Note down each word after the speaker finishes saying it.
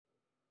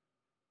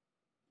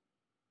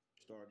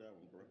start that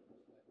one, bro.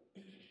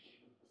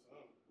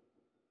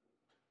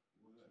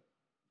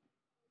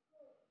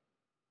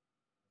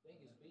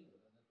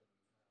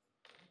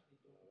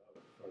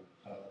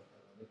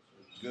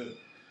 Good.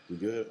 You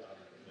good?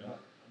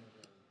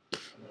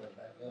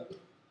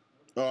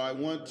 All right,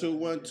 1 2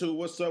 1 2.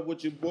 What's up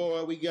with your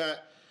boy? We got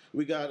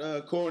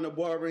Coroner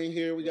Barber in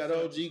here. We got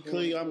OG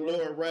Clee. I'm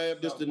Lord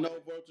Rab. This is the No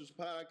Vultures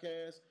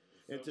podcast,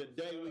 and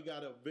today we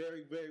got a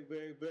very, very,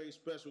 very, very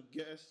special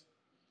guest,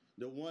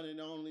 the one and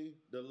only,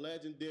 the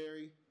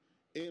legendary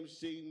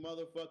MC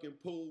motherfucking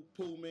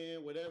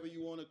Poohman, whatever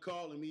you want to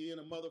call him. He in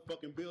a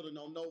motherfucking building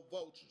on No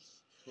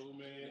Vultures.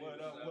 Poohman,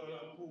 what up,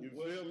 Pooh? You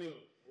feel me?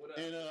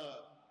 And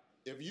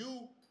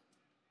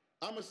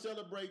I'm gonna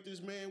celebrate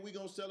this man. We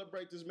gonna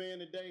celebrate this man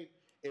today.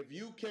 If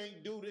you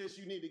can't do this,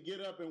 you need to get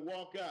up and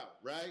walk out,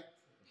 right?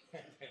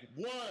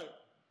 1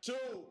 2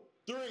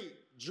 3,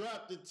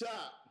 drop the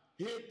top,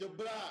 hit the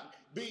block,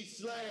 be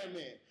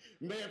slamming.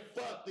 Man,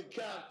 fuck the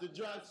cops, the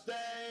drop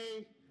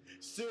stain.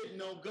 Sitting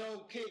on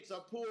gold kicks, I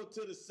pulled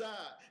to the side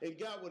and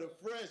got with a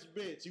fresh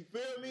bitch. You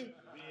feel me?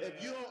 Yeah.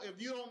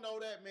 If you don't know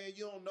that, man,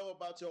 you don't know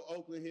about your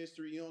Oakland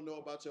history. You don't know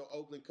about your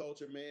Oakland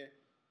culture, man.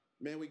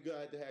 Man, we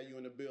glad to have you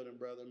in the building,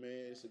 brother,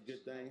 man. It's a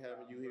good thing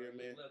having you here,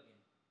 man.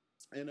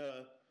 And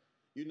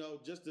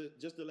just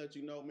to let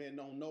you know, man,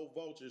 no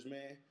vultures,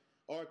 man.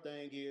 Our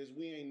thing is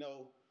we ain't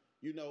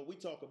we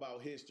talk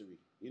about history.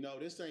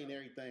 This ain't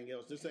everything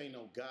else. This ain't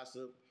no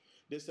gossip.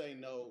 This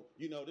ain't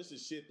this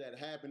is shit that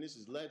happened. This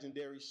is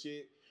legendary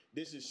shit.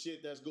 This is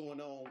shit that's going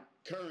on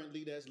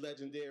currently that's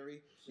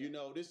legendary.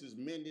 This is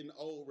mending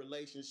old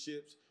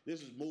relationships.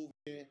 This is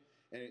moving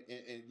and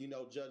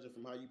judging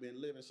from how you've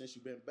been living since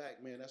you've been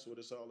back, man, that's what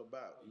it's all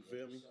about. You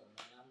feel me? So,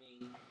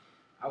 man,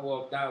 I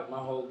walked out, my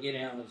whole get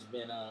down has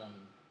been,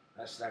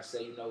 I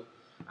say,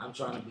 I'm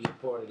trying to be a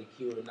part of the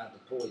cure, not the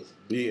poison.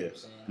 You know what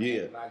I'm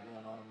saying? I had a lot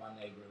going on in my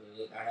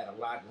neighborhood. I had a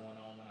lot going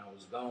on when I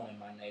was gone in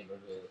my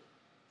neighborhood.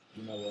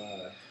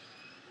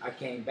 I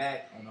came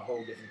back on a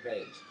whole different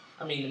page.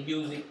 I mean, the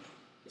music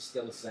is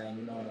still the same,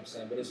 you know what I'm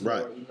saying? But it's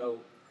more,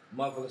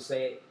 motherfuckers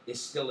say it's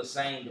still the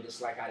same, but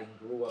it's like I didn't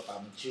grow up,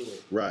 I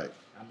matured. Right.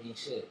 I mean,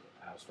 shit,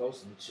 I was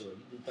supposed to mature.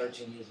 You do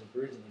 13 years in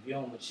prison. If you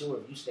don't mature,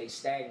 if you stay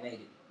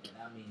stagnated,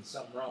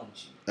 something wrong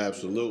with you.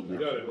 Absolutely.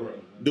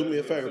 Do me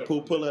a favor,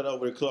 Pooh, pull that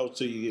over close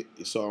to you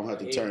so I don't have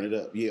to turn it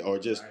up. Yeah, or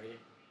just...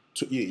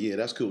 Yeah,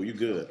 that's cool. You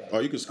good. Okay.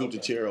 Or you can scoot the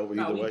chair over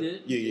either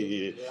way.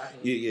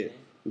 Good.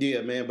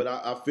 Yeah, man, but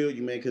I feel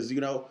you, man, because,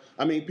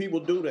 people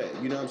do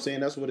that. You know what I'm saying?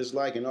 That's what it's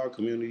like in our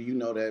community. You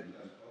know that.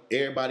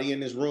 Everybody in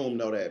this room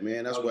know that,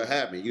 man. That's what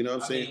happened. You know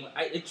what I'm saying?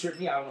 It tripped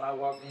me out when I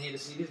walked in here to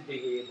see this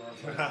big head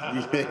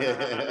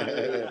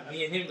motherfucker.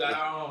 Me and him got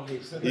our own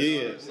history.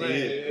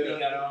 We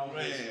got our own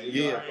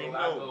history.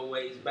 I go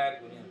ways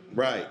back with him.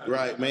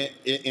 Right, man.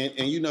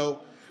 And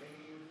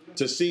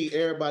to see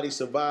everybody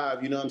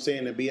survive, you know what I'm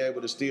saying, and be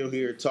able to still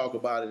hear talk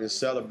about it and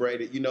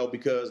celebrate it,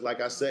 because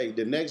like I say,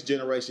 the next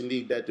generation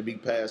need that to be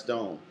passed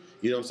on.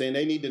 You know what I'm saying?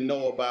 They need to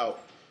know about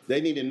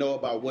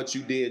what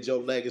you did, your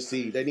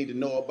legacy. They need to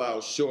know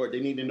about Short. They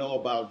need to know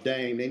about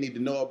Dame. They need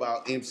to know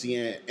about MC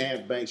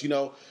and Banks.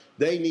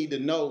 They need to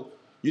know,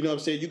 you know what I'm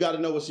saying? You got to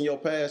know what's in your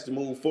past to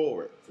move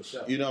forward. For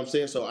sure. You know what I'm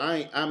saying? So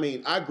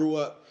I grew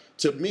up,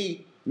 to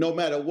me, no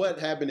matter what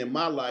happened in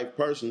my life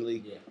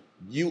personally,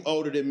 you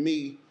older than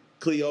me,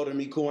 Clee older than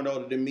me, Corn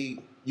older than me,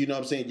 you know what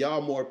I'm saying?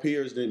 Y'all more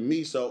peers than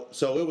me. So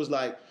it was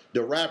like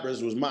the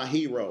rappers was my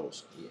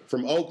heroes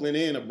from Oakland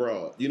and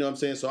abroad. You know what I'm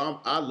saying? So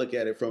I look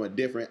at it from a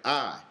different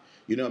eye.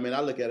 You know what I mean?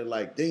 I look at it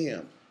like,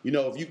 damn,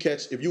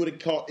 if you would have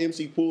caught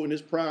MC Pooh in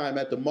his prime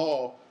at the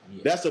mall,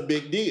 that's a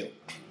big deal.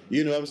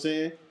 You know what I'm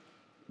saying?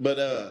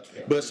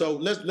 But so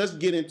let's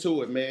get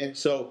into it, man.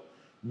 So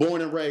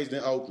born and raised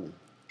in Oakland.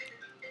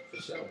 For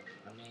sure.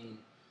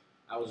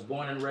 I was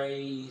born and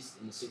raised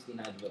in the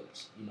 69th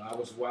village. I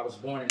was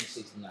born in the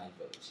 69th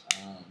village.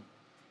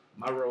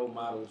 My role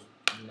models,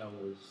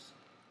 was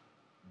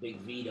Big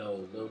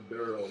Vito, Lil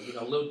Durrell.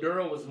 Lil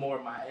Durrell was more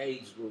my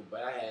age group,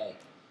 but I had,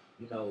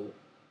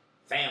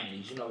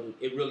 families.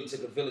 It really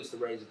took a village to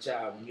raise a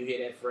child. When you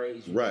hear that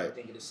phrase, you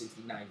think of the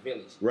 69th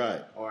village.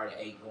 Right. Or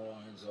the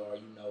Acorns, or,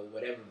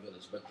 whatever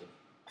village. But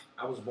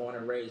I was born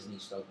and raised in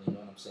East Oakland, you know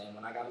what I'm saying?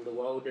 When I got a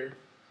little older,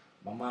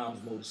 my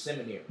mom's moved to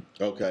seminary.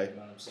 Okay. You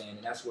know what I'm saying?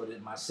 And that's where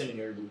my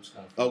seminary roots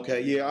come from. Okay,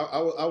 yeah.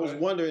 I was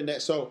wondering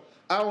that. So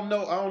I don't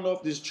know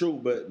if this is true,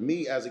 but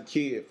me as a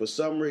kid, for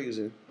some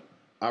reason,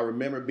 I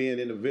remember being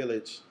in the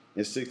village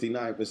in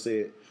 69th and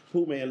said,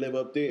 Poohman live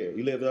up there.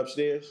 You live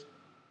upstairs?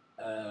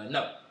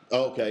 No.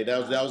 Okay,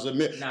 that was a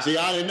myth. See,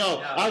 I didn't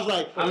know. I was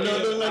like,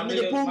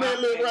 nigga,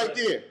 Poohman live right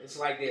there. It's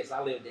like this.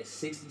 I lived at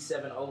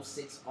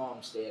 6706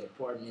 Armstead,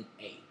 apartment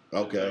A.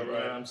 Okay. You know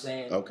what I'm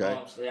saying? Okay.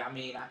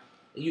 Armstead.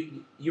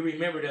 You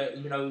remember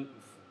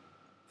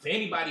for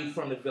anybody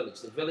from the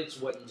village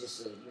wasn't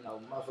just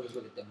motherfuckers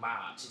look at the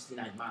mob,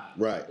 69 mob.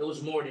 Right. It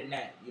was more than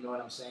that, you know what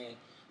I'm saying?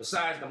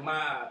 Besides the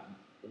mob,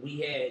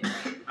 we had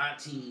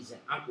aunties and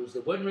uncles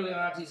that wasn't really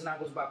aunties and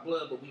uncles by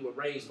blood, but we were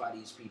raised by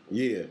these people.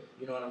 Yeah.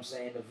 You know what I'm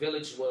saying? The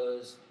village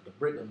was the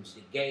Brighams,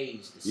 the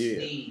Gays, the Yeah.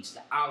 Sneeds,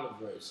 the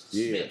Olivers, the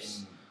Yeah.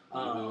 Smiths.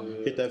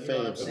 Hit that You know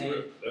what I'm fan.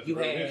 saying? That's You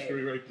real had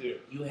history right there.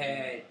 You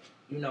had,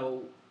 you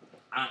know,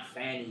 Aunt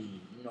Fanny,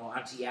 you know,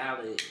 Auntie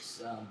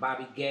Alice,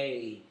 Bobby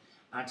Gay,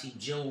 Auntie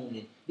June,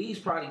 and these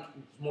probably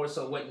more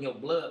so wasn't your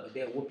blood, but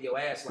they'll whoop your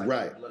ass like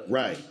Right, your blood.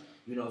 right.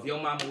 You know, if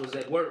your mama was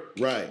at work,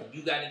 Right. and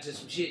you got into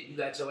some shit, you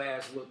got your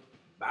ass whooped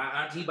by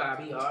Auntie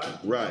Bobby or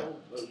Right.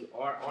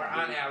 or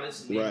Aunt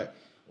Alice. And then Right.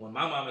 when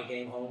my mama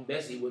came home,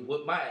 Bessie would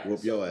whoop my ass.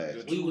 Whoop your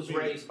ass. We was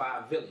raised by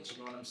a village. You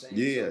know what I'm saying?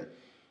 Yeah. So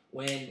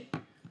when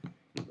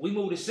we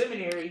moved to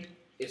seminary,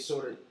 it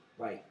sort of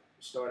like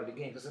started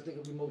again because I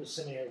think we moved to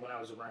seminary when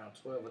I was around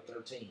 12 or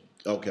 13.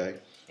 Okay.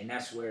 And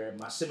that's where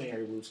my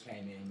seminary roots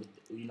came in with,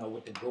 you know,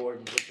 with the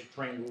Gordons, with the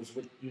Pringles,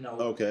 with, you know,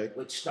 Okay.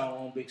 with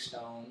Stone, Big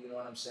Stone, you know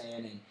what I'm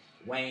saying, and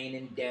Wayne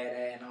and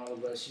Dada and all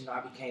of us. You know,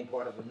 I became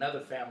part of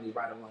another family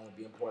right along with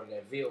being part of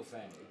that Ville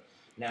family.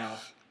 Now,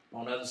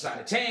 on the other side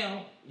of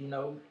town, you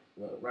know,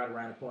 well, right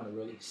around the corner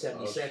really,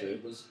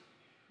 72nd was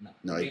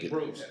Big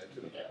Bruce. You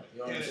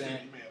know what I'm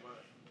saying?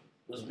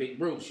 Was Big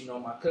Bruce, you know,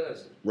 my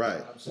cousin. Right. You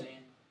know what I'm saying?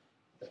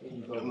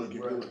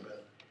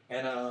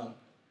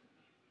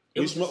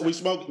 And we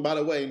smoking. By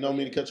the way, no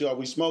mean to cut you off.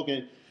 We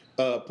smoking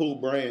Pooh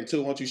brand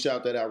too. Why don't you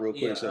shout that out real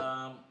quick? yeah,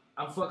 Sir?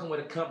 I'm fucking with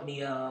a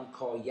company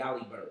called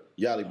Yali Bird. Yali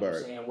You know what I'm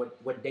Bird. saying?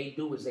 What they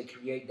do is they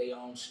create their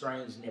own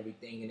strains and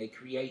everything, and they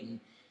creating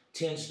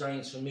 10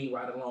 strains for me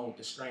right along with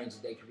the strains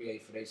that they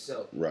create for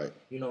themselves. Right.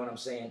 You know what I'm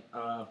saying?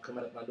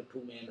 Coming up like the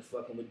Poohman, the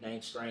fucking with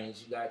dank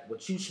strains. You got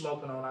what you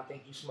smoking on. I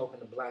think you smoking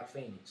the Black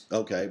Phoenix.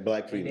 Okay,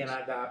 Black And Phoenix. then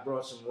I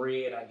brought some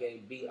red. I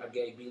gave B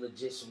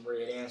legit some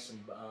red and some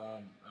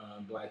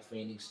Black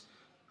Phoenix.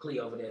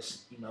 Cleo over there,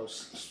 you know,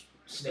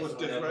 sniffing What's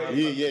on this that. right?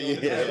 Yeah.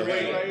 That's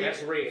red. Right.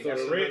 That's red. So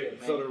That's the red,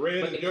 man. so the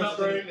red But is the your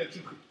company- strain that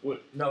you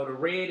what? No, the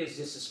red is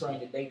just a strain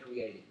that they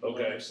created. You know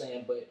what I'm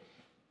saying? But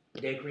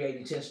they're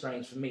creating 10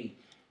 strains for me.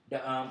 The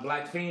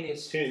Black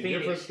Phoenix. 10 Phoenix,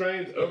 different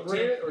strains of 10,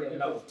 red, or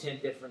no, 10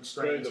 different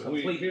strains of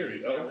weed? completely.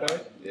 Period. Okay.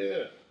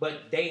 Yeah.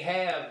 But they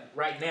have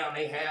right now.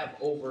 They have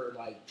over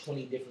like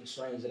 20 different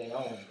strains that they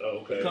own.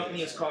 Okay. The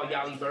company is called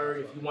Yali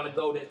Bird. If you want to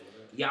go to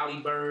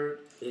Yali Bird,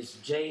 it's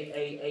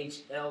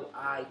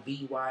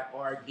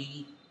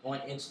JAHLIBYRD on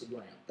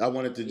Instagram. I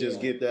wanted to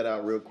just get that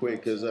out real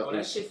quick because Oh,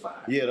 that shit fire.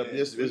 yeah,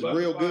 it's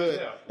real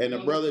good, and the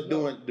brother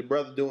doing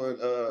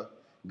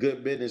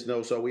good business.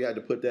 No, so we had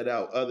to put that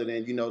out. Other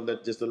than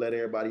just to let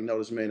everybody know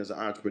this man is an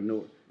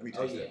entrepreneur. Let me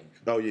taste that.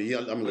 Oh yeah,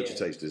 I'm gonna let you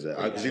taste this out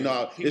because He this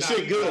not-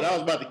 shit good. I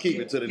was about to keep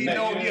it to the He next.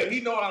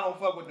 know I don't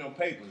fuck with them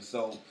papers,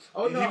 so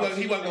Oh no,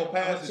 he wasn't gonna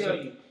pass it. I'll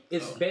tell you,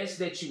 it's best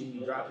that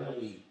you drop the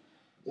weed.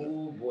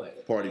 Ooh boy.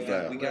 Party Man,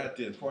 foul. We got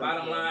this.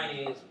 Bottom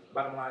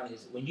line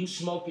is, when you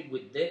smoke it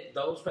with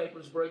those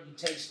papers, bro, you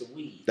taste the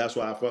weed. That's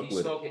why I fuck You with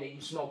it. smoke it and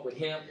you smoke with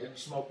him, or you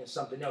smoking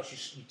something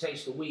else, you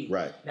taste the weed.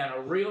 Right. Now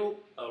a real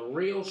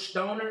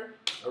stoner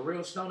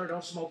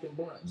don't smoke in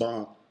blunts.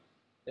 Bomb.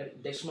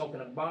 They smoking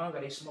a bong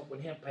or they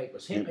smoking hemp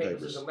papers. Hemp Hemp papers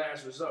papers. is the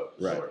last resort.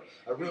 Right.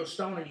 A real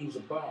stoner use a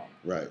bong.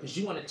 Right. Because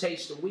you want to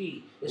taste the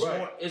weed. It's Right.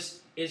 more.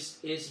 It's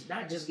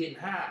not just getting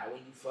high when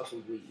you fuck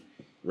with weed.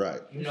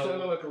 Right. You You know,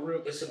 sound like a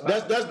real. it's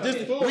about That's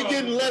this. We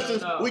getting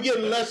lessons. No. We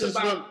getting lessons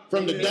It's about-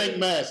 from the dank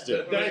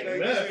master. Dank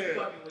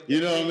master. You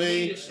know what I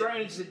mean? The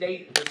strains that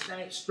they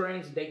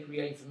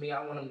create for me,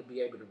 I want them to be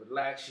able to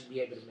relax you,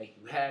 be able to make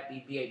you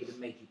happy, be able to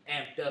make you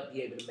amped up,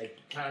 be able to make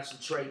you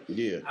concentrate.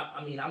 Yeah.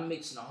 I mean, I'm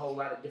mixing a whole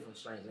lot of different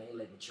strains. I ain't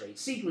letting the trade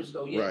secrets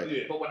go yet. Right.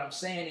 Yeah. But what I'm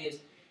saying is,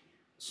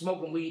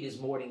 smoking weed is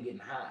more than getting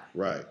high.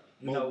 Right.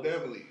 You know,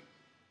 definitely.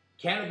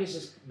 cannabis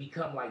has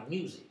become like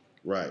music.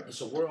 Right. It's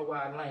a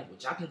worldwide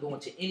language. I can go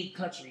into any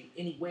country,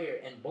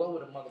 anywhere, and blow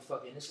with a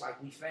motherfucker, and it's like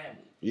we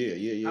family.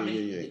 Yeah. I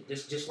mean,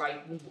 it's just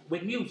like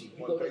with music.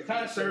 You go to a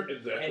concert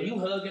Exactly. and you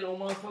hugging on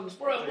motherfuckers,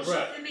 bro. What's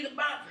up, that nigga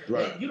about?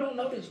 Right. And you don't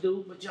know this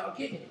dude, but y'all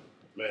kicking it.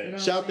 Man. You know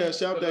Shout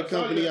what I'm that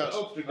company out.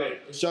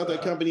 Shout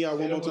that company out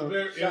one more time.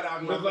 Shout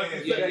out my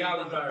man. Yeah,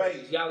 Yali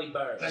Bird. Yali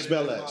Bird.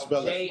 Spell that.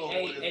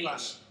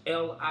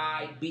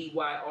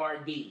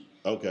 JAHLIBYRD.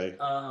 Okay.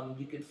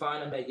 You can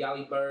find them at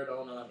Yali Bird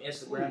on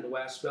Instagram, the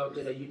way I spelled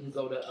it, or you can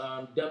go to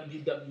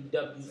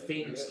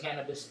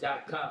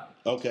www.phoenixcannabis.com.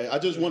 Okay. I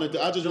just wanted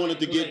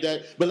to get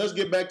that. But let's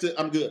get back to.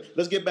 I'm good.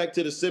 Let's get back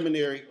to the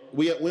seminary.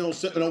 We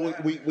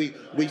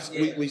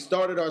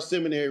started our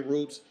seminary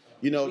roots.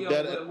 You know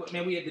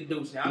Man, we at the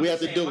deuce now. We at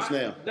the deuce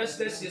now. Let's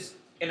just,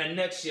 in a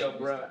nutshell,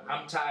 bro.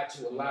 I'm tied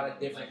to a lot of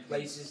different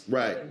places.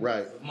 Right.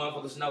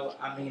 Motherfuckers know.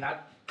 I mean, I'm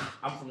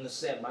from the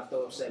 7. I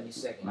throw up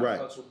 72nd.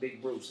 Right. I fucks with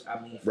Big Bruce. I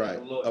mean, Right.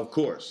 Lord, Of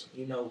course.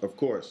 you know. Of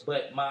course.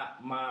 But my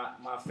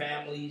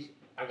family,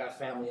 I got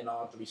family in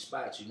all 3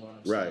 spots. You know what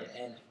I'm Right.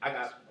 saying? And I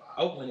got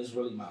Oakland is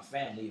really my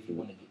family. If you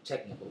want to get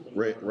technical, you know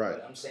Right, what I mean? right.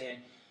 But I'm saying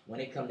when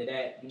it come to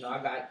that, you know,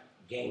 I got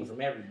game from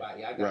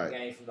everybody. I got Right.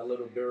 game from the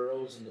little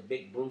girls and the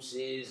big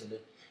Bruces and the,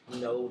 you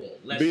know, the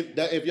less.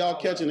 If y'all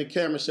catching the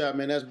camera shot,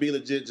 man, that's B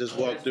legit just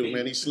walked through,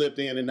 man. He slipped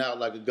in and out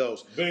like a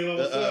ghost. Bing,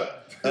 what's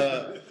up?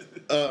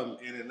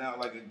 In and out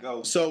like a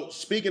ghost. So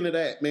speaking of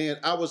that, man,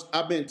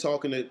 I've been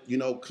talking to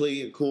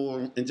Clee and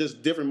Cool and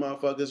just different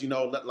motherfuckers,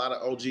 a lot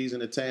of OGs in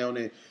the town,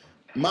 and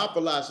my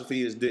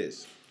philosophy is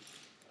this: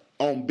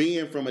 on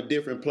being from a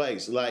different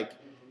place, like.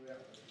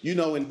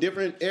 In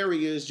different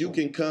areas, you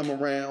can come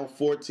around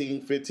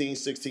 14, 15,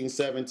 16,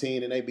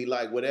 17, and they be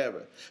like,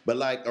 whatever. But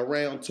like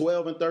around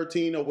 12 and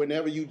 13, or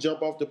whenever you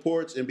jump off the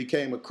porch and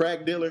became a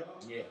crack dealer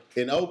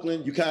in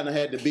Oakland, you kind of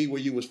had to be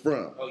where you was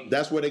from. Oh, yeah.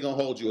 That's where they going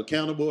to hold you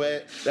accountable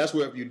at. That's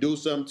where if you do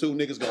something too,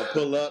 niggas going to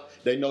pull up.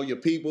 They know your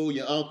people,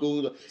 your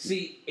uncle.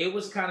 See, it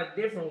was kind of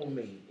different with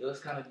me. Because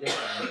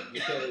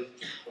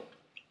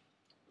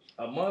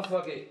a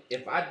motherfucker,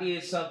 if I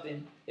did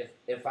something, and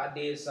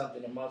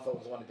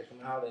motherfuckers wanted to come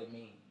holler at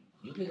me,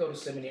 you can go to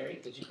seminary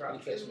because you probably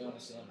catch me on the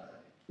sim.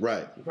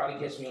 Right. You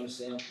probably catch me on the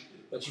sim,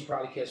 but you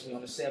probably catch me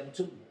on the 7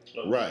 too.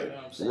 Right. You know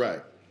what I'm saying?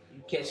 Right.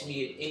 You catch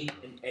me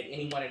at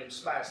any one of them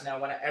spots.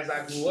 Now, as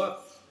I grew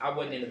up, I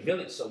wasn't in the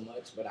village so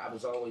much, but I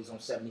was always on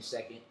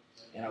 72nd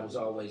and I was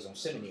always on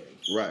seminary.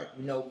 Right.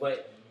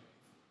 But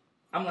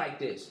I'm like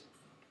this.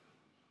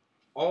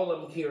 All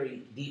of them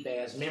carry deep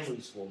ass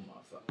memories for a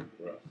motherfucker.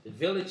 Right. The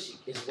village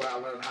is where I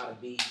learned how to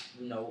be,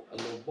 a little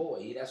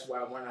boy. That's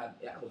where I learned I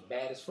was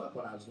bad as fuck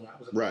when I was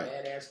a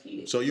badass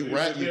kid. So you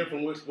here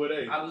from what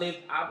age? I lived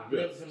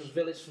in the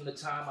village from the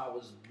time I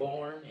was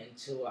born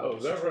until I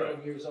was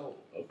 12 years old.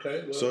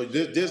 Okay. Well, so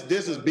this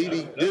is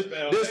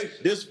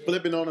BB this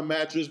flipping on a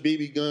mattress,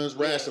 BB guns,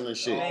 wrestling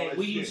shit. Man,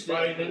 we used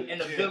to in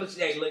the village.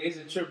 Hey, look, it's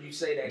a trip you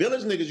say that.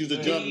 Village niggas used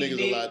to jump niggas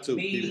a lot too.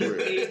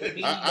 Village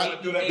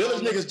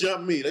niggas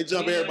jump me. They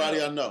jump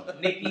everybody I know.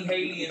 Nikki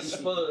Haley and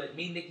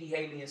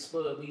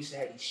Spud, we used to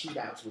have these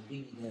shootouts with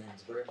BB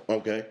guns, bro.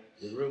 Okay.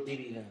 The real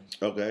BB guns.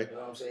 Okay. You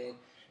know what I'm saying?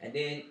 And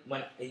then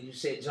when you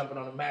said jumping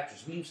on a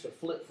mattress, we used to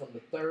flip from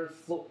the third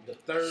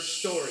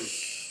story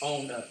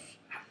on the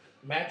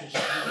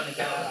mattresses. We went and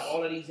got out of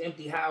all of these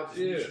empty houses.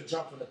 We used to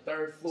jump from the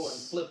third floor and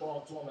flip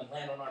onto them and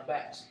land on our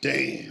backs.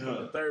 Damn.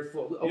 On the third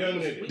floor.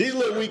 These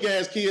little weak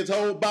ass kids'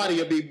 whole body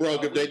would be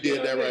broke if they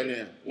did that right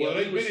now. Well,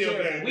 they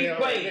video games. We played.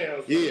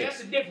 Right Yeah. That's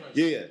the difference.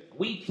 Yeah.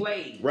 We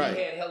played. Right.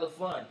 We had hella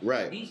fun.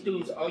 Right. These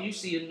dudes, all you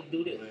see them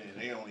do this. Man,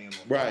 they only in the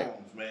Right.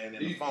 phones, man.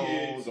 In the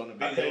phones, on the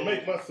video. I can't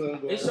make my son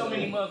go. There's so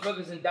many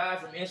motherfuckers that die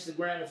from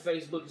Instagram and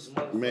Facebook. It's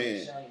motherfucking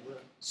Man. shame, bro.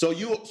 So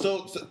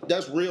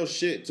that's real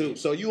shit too.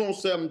 So you on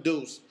 7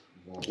 Deuce,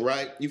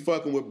 right? You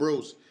fucking with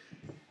Bruce.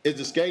 Is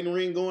the skating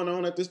ring going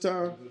on at this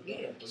time?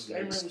 Yeah, the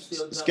skating ring was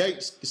still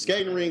jumping.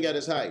 Skating ring at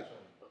its height.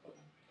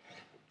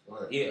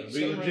 Yeah,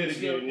 Be legit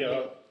again,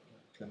 y'all.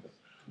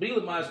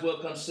 Beeler might as well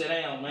come sit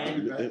down,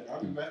 man.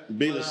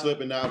 Beeler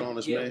slipping out on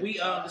us, man.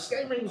 The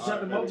skating ring was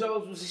jumping.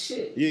 Mojo's was the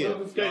shit. Yeah.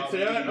 I'm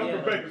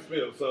from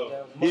Bakersfield,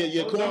 so.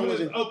 Yeah, Corn was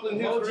in Oakland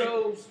history.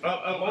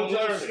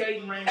 Mojo's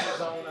skating ring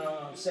was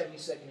on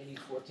 72nd and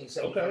East 14,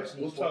 71st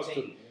and East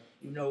 14.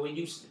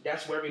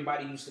 That's where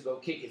everybody used to go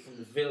kick it from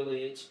the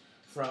village,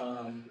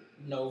 from,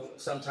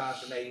 sometimes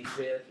from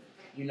 85th.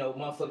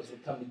 Motherfuckers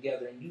would come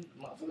together and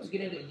motherfuckers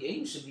get in there. Yeah,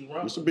 you should be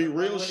running. There should be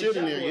real shit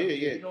in there.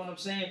 Yeah. You know what I'm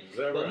saying?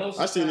 Right?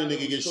 I seen a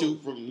nigga get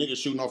niggas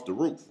shooting off the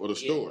roof of the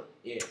store.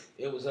 Yeah,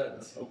 it was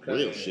ugly. Okay.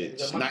 Real shit.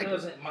 My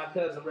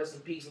cousin, rest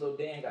in peace, Lil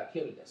Dan, got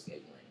killed at that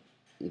skating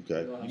ring.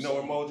 Okay. You know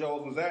where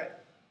Mojo's was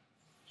at?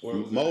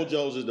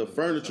 Mojo's is the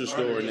furniture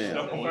store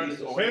now.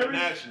 Perry?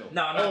 National.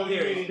 No, not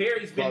Perry.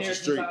 Perry's been Across there the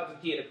street. since I was a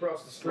kid,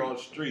 across the street. Across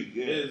the street,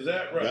 yeah. Is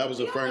that right? That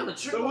was a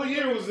furniture. So what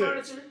year was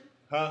it?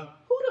 Huh?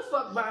 Who the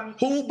fuck buy me?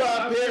 Who buy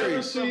I've never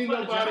Perry's? seen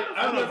nobody.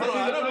 I done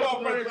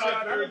bought furniture furniture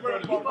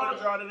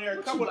out of there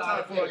a couple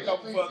times for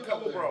a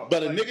couple bros.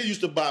 But a nigga used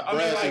to buy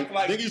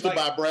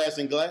brass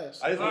and glass.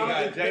 I just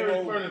got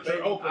Perry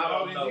furniture open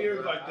all these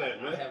years like that,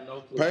 I man. have no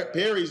clue.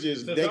 Perry's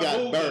is they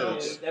got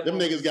birds. Them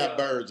niggas got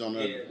birds on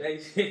them.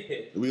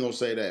 Yeah, We gonna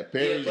say that.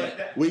 Perry's,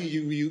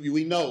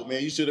 we know,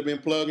 man. You should have been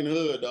plugging the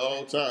hood the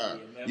whole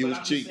time. You was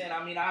cheap.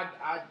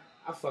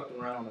 I fucked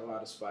around a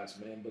lot of spots,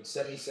 man. But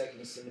 72nd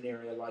and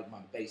Seminary are like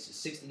my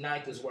basis.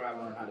 69th is where I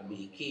learned how to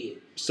be a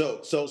kid.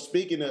 So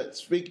speaking of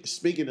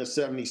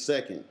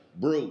 72nd,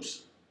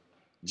 Bruce,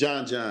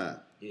 John,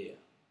 Yeah.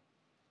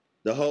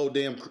 the whole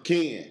damn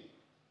Ken.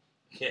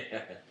 Yeah.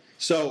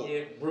 So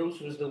yeah, Bruce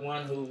was the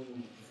one who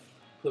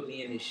put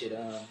me in this shit.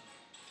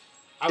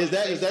 Is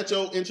that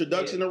your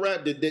introduction to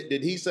rap?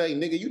 Did he say,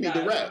 nigga, you need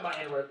to rap?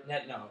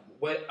 No.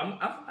 But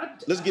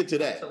Let's get to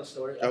that. I'll tell a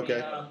story.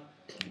 Okay.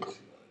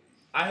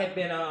 I had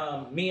been,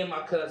 me and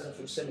my cousin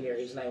from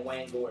seminary, his name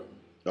Wayne Gordon.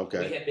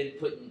 Okay. We had been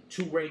putting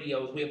 2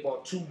 radios. We had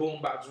bought 2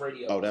 boombox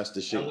radios. Oh, that's the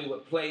shit. And we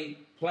would play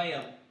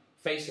them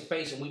face to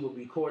face, and we would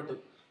record the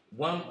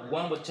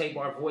one would tape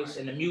our voice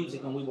and the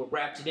music, and we would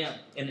rap to them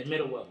in the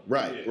middle of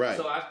it. Right.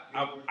 So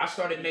I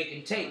started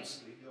making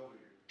tapes.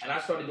 And I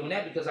started doing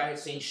that because I had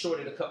seen Short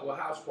at a couple of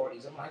house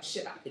parties. I'm like,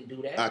 shit, I can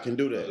do that. I can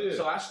do that. Yeah.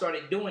 So I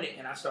started doing it,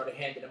 and I started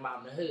handing them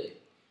out in the hood.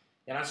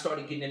 And I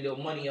started getting a little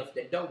money off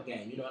that dope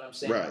game. You know what I'm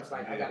saying? Right. I was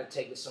like, I got to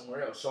take it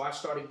somewhere else. So I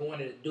started going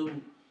to the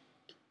dude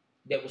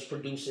that was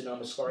producing the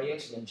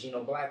Scariation and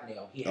Gino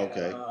Blacknail. He had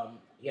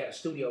a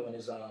studio in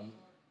his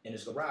in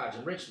his garage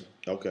in Richmond.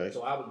 Okay.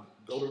 So I would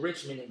go to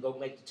Richmond and go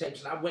make the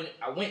tapes. And I went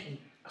and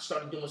I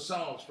started doing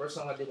songs. First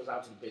song I did was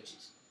Out to the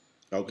Bitches.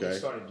 Okay.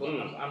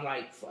 I'm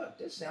like, fuck,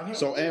 this sound.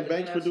 So Ann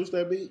Banks produced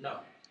that beat? No.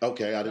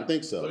 Okay, I didn't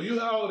think so. So you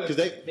how old?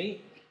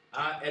 Me?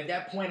 At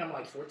that point, I'm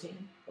like 14.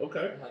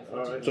 Okay. I'm like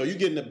 14. All right. So you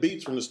getting the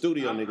beats from the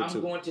studio, I'm too?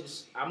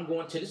 I'm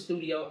going to the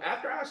studio.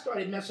 After I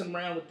started messing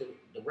around with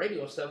the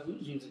radio and stuff, we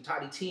was using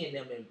Toddy T and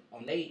them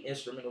on their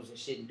instrumentals and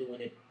shit and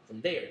doing it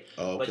from there.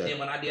 Oh, okay. But then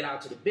when I did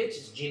Out to the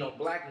Bitches, Gino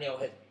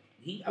Blacknail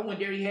I went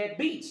there, he had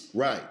beats.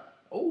 Right.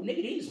 Oh,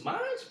 nigga, these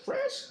mine's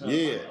fresh?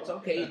 Yeah. It's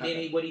okay.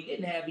 Then what he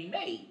didn't have, he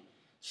made.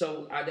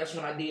 So that's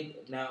when I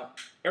did. Now,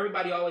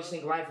 everybody always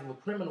think Life of a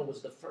Criminal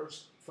was the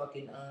first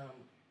fucking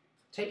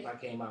tape I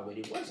came out with.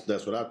 It wasn't.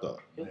 That's what I thought.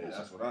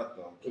 That's what I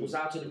thought. It was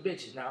Out to the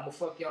Bitches. Now, I'm going to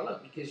fuck y'all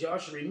up because y'all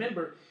should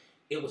remember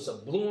it was a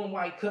blue and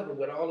white cover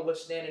with all of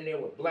us standing there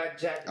with black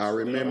jackets. I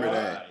remember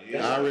that.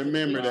 I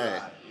remember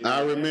that.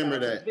 I remember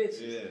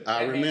that.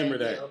 I remember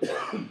that.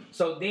 Okay.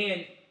 So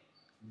then,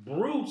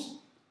 Bruce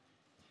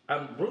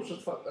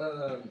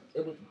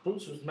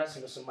was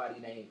messing with somebody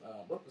named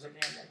what was her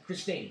name?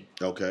 Christine.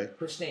 Okay.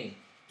 Christine.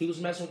 He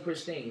was messing with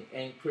Christine,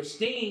 and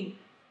Christine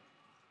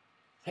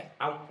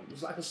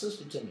was like a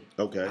sister to me.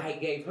 Okay. I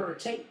gave her a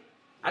tape.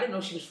 I didn't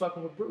know she was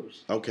fucking with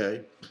Bruce.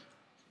 Okay.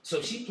 So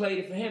she played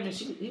it for him, and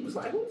he was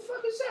like, "Who the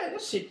fuck is that?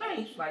 That shit,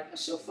 man." He's like,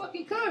 "That's your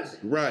fucking cousin."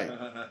 Right.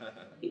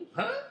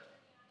 Huh?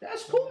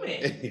 That's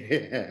Poohman.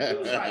 He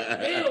was like,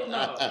 hell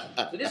no.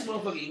 So this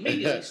motherfucker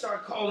immediately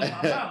started calling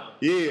my mama.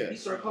 Yeah. He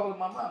started calling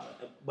my mama.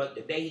 But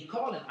the day he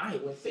called him, I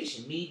went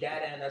fishing. Me,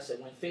 Dada, and us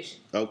went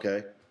fishing.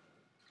 Okay.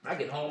 I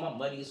get home, I'm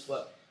muddy as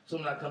fuck. Soon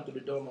as I come through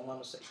the door, my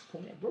mama said,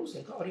 "Poohman, Bruce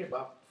done called here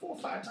about 4 or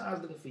 5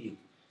 times looking for you."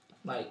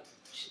 I'm like,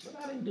 shit, what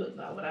I didn't do it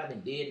now? What I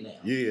done did now?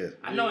 Yeah.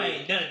 I know I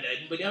ain't done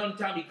nothing, but the only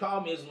time he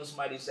called me is when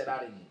somebody said I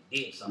didn't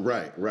did something.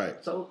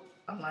 Right. So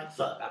I'm like,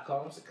 fuck. I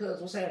called him and said, "Cuz,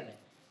 what's happening?"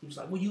 He was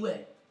like, "Where you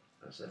at?"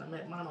 I said, "I'm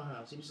at mama's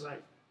house." He was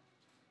like,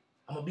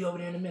 "I'm gonna be over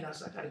there in a minute." I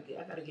said, I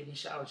gotta get in the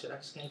shower and shit. I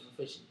just came from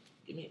fishing.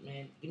 Give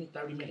me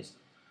 30 minutes.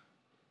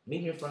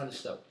 Meet me in front of the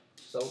stove.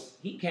 So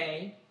he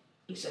came.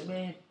 He said,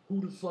 "Man,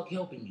 who the fuck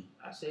helping you?"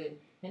 I said,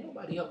 "Ain't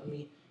nobody helping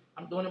me.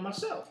 I'm doing it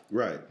myself."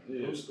 Right.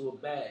 Bruce threw a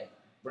bag,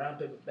 brown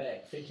paper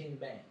bag, 15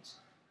 bands.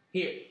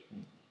 Here,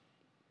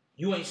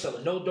 you ain't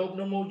selling no dope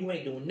no more. You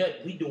ain't doing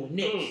nothing. We doing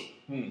this.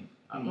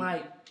 I'm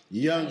like,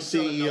 young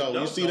CEO.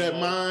 You see that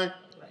mind?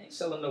 I ain't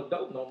selling no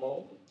dope no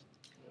more.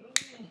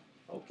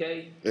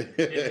 Okay. He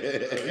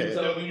was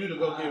telling you to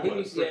go get a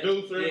producer. Yeah,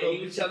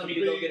 he was telling me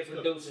to go get a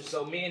producer.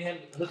 So me and him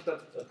hooked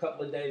up a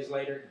couple of days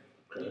later.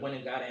 We went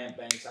and got Ann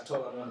Banks. I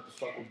told him I wanted to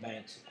fuck with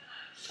Banks.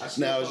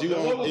 Now, is you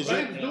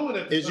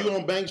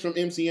on Banks from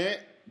MC Ant?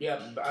 Yeah.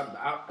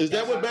 Is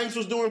that what Banks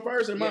was doing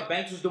first? Yeah,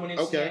 Banks was doing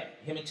MC Okay. Ant.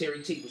 Him and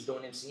Terry T was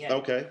doing MC Ant.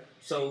 Okay.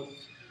 So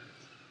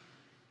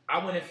I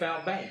went and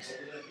found Banks.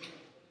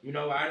 You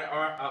know,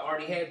 I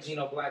already had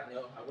Gino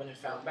Blacknail. I went and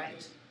found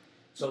Banks.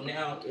 So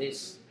now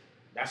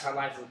that's how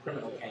Life of a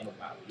Criminal came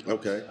about. You know,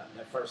 Okay.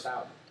 That first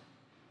album.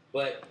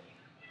 But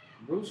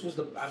Bruce was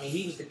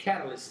he was the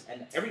catalyst,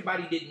 and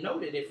everybody didn't know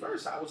that at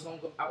first. I was gonna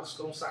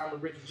sign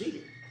with Ricky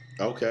Jeter.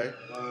 Okay.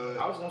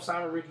 I was gonna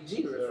sign with Ricky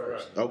Jeter at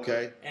first.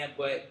 Okay.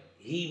 But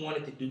he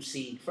wanted to do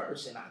Seed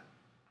first, and I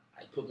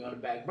put me on the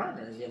back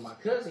burner. And then my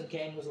cousin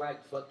came and was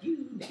like, "Fuck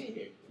you,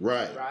 nigga.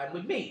 Right. Riding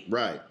with me."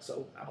 Right.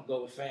 So I'm gonna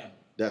go with family.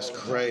 That's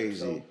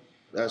crazy.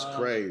 That's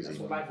crazy. That's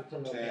what Life of a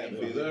Criminal came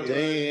from.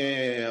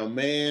 Damn,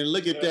 man.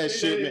 Look at that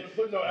shit, man.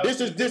 This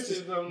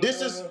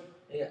is.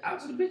 Yeah, Out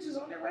to the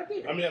Bitches on there right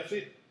there. I mean, I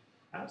see.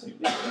 Out to the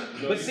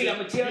Bitches. But see, I'm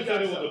gonna tell you. You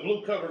said it was a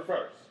blue cover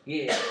first.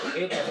 Yeah,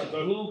 it was a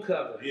blue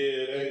cover.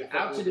 Yeah,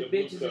 Out to the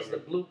Bitches is the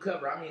blue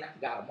cover. I mean, I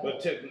got them all.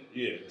 But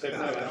technically,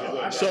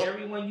 I got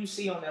everyone you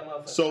see on that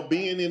motherfucker. So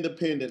being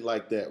independent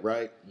like that,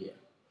 right? Yeah.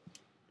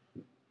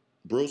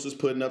 Bruce is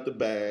putting up the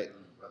bag.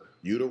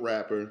 You the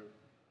rapper.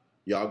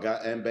 Y'all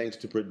got Ann Banks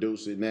to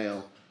produce it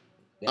now.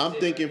 I'm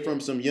thinking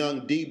from some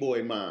young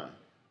D-boy mind.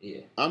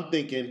 Yeah. I'm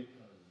thinking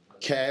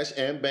cash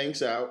Ann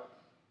Banks out,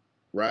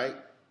 right?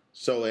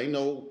 So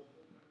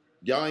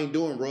y'all ain't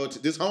doing royalty.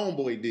 This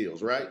homeboy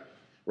deals, right?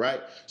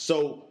 Right?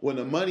 So when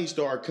the money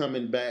start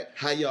coming back,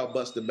 how y'all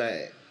bust the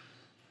bag?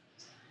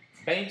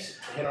 Banks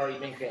had already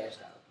been cashed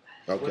out.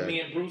 Okay. With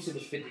me and Bruce, it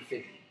was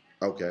 50-50.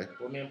 Okay.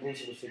 With me and Bruce,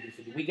 it was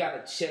 50-50. We got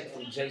a check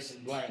from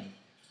Jason Blaine.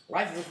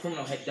 Life of a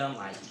Criminal had done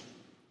like...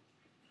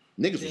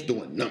 Niggas was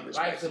doing numbers.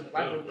 Life of a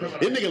Criminal...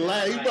 This nigga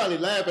laugh. He probably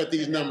laugh at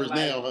these numbers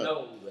now, huh?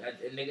 No.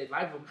 Nigga,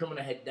 Life of a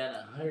Criminal had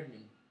done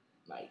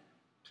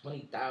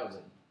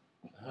 120,000.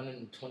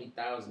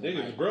 120,000.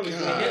 Niggas really.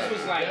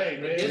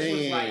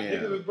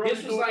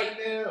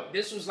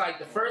 This was like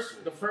the first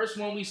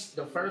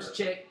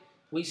check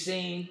we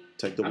seen.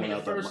 Take the one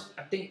out.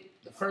 I think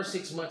the first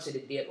 6 months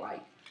it did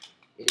like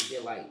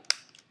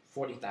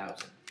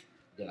 40,000.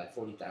 Did like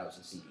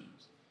 40,000 CDs.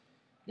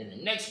 Then the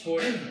next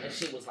quarter, that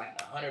shit was like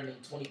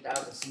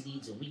 120,000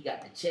 CDs, and we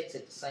got the checks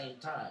at the same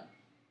time.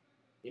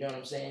 You know what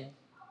I'm saying?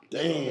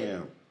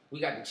 Damn.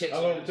 We got the checks.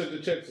 How long it took the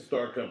checks to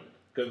start coming?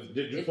 Because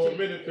did you for a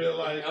minute feel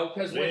like,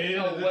 because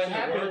what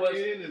happened was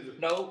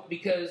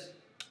because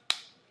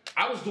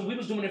we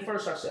was doing it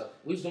first ourselves.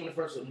 We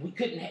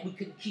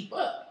couldn't keep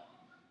up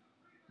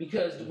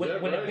because when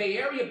the Bay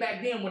Area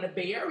back then, when the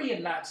Bay Area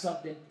knocked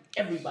something,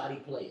 everybody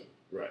played it.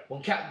 Right.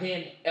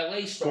 Then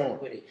LA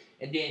started with it,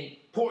 and then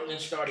Portland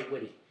started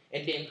with it,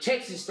 and then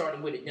Texas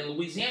started with it, then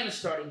Louisiana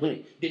started with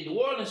it, then New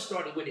Orleans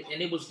started with it,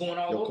 and it was going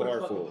all over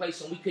the fucking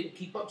place, and we couldn't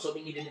keep up, so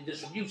we needed a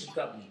distribution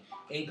company.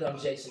 In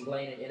comes Jason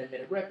Blaine and In a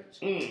Minute Records.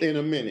 In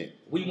a Minute.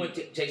 We went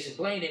to Jason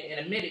Blaine and In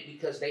a Minute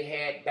because they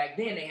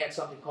had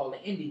something called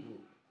an indie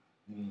group.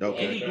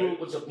 Okay. The indie group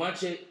was a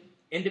bunch of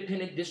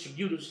independent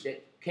distributors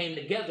that came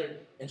together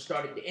and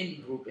started the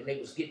indie group, and they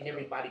was getting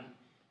everybody.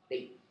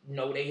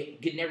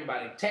 Getting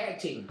everybody tag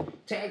team.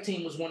 Tag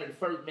team was one of the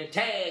first.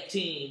 Tag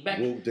team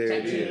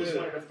was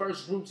one of the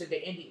first groups that the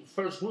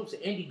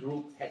indie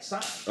group had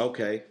signed.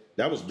 Okay,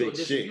 that was big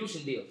shit.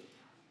 Distribution deal,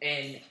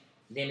 and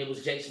then it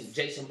was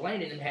Jason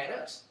Blaine and them had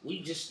us.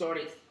 We just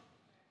started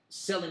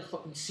selling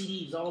fucking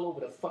CDs all over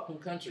the fucking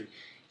country,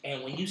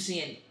 and when you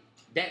seeing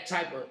that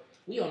type of,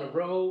 we on the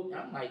road,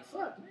 I'm like,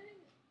 fuck, man,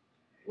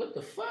 what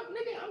the fuck,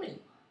 nigga?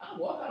 I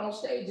walk out on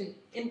stage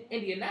in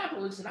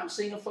Indianapolis and I'm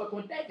singing fuck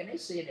with that, and they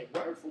saying it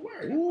word for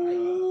word.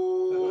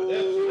 Ooh.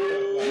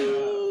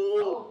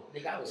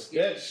 Nigga, I was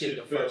scared of shit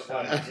the first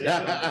time.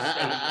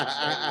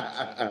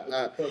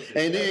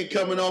 And then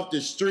coming off the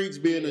streets,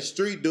 being a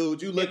street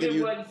dude, you look at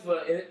you. Wasn't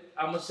for it,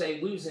 I'm gonna say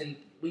we was in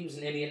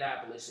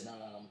Indianapolis, and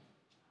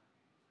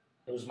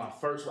it was my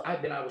first. I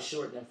was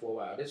short then for a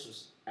while. This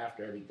was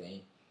after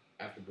everything,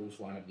 after Bruce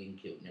wound up getting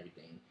killed and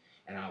everything,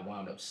 and I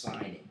wound up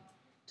signing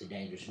to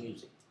Dangerous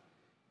Music.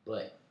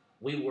 But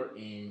we were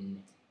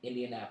in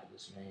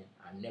Indianapolis, man.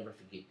 I never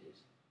forget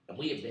this. And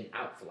we had been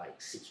out for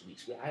like 6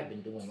 weeks. I had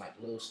been doing like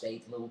little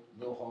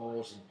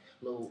halls and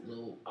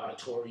little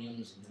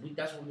auditoriums. And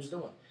that's what we was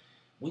doing.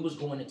 We was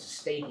going into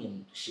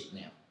stadium shit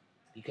now.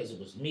 Because it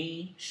was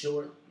me,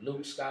 Short,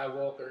 Luke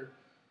Skywalker,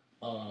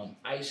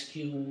 Ice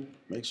Cube.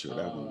 Make sure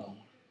that one.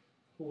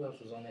 Who else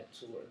was on that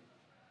tour?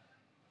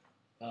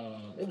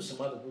 There was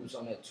some other groups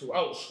on that tour.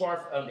 Oh,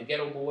 the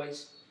Ghetto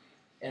Boys.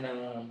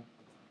 And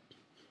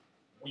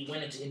we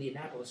went into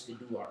Indianapolis to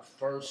do our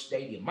first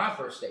stadium, my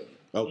first stadium.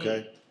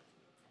 Okay.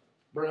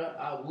 Bruh,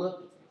 I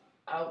looked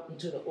out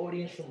into the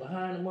audience from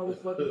behind the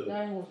motherfucking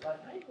thing. Was like,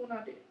 I ain't going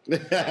out there.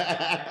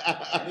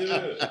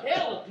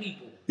 Hell of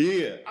people.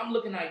 Yeah. I'm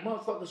looking like,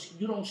 motherfuckers,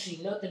 you don't see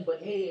nothing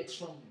but heads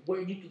from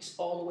where you can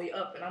all the way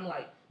up. And I'm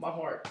like, my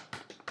heart.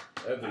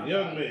 As a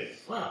young man.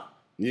 Fuck.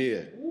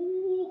 Yeah.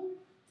 Ooh.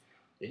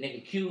 The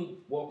nigga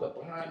Q walk up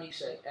behind me,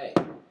 say, hey,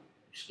 you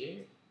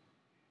scared?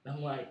 And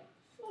I'm like,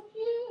 fuck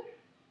yeah.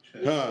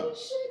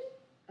 Shit.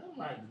 I'm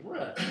like,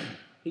 bruh.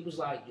 He was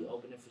like, you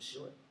opening for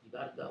Short. You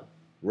gotta go.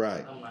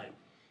 Right. I'm like,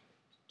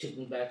 took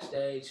me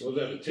backstage. Was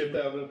that a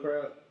 10,000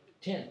 crowd?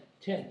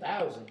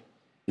 10,000.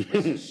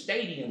 It's a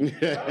stadium.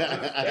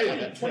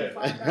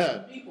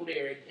 25,000 people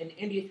there in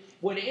India.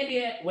 Where the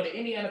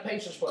Indiana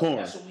Pacers play.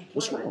 That's what we play.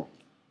 What's wrong?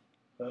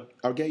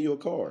 I'll get you a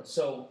card.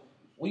 So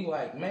we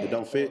like, man. It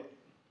don't fit.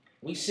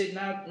 We sitting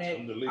out,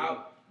 man. I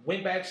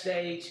went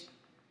backstage.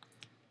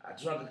 I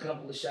drank a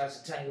couple of shots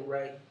of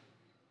Tanqueray.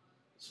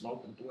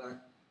 Smoked a blunt.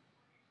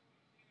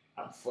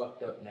 I'm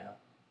fucked up now.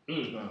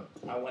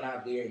 I went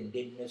out there and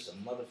didn't miss a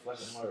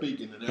motherfucking murder.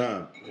 Speaking of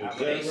that.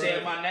 When they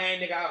said my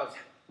name, nigga, I was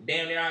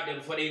damn near out there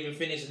before they even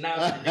finished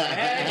announcing.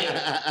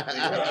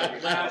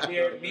 Went out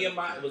there,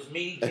 it was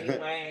me, Kenny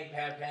Wayne,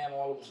 Pam,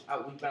 all of us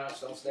out. We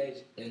bounced on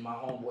stage, and my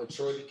homeboy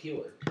Troy the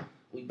Cure.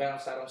 We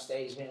bounced out on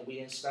stage, man. We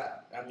didn't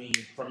stop. I mean,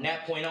 from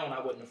that point on, I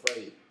wasn't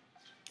afraid.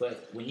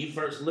 But when you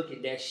first look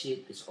at that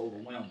shit, it's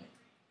overwhelming.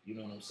 You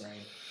know what I'm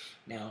saying?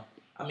 Now,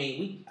 I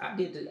mean, I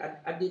did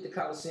the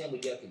Coliseum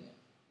with Yuck and them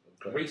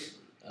recently.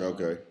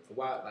 Okay. A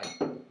while, like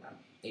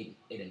 8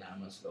 or 9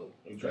 months ago.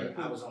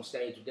 I was on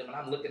stage with them, and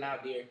I'm looking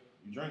out there.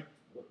 You drink?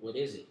 What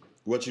is it?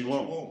 What you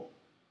want?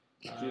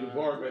 See the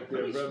bar back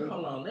there, brother.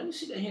 Hold on, let me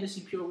see that Hennessy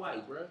Pure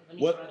White, bro. Let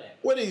me try that.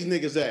 Where these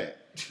niggas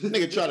at?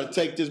 Nigga try to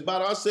take this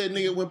bottle. I said,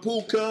 nigga, when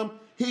Pooh come,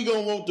 he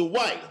gonna want the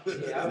white.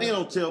 Yeah, they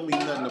don't tell me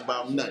nothing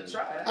about nothing.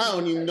 I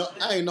don't even know.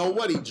 I ain't know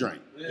what he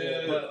drank.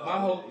 Yeah, but my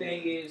whole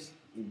thing is,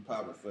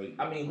 I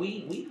mean,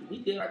 we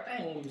did our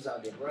thing when we was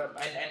out there, bro.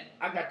 And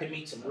I got to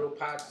meet some real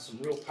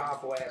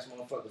powerful ass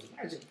motherfuckers.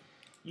 Imagine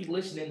you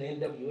listening to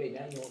NWA,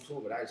 now you on tour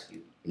with Ice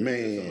Cube.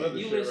 Man.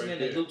 You listening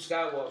to Luke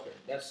Skywalker.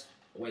 That's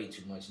way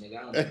too much, nigga.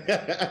 I don't know.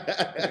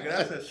 Nigga,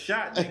 that's a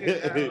shot,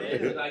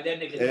 nigga. Like that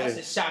nigga, that's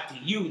a shot to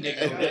you,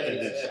 nigga.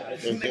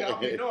 This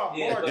nigga, you know I'm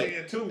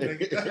bartending too,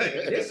 nigga.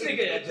 This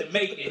nigga a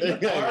Jamaican.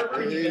 Barber.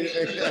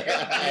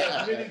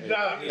 Mini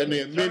job. And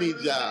then mini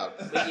job.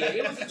 But yeah,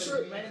 it was a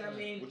trip, man. I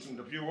mean, which one,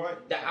 the Pure White?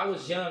 I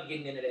was young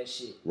getting into that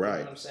shit. Right. You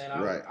know what I'm saying?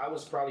 I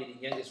was probably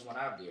the youngest one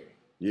out there.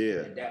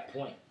 Yeah. At that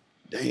point.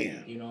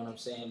 Damn. You know what I'm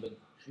saying? But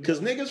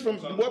because niggas from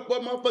what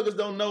motherfuckers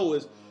don't know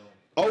is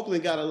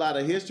Oakland got a lot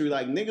of history.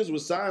 Like niggas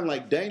was signed,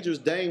 like Dangerous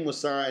Dame was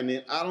signed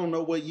in. I don't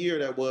know what year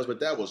that was,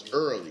 but that was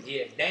early.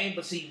 Yeah, Dame.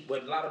 But see,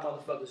 what a lot of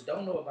motherfuckers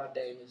don't know about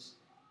Dame is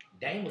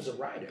Dame was a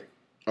writer.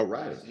 A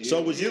writer.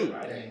 So was you.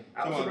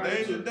 I was a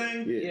writer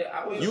too. Yeah,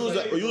 I was.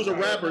 You was a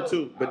rapper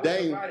too, but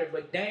Dame.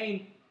 But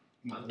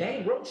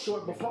Dame wrote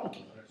short but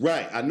funky.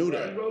 Right, I knew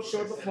that. He wrote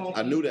short but funky.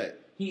 I knew that.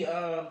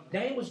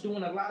 Dame was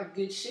doing a lot of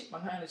good shit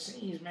behind the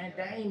scenes, man.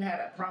 Dame had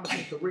a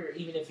promising career,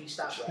 even if he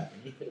stopped rapping.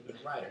 He could have been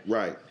a writer.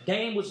 Right.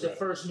 Dame was the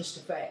first Mr.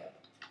 Fab.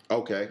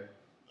 Okay.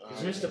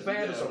 Because Mr.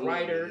 Fab is a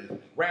writer,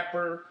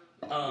 rapper,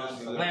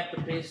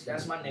 philanthropist.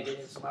 That's my nigga.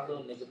 It's my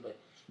little nigga. But,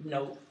 you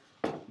know,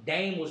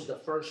 Dame was the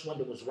first one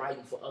that was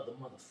writing for other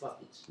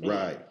motherfuckers.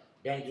 Right.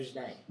 Dangerous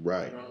Dame.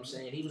 Right. You know what I'm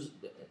saying? He was...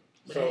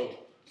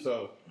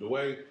 So the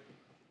way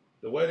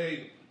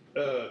they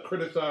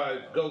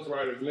criticize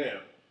ghostwriters now,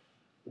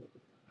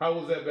 how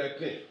was that back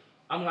then?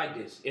 I'm like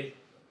this. If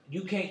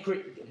you can't...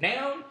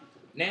 Now,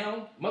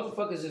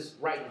 motherfuckers is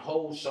writing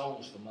whole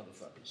songs for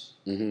motherfuckers.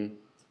 Mm-hmm.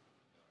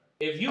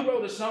 If you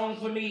wrote a song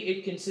for me,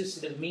 it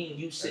consisted of me and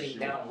you sitting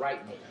down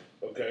writing it.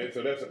 Okay,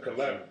 so that's a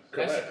collaborative.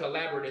 That's a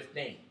collaborative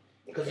thing.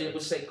 Because it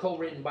would say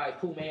co-written by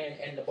Poohman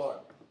and the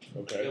Barber.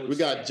 Okay. We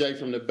got Jay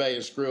from the Bay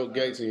and Skrill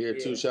Gates in here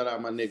too. Shout out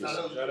my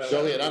niggas.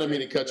 Go ahead. I didn't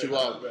mean to cut you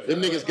off.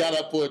 Them niggas got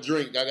up for a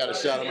drink. I gotta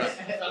shout them out.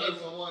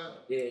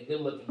 Yeah,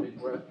 good looking big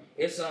bro.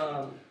 It's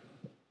the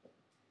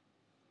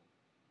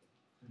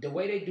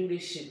way they do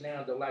this shit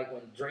now. They're like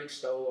when Drake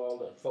stole all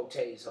the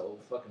Forte's whole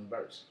fucking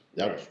verse.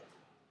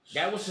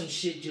 That was some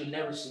shit you'll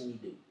never see me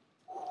do.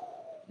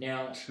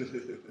 Now,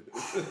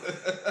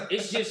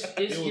 it's just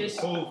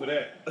cool for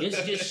that.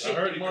 It's just shit.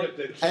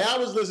 Hey, I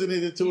was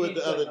listening to it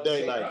the other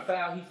day. Like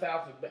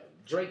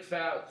Drake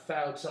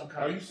filed some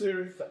kind. Are you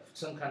serious?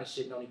 Some kind of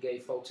shit. And only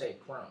gave Forte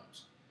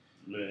crumbs.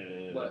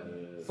 Man. But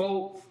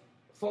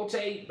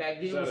Forte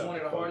back then was one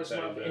of the hardest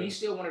motherfuckers, and he's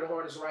still one of the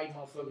hardest writing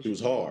motherfuckers. He was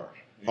hard.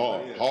 You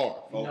know,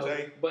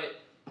 but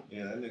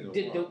that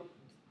nigga the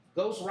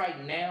ghost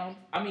writing now.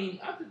 I mean,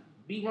 I could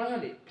be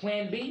around it.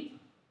 Plan B.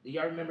 Do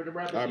y'all remember the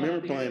rapper? I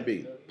remember Plan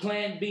B.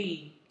 Plan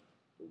B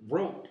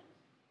wrote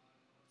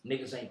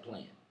Niggas Ain't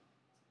Playing.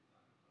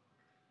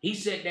 He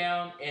sat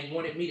down and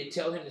wanted me to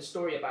tell him the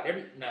story about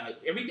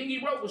everything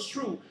he wrote was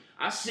true.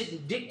 I sit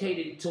and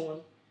dictated it to him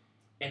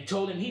and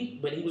told him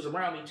but he was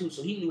around me too,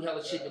 so he knew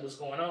hella shit that was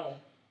going on,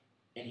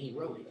 and he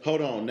wrote it.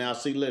 Hold on. Now,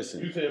 see,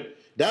 listen.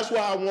 That's why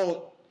I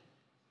want...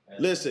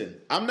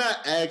 Listen, I'm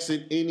not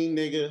asking any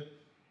nigga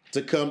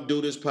to come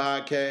do this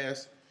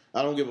podcast.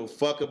 I don't give a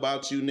fuck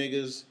about you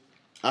niggas.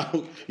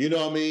 You know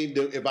what I mean?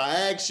 If I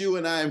ask you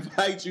and I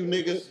invite you,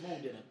 nigga,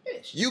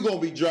 you gonna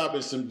be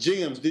dropping some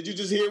gems. Did you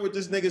just hear what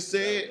this nigga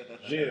said?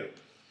 Gem.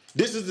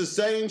 This is the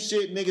same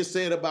shit nigga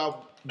said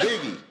about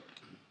Biggie.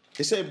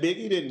 He said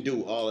Biggie didn't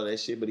do all of that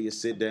shit, but he'd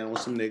sit down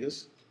with some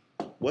niggas.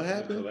 What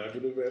happened?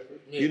 Collaborative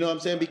effort. You know what I'm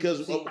saying?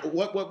 Because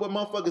what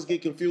motherfuckers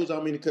get confused, I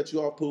don't mean to cut you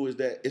off, Pooh, is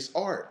that it's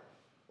art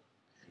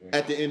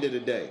at the end of the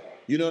day.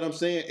 You know what I'm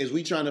saying? Is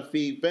we trying to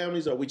feed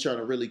families or we trying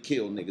to really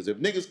kill niggas? If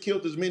niggas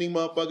killed as many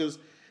motherfuckers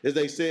as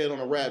they said on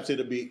the raps,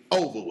 it'll be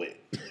over with.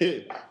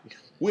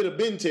 We'd have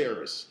been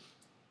terrorists.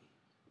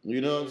 You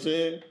know what I'm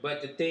saying?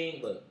 But the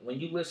thing, look, when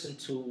you listen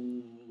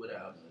to what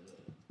album is it?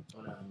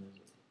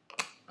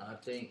 I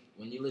think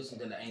when you listen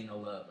to the Ain't No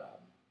Love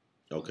album.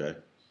 Okay.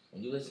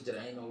 When you listen to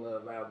the Ain't No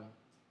Love album,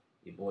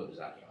 your boy was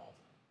out here on.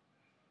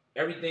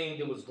 Everything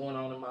that was going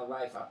on in my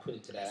life, I put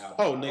it to that album.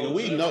 Oh, nigga,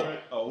 we know.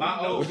 My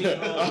OG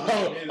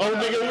home.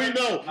 Nigga, we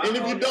know. And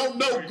if you don't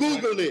know,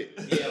 Google it.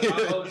 Yeah,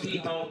 my OG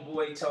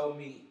homeboy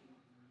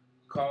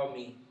called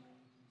me,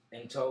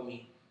 and told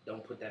me,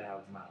 don't put that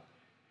album out.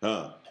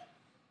 Huh.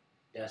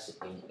 That's the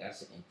thing.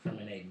 That's an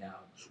incriminating album.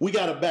 We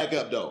got to back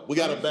up, though. We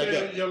got to back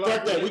up.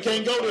 Fuck that. We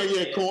can't go there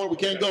yet, Corn. We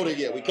can't go there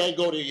yet. We got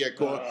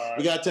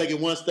to take it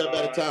one step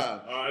at a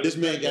time. This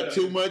man got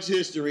too much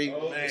history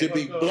to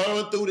be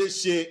blowing through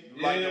this shit.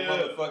 Like a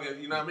motherfucker,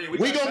 you know what I mean?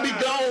 We going to be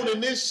gone,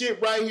 and this shit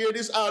right here,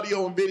 this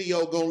audio and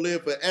video going to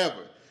live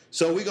forever.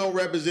 So we going to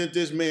represent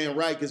this man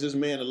right because this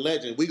man a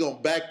legend. We going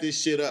to back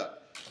this shit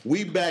up.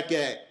 We back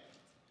at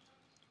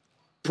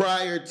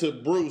prior to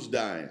Bruce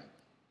dying,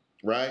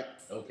 right?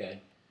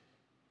 Okay.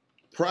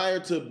 Prior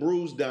to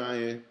Bruce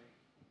dying,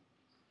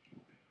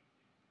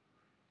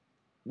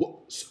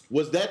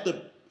 was that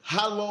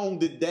how long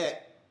did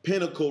that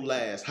pinnacle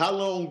last? How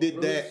long did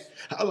Bruce,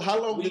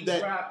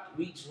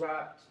 We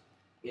dropped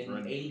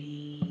in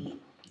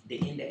the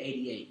end of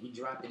 88. We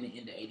dropped in the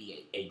end of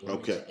 88. Going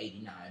into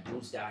 89.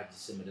 Bruce died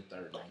December the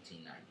 3rd,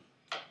 1990.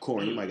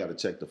 Corey, you might got to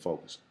check the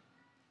focus.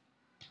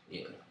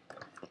 Yeah.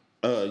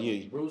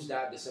 Yeah. Bruce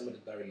died December the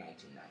 3rd,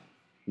 1990.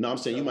 No, I'm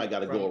saying you might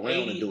got to go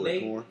around and do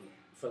it, Corey.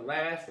 For the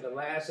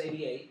last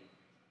 88,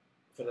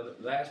 for the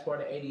last part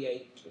of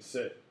 88. That's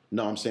it.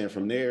 No, I'm saying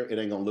from there, it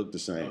ain't going to look the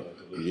same.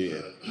 Yeah.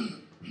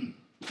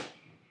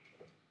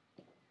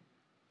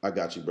 I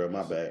got you, bro.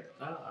 My bad.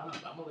 I'm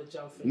going to let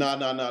y'all finish.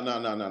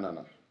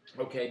 No.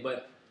 Okay,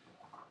 but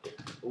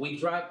we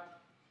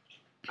dropped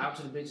Out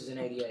to the Bitches in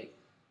 88.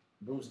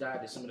 Bruce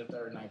died December the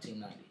 3rd,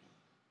 1990.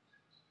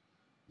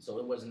 So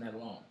it wasn't that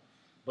long.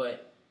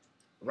 But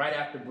right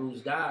after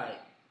Bruce died,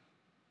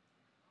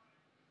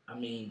 I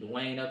mean,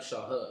 Dwayne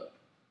Upshaw Hub.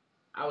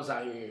 I was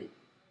out here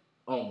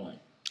on one.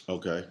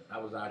 Okay. I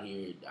was out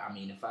here. I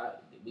mean,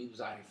 We was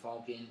out here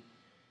funking.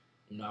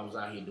 You know, I was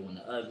out here doing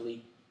the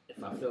ugly.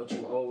 If I felt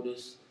you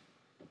oldest,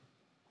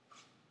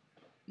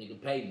 nigga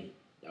pay me.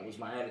 That was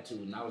my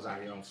attitude, and I was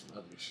out here on some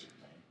ugly shit,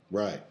 man.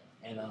 Right.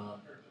 And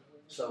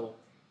so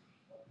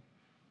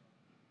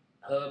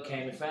Hub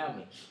came and found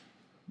me.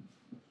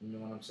 You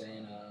know what I'm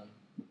saying?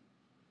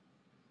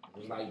 It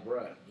was like,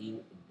 bruh,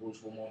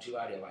 Bruce will want you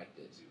out here like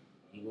this.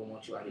 He will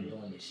want you out here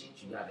doing this shit.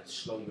 You gotta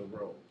slow your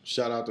roll.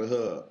 Shout out to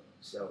Hub.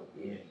 So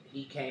yeah,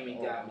 he came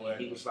and got me.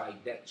 He was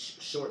like, that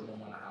short don't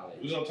want to holler.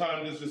 We're gonna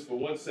time this just for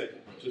 1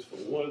 second. Just for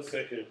 1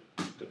 second.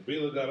 The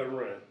Billa gotta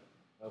run.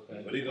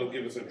 Okay. But he gonna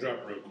give us a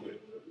drop real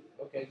quick.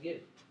 Okay, get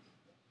it.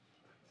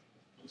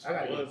 I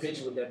gotta get a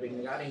picture with that big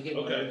nigga. I didn't get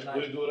one the Okay, other night.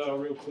 we'll do it out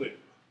real quick.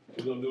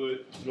 We're gonna do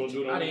it. You gonna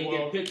do it on I the didn't wall?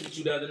 get a picture with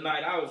you the other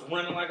night. I was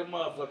running like a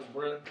motherfucker,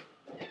 bro.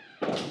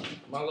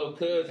 My little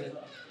cousin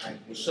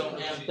was so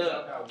amped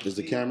up. Is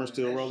the camera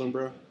still rolling,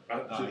 bro?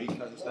 Stop.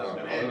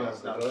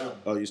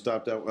 Oh, you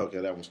stopped that? Okay,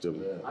 that one's still.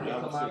 I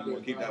didn't come out there.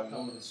 Keep that one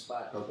on the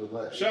spot.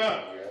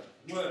 Sean,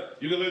 you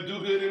gonna let Do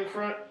Good in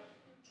front?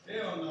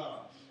 Hell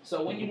no.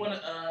 So when you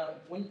wanna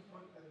when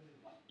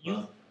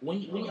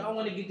y'all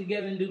wanna get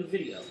together and do the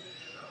video? It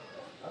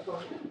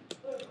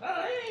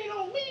ain't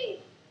on me.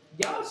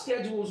 Y'all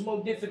schedule is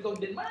more difficult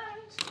than mine.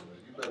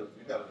 You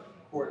gotta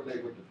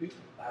coordinate with the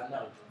people. I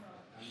know.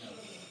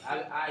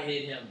 I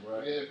hit him,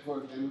 bro. Yeah,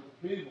 coordinate with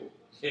the people.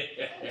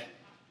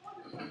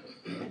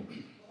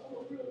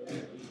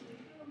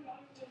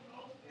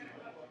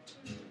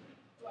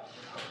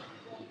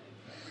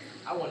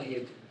 I want to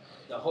hear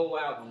the whole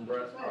album,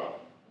 bro.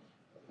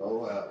 Oh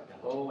wow. The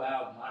whole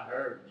album. I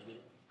heard,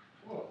 nigga.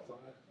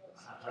 I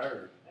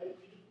heard.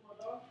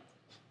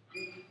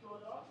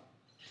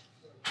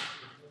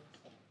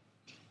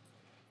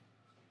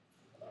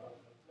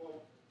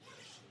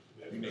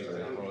 You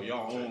niggas bro,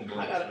 y'all own.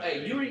 I gotta.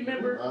 Hey, you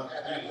remember?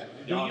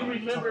 Do you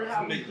remember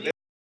how we did?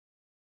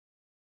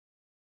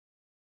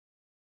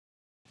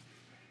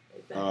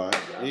 All right.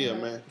 Yeah,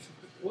 man.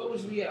 What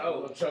was we at?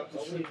 Oh, Chuck, the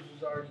was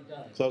already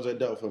done. Close that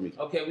door for me.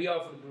 Okay, we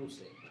off for the Bruce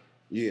thing.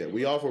 Yeah,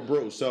 we offer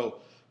Bruce. So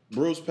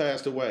Bruce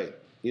passed away.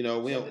 You know,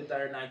 we December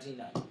 3rd,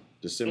 1990.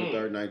 December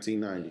 3rd,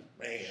 1990.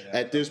 Man,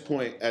 At this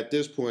point, I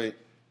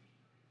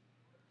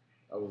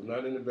was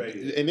not in the bed.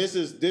 and this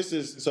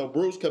is so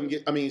Bruce come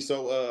get. I mean,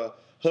 so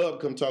Hub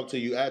come talk to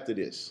you after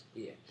this.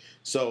 Yeah.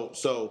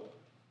 So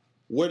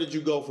where did you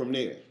go from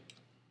there?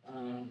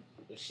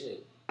 The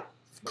shit.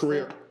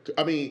 Career.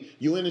 I mean,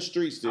 you in the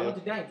streets I still. went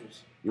to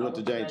Dangerous. You went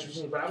to Dangerous.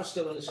 But I was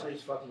still in the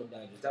streets fucking with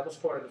Dangerous. That was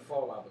part of the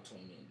fallout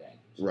between me and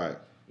Dangerous. Right.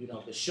 You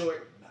know, the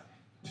short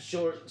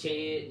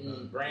Ted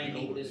and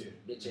Brandy with his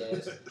bitch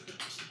ass.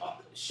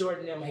 Short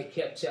and them had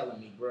kept telling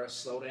me, bruh,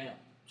 slow down.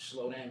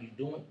 You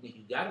doing,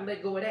 you gotta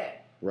let go of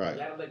that. Right. You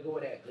gotta let go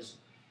of that, because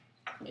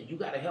you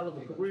got a hell of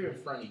a career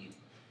in front of you.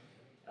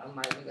 I'm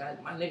like,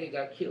 nigga, my nigga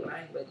got killed.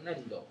 I ain't letting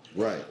nothing go.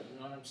 Right. You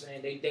know what I'm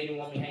saying? They didn't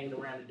want me hanging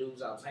around the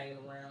dudes I was hanging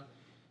around.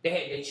 They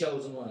had their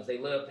chosen ones. They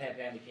loved Pam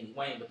and Kenny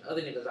Wayne, but the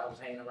other niggas I was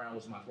hanging around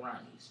was my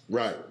Grimies.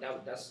 Right.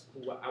 That's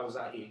who I was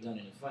out here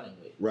gunning and funning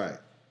with. Right.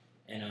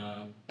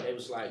 And they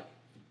was like,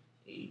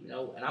 you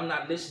know, and I'm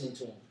not listening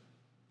to them.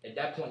 At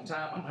that point in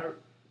time, I'm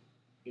hurt.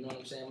 You know what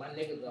I'm saying? My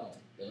nigga gone.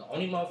 The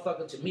only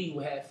motherfucker to me who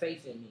had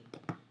faith in me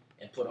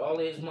and put all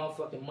his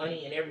motherfucking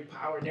money and every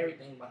power and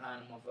everything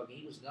behind the motherfucker,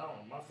 he was gone.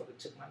 The motherfucker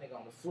took my nigga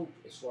on the fluke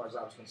as far as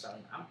I was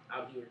concerned. I'm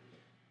out here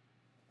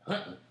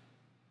hunting.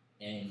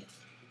 And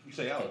You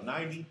say I was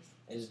 90?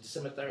 it's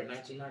December 3rd,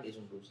 1990 is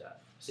when Bruce died.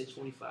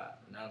 6:45,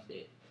 announced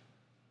dead.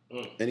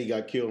 And he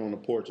got killed on the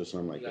porch or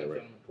something like He got that, killed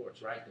right? on the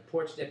porch, right? The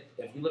porch that,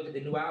 if you look at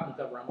the new album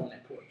cover, I'm on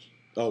that porch.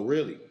 Oh,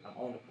 really? I'm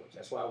on the porch.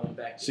 That's why I went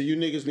back. So you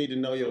niggas need to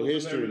know your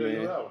history,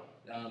 man.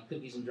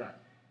 Cookies and Drink.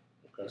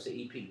 Okay. It's an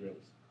EP, really.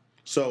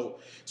 So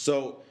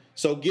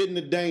getting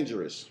the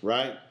Dangerous,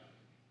 right?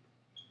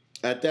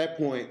 At that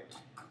point,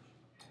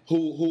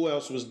 who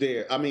else was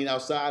there? I mean,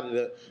 outside of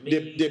the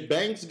did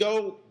Banks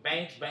go?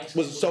 Banks Banks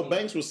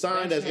was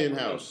signed as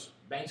in-house.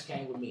 Banks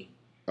came with me.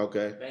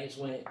 Okay. Banks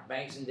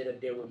ended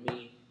up there with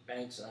me.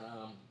 Banks,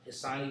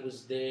 Hassani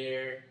was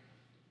there,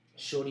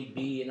 Shorty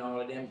B and all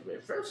of them.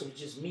 At first it was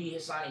just me,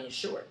 Hassani, and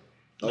Short.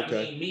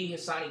 Okay. I mean, me,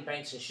 Hassani,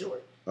 Banks, and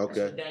Short. Okay.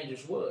 That's what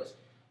Dangerous was.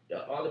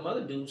 All them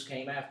other dudes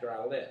came after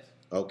I left.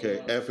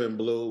 Okay. You know, F and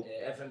Blue.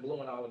 Yeah, F and Blue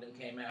and all of them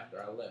came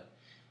after I left.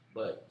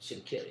 But should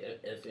have killed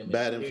FM.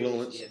 Bad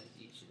Influence. Yeah,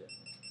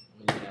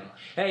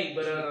 hey,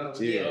 but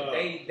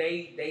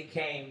they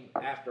came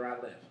after I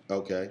left.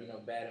 Okay. You know,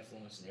 Bad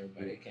Influence and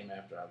everybody that came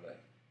after I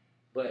left.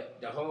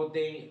 But the whole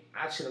thing,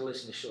 I should have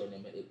listened to Short in a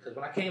minute, because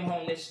when I came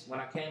home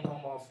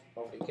off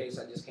the case,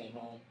 I just came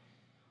home.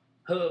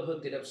 Hub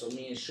hooked it up so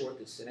me and Short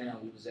could sit down.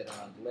 We was at the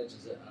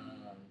Legends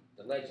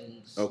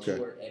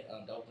tour at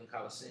the Oakland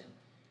Coliseum.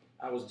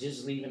 I was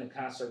just leaving a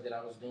concert that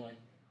I was doing,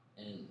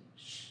 and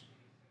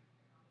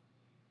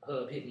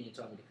Hub hit me and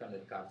told me to come to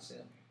the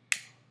Coliseum.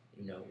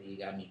 You know, he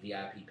got me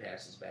VIP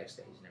passes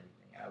backstage and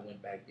everything. I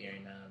went back there,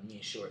 and me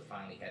and Short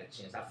finally had a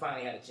chance. I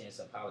finally had a chance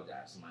to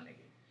apologize to my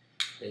nigga.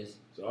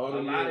 So all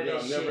the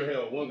years y'all never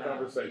held one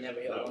conversation.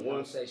 Never held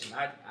one conversation.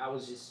 I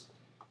was just,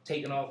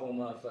 taking off on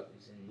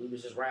motherfuckers, and we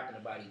was just rapping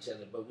about each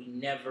other, but we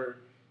never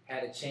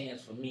had a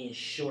chance for me and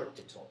Short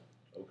to talk.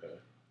 Okay.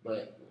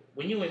 But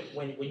when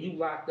you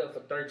locked up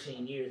for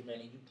 13 years,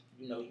 man, and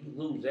you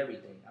lose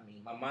everything. I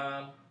mean, my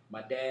mom,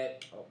 my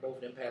dad, both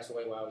of them passed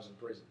away while I was in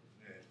prison.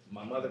 Yeah.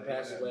 My mother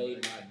passed away.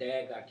 My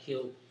dad got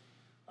killed.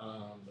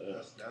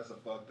 That's a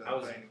fucked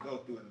up thing to go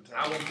through at the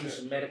time. I went through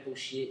some medical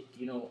shit,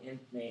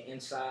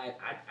 inside.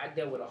 I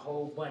dealt with a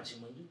whole bunch,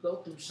 and when you go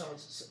through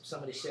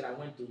some of the shit I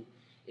went through,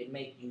 it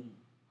make you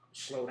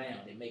slow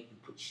down. It make you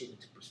put shit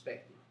into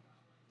perspective.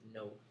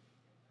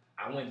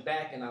 I went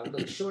back and I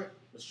looked. Short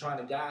was trying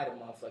to guide a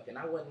motherfucker, and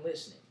I wasn't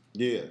listening.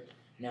 Yeah.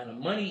 Now the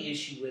money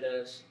issue with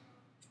us,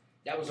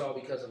 that was all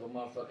because of a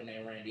motherfucker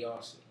named Randy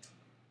Austin.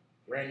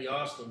 Randy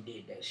Austin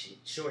did that shit.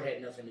 Short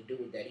had nothing to do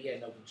with that. He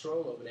had no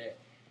control over that.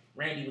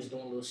 Randy was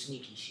doing a little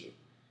sneaky shit,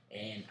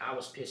 and I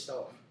was pissed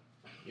off.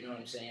 You know what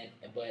I'm saying?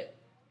 But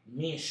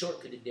me and Short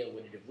could have dealt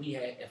with it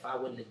if I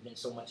wouldn't have been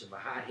so much of a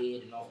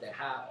hothead and off that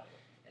high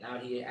and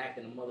out here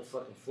acting a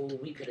motherfucking fool.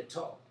 We could have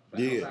talked.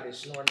 But I was out here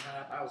snorting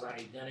high. I was out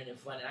here gunning and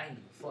funning. I didn't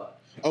give a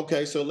fuck.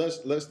 Okay, so let's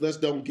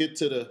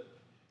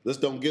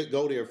don't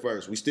go there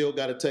first. We still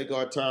got to take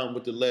our time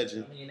with the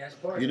legend. I mean, that's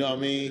part You know what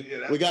I mean?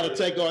 We got to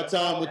take our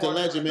time with the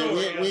legend, man.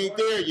 We ain't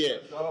there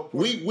yet.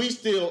 We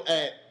still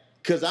at,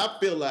 because I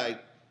feel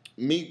like,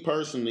 me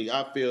personally,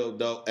 I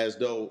feel as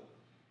though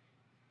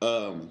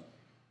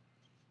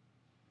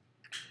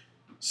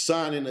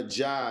signing a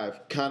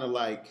jive kind of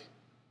like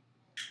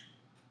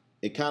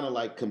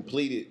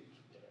completed.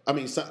 I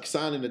mean,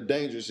 signing the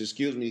dangerous,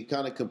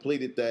 kind of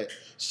completed that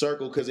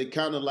circle because it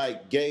kind of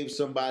like gave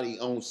somebody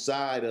on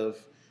side of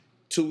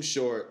Too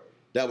Short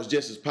that was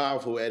just as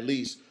powerful, at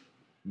least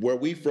where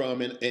we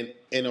from and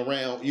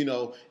around.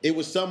 It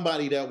was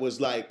somebody that was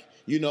like,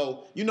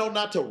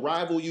 not to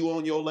rival you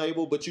on your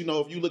label, but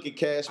if you look at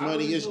Cash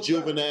Money, it's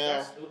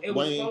Juvenile. It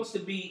was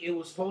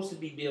supposed to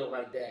be billed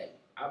like that.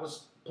 I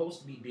was supposed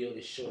to be billed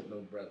as Short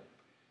little brother.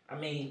 I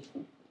mean,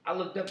 I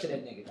looked up to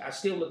that nigga. I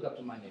still look up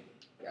to my nigga.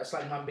 That's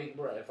like my big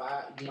brother.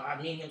 If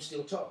me and him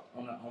still talk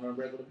on a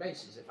regular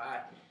basis. If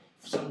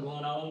something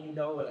going on,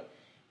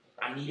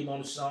 I need him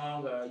on the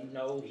song,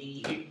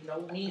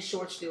 me and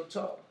Short still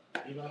talk.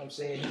 You know what I'm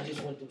saying? He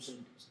just went through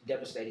some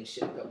devastating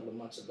shit a couple of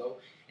months ago.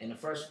 And the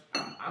first,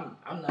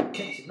 I'm not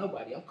texting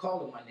nobody. I'm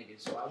calling my nigga,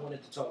 so I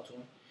wanted to talk to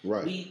him.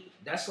 Right.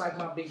 That's like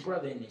my big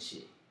brother in this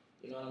shit.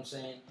 You know what I'm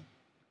saying?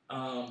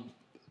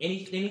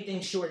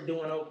 Anything Short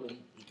doing in Oakland,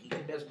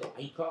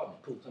 he called me,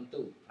 Pooh, come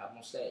through. I'm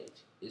on stage.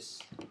 It's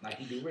like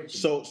he do rich.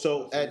 So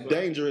at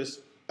Dangerous,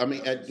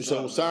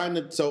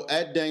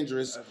 at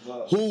Dangerous,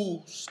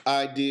 whose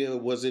idea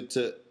was it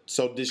to?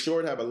 So did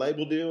Short have a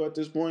label deal at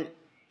this point?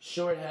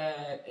 Short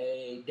had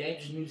a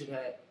Dangerous Music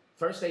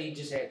first day he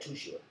just had Too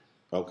Short.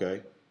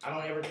 Okay. I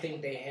don't ever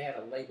think they had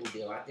a label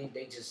deal. I think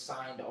they just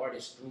signed the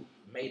artists through,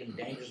 made them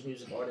Dangerous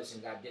Music artists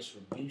and got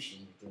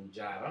distribution through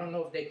Jive. I don't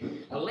know if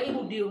a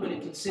label deal would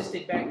have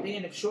consisted back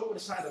then. If Short would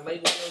have signed a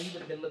label deal, he would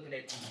have been looking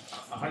at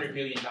 $100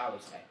 million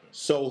back then.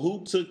 So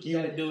who took you?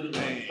 You gotta do the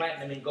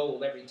platinum and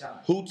gold every time.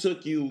 Who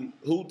took you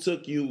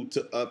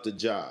to up to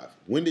Jive?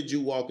 When did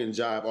you walk in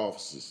Jive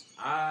offices?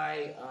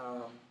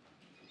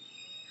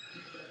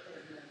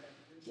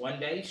 One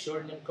day,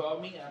 Short and them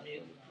called me. I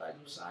mean, like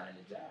you signing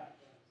the Jive.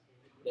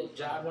 The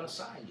Jive want to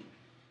sign you.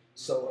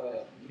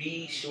 So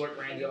me, Short,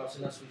 Randy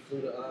Austin, we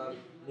flew to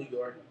New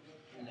York.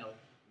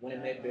 Went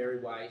and met Barry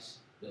Weiss.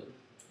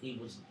 He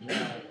was the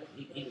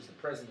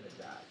president of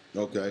Jive.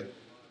 Okay.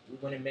 We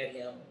went and met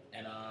him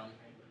and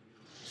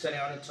sat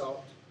down and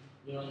talked.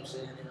 You know what I'm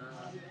saying? And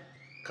a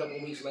couple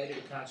of weeks later,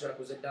 the contract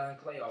was at Don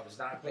Clay office.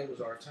 Don Clay was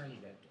our attorney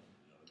back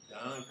then.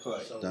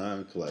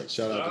 Don Clay.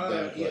 Shout out to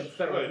Don Clay. He's a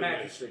federal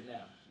magistrate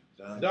now.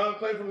 Don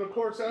Clay from the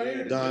courts out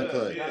here? Don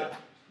Clay. Yeah.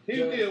 He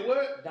did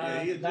what?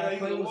 Don Clay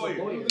was a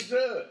lawyer. He was a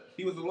judge.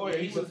 He was a lawyer.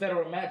 He's a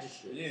federal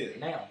magistrate.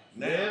 Yeah.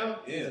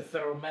 Now? He's a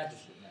federal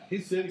magistrate now. He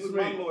was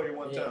my lawyer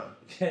one time.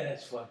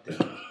 That's fucked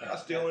up. I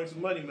still earned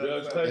some money, man.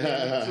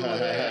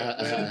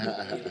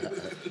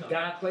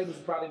 Don Clay was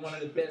probably one of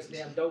the best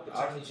damn dope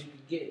attorneys you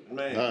could get.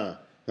 Man.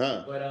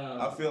 But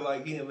I feel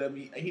like he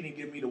didn't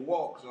give me the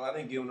walk, so I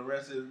didn't give him the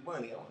rest of his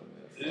money.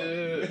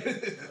 Yeah.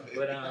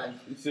 But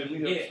he said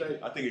we have to stay.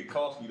 I think it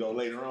cost me though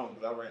later on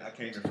because I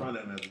came in front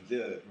of him as a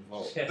judge.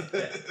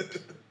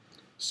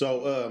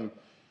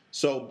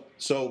 So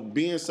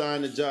being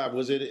signed to Jive,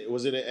 was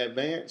it an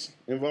advance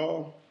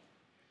involved?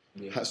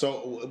 Yeah.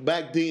 So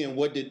back then,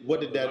 what did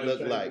that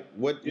look like?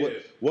 What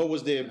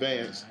was the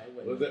advance?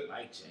 Was it?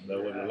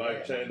 That wasn't a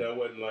life change. That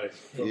wasn't like.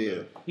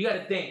 Yeah. You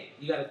gotta think.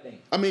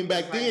 I mean,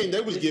 back then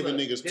they was giving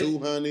niggas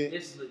 200.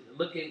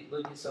 Look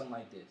at something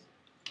like this.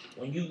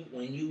 When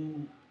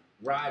you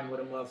riding with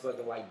a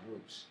motherfucker like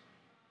Bruce.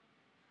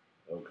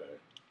 Okay.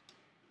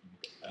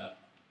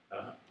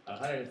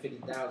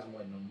 150,000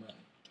 wasn't no money.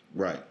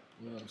 Right.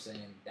 You know what I'm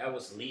saying? It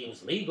was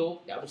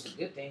legal. That was the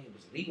good thing. It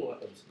was legal.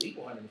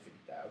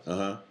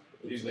 150,000.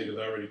 These niggas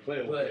already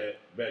playing with that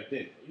back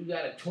then. You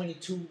got a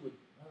 22 with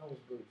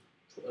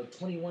a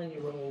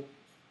 21-year-old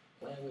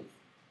playing with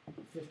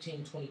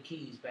 15, 20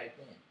 keys back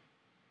then.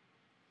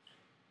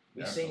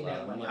 We That's seen a lot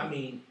that of money.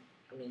 money.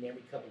 I mean,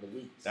 every couple of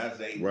weeks. That's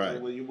 80.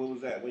 Right. What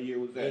was that? What year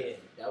was that? Yeah,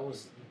 that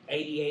was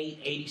 88,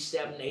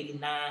 87,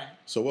 89.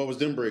 So what was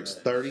them bricks?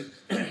 30?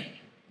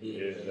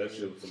 Yeah, that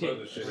shit was some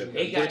other shit.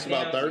 They got Bricks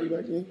about down 30 to-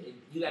 back then?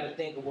 You got to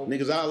think of what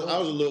Niggas, I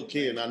was a little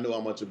kid and I knew how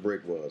much a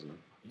brick was, man.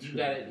 You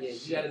gotta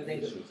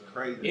think This of was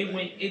crazy. it.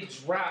 When it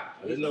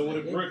dropped, I didn't know what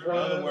a brick In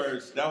other was.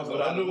 words, that was a But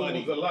lot I knew of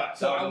money. it was a lot.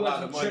 So That was I a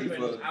lot of wasn't money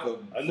tripping.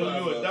 I knew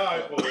you would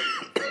die for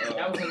it.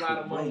 That was a lot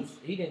of money.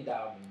 He didn't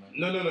die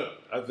over money. No.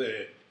 I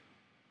said,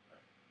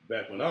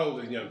 back when I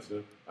was a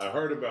youngster, I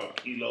heard about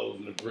kilos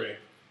and the brick.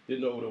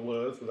 Didn't know what it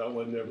was because I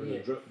wasn't never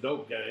in the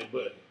dope game.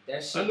 But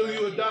That shit I knew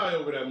you would die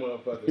over that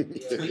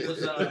motherfucker. Yeah, we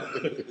was.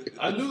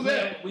 I knew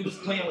that. We was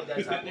playing with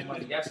that type of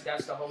money. That's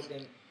the whole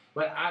thing.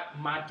 But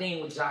my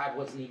thing with Jive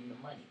wasn't even the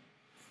money.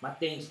 My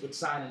things with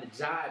signing the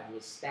Jive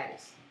was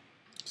status.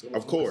 It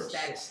was Of course. a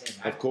status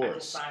thing. Of course. I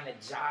just signed a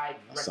Jive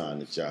record. Sign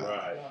the job.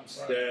 Right. You know what I'm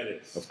saying?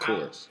 Status. Of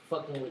course. I'm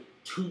fucking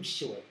with Too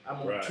Short.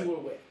 I'm on Right. tour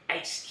with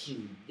Ice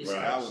Cube. This Right.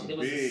 kind That of was shit. It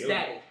was big. a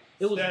status.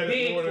 It was Status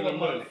big more for a than the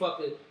money.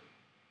 motherfucker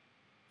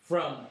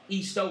from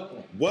East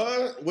Oakland.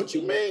 What? What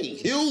you mean?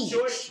 Huge.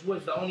 Short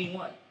was the only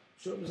one.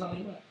 Short was the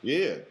only one.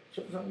 Yeah.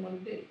 Short was the only one who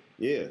did it.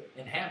 Yeah.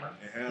 And Hammer.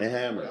 And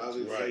Hammer. I was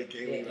gonna say, can't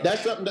even-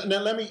 That's something. Now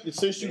let me,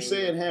 since you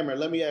said Hammer,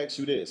 let me ask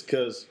you this,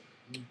 because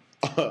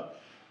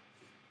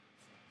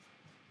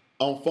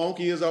on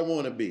Funky as I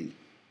Want to Be,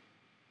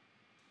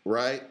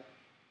 right?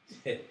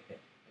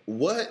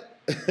 What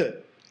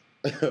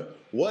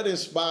what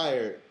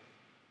inspired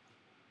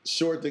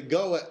Short to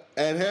go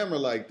at Hammer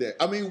like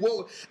that? I mean,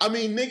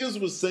 niggas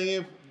was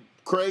saying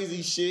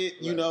crazy shit,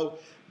 you know,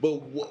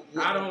 but what,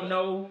 I don't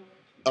know.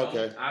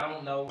 Okay. I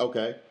don't know.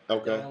 Okay.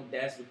 Okay.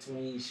 That's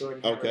between Short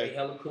and Hammer. Okay. They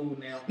hella cool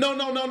now. No.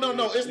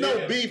 It's no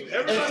Yeah. beef.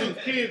 Everybody And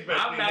was kids back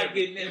I'm then. not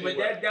getting it, but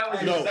that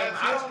was No.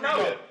 I don't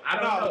know. I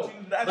don't know.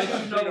 That's But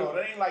just you know,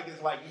 it ain't like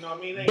it's like, you know what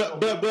I mean? It ain't But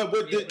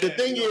no- the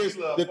thing you know, is,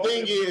 we love the both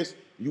thing of them. is,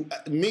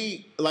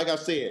 me, like I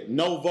said,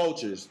 no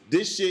vultures.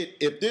 This shit,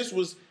 if this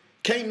was,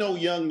 can't no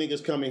young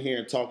niggas come in here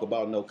and talk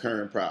about no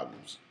current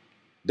problems.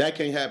 That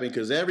can't happen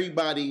because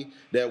everybody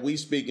that we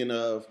speaking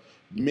of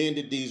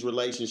mended these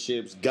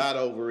relationships, got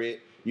over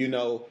it. You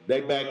know,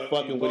 they back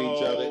fucking with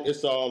each other.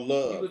 It's all you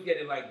love. look at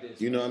it like this.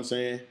 You know what I'm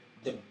saying?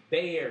 The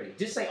Bay Area.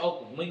 Just say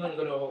Oakland. We ain't gonna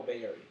go to the whole Bay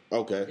Area.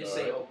 Okay. Just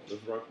say Oakland.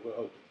 Let's rock with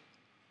Oakland.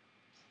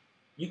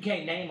 You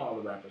can't name all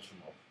the rappers from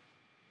Oakland.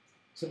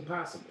 It's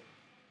impossible.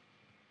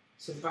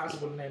 It's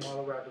impossible to name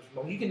all the rappers from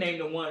Oakland. You can name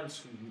the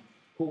ones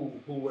who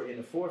were in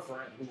the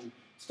forefront, who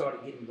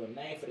started getting a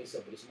name for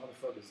themselves, but it's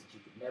motherfuckers that you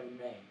could never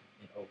name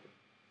in Oakland.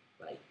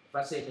 Like, if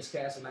I said Miss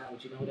Castle,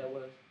 would you know who that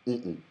was?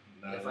 Mm-mm.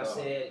 Not If at I all.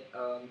 said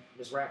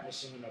Miss Rap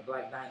Machine or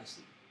Black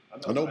Dynasty.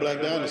 I know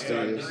Black Dynasty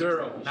The is.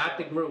 girl, not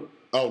the group.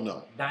 Oh,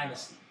 no.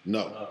 Dynasty.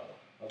 No.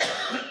 Oh,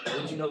 okay.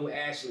 Would you know who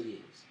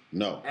Ashley is?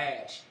 No.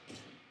 Ash.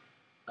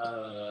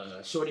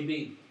 Shorty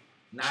B.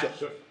 Not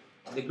Sure.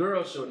 the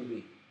girl Shorty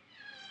B.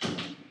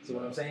 See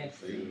what I'm saying?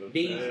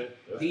 These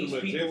too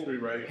much people history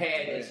right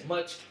had as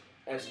much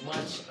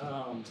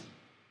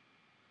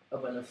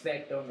of an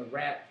effect on the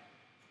rap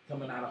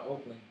coming out of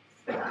Oakland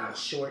than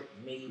Short,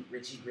 me,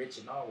 Richie Rich,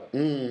 and all of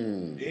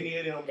them. Any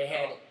of them? They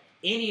had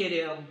any of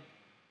them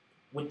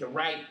with the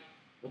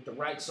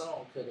right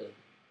song could have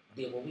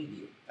did what we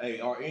did. Hey,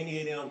 are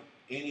any of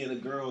the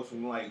girls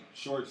from like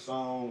Short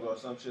songs or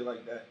some shit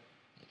like that?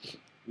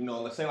 You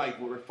know, let's say like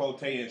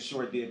Forte and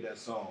Short did that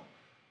song.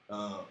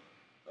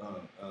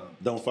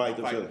 Don't fight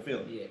the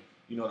feeling. Yeah.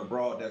 You know, the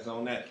broad that's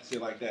on that, shit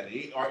like that.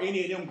 Are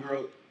any of them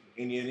girls,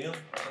 any of them,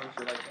 some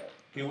shit like that?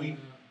 Can we,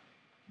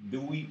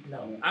 do we?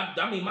 No.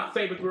 I mean, my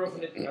favorite girl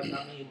from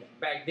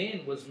back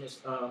then was Miss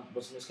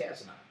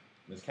Cassinine.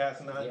 Miss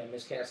Cassinine? Yeah,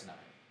 Miss Cassinine.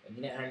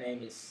 And then her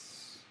name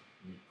is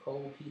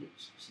Nicole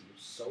Peters. She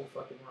was so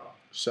fucking raw.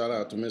 Shout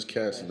out to Miss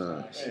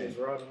Cassinine. She was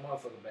raw as a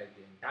motherfucker back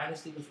then.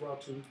 Dynasty was raw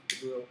too.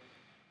 The girl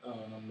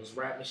was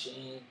Rap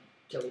Machine,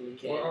 Kelly Lee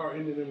Kay. Where are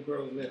any of them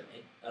girls now?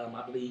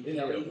 I believe Any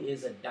Kelly of them?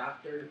 is a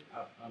doctor.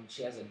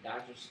 She has a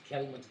doctor.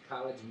 Kelly went to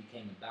college and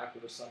became a doctor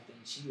or something.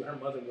 Her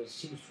mother was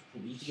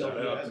from Shout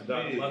Ethiopia. out to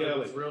Dr. Her mother Kelly.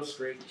 was real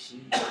strict. She's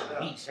a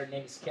beast. Her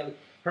name is Kelly.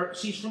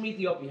 She's from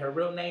Ethiopia. Her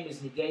real name is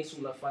Nigesu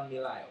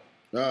Lafanmilayo.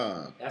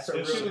 That's her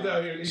And real she was name.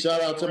 out here.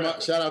 Shout out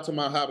to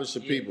my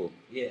Habesha people.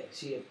 Yeah,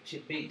 she a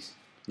beast.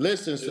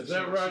 Listen, Is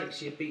that right?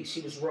 She a beast.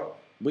 She was raw.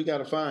 we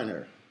gotta find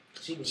her.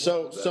 She was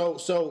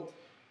So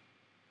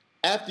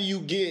after you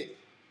get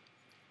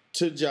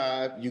to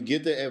Jive, you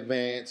get the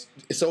advance.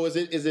 So is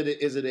it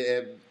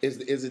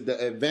the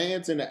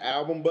advance in the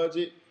album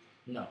budget?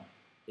 No,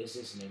 it's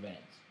just an advance.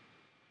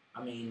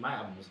 I mean, my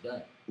album was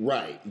done.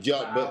 Right. My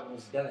Yeah, but album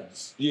was done.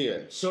 yeah.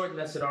 Short and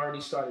Us had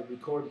already started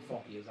recording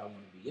Funky as I Want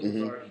to Be. It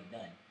was already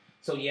done.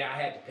 So yeah,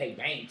 I had to pay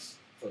Banks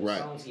for the Right.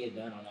 songs he had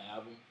done on the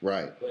album.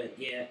 Right. But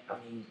yeah, I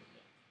mean,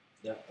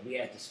 we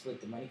had to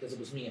split the money because it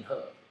was me and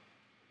Hub.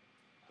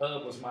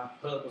 Hub was my.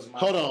 Hold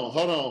on.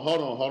 That's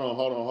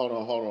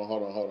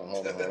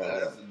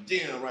a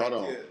gem right Hold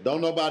on. there.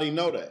 Don't nobody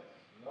know that.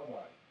 Nobody.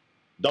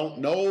 Don't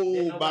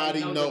nobody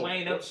know.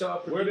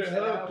 Where the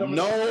hell coming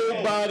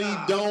Nobody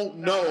don't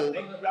know.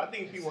 I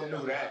think people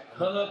knew that.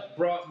 Hub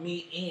brought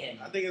me in.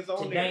 I think it's to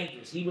on there.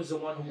 Dangerous. He was the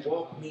one who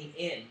walked me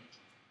in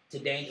to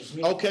Dangerous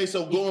Music. Okay,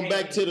 so going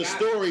back to the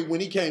story,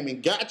 when he came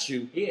and got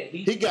you,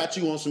 he got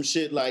you on some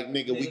shit like,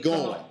 nigga, we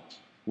going.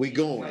 We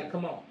going. Like,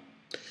 come on.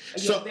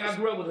 So, I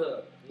grew up with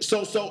Hub.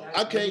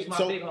 Okay,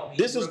 so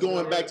this is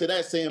going back to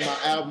that saying my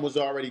album was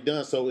already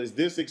done. So is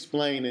this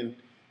explaining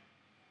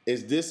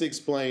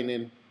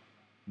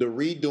the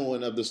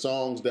redoing of the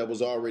songs that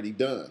was already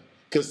done?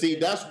 Because see,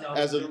 that's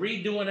the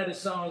redoing of the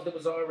songs that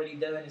was already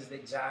done is the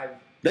jive.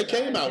 They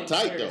came out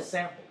tight though.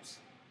 Samples.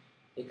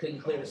 They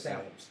couldn't clear the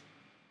samples.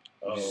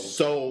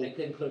 So they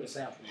couldn't clear the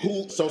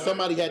samples. So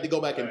somebody had to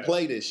go back and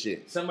play this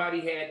shit.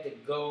 Somebody had to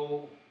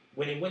go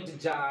when it went to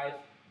jive.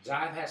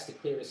 Jive has to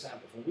clear the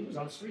samples. When we was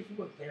on the street, we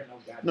wasn't clearing no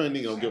goddamn No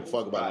nigga don't give a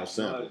fuck about no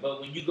samples.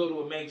 But when you go to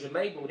a major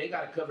label, they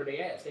gotta cover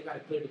their ass. They gotta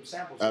clear them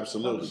samples.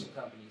 Absolutely.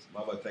 Companies.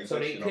 So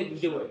they couldn't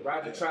do it.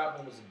 Roger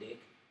Troutman was a dick.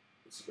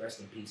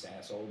 Rest in peace,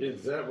 asshole.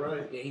 Is that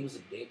right? Yeah, he was a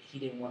dick. He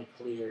didn't want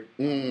to clear.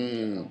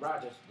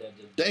 Roger.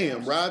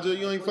 Damn, Roger,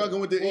 you ain't fucking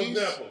with the East.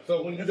 Example.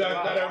 So when you guys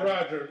got at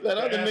Roger, let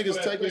other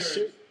niggas take his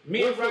shit.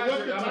 Me and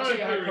Roger, I'm gonna tell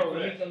you how cold.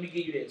 Let me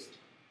give you this.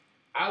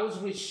 I was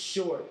with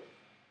Short.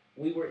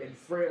 We were in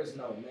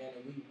Fresno, man,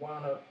 and we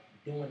wound up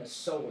doing a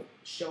show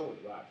with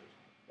Roger.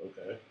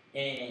 Okay.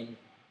 And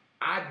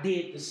I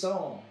did the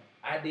song.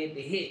 I did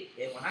the hit.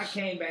 And when I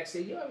came back, I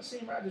said, you ever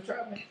seen Roger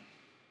Troutman?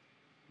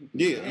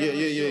 Yeah.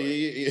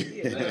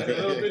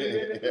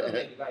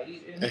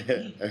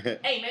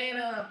 Hey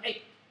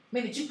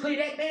man, did you clear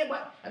that, man?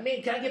 What? I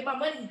mean, can I get my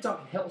money? You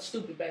talking hell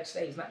stupid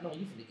backstage, not knowing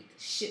you finna get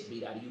the shit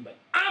beat out of you, but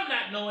I'm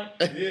not knowing.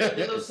 Yeah. The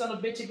little son of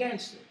a bitch a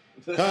gangster.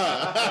 Right.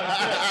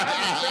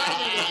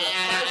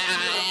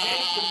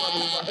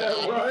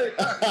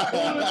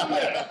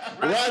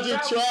 Roger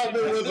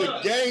Troutman was a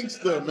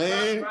gangster,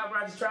 man.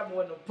 Roger Troutman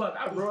wasn't no punk.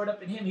 I roared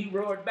up at him, he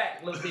roared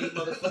back, little bitty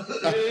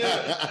motherfucker.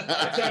 Yeah.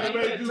 I tried to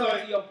make you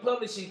talk to your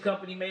publishing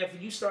company, man.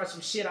 If you start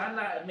some shit, I'm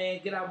not, man.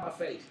 Get out of my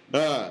face.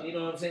 You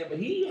know what I'm saying? But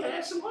he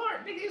had some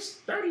heart, nigga. It's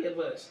 30 of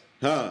us.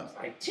 It's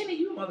like 10 of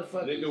you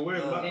motherfuckers. Nigga,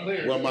 where's my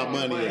clear? Where my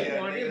money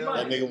at?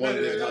 That nigga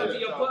wanted to talk to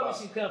your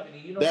publishing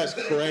company. You know that's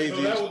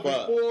crazy as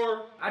fuck.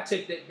 Before I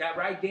took that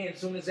right then. As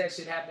soon as that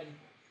shit happened,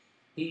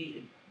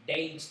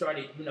 they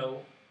started,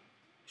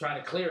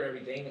 trying to clear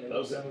everything, and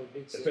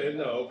it said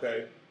no.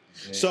 Okay.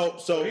 Yeah.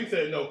 So he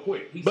said no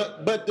quick.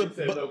 But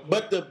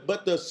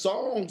the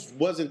songs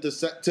wasn't the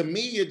same. To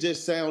me, it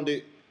just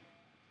sounded.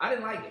 I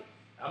didn't like it.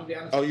 I'm be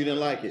honest. Oh, you didn't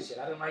like it?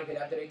 I didn't like it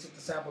after they took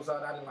the samples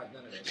out. I didn't like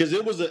none of that. Because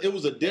it was a different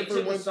one.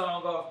 They took a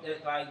song off.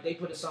 They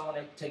put a song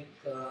that take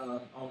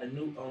on the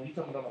new. You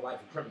talking about the Life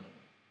of Criminal?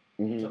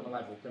 Mm-hmm. You talking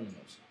about Life of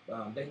Criminals?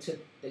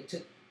 They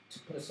took to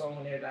put a song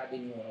on there that I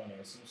didn't want on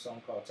there. Some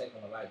song called "Take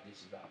on the Life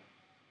Dishes Out."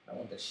 I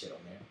want that shit on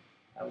there.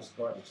 That was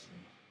garbage to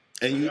me.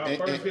 And you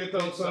first did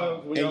those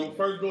songs when y'all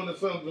first doing the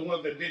songs, the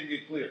ones that didn't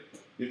get cleared.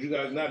 Did you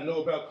guys not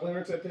know about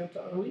clearance at that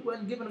time? We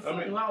wasn't giving a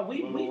fuck.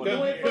 We doing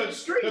it from the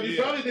street. Because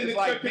you probably didn't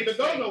expect it to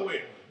go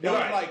nowhere.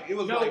 It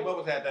was like what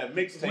was that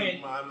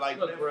mixtape? I'm like,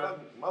 look, bro,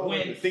 I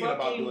wasn't thinking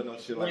about doing no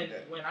shit like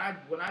that. When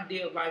I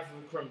did Life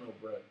of a Criminal,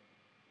 bro,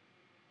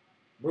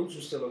 Bruce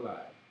was still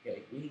alive.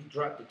 Okay, we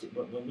dropped it,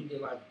 but when we did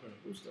Life of a Criminal,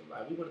 Bruce was still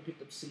alive. We would have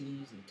picked up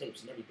CDs and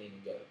tapes and everything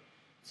together.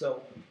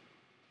 So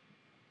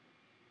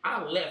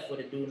I left with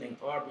a dude named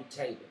Aubrey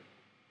Taylor.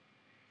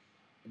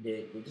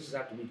 This is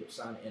after we got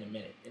signed to In a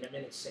Minute. In a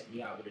Minute sent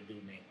me out with a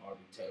dude named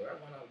Aubrey Taylor. I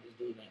went out with this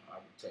dude named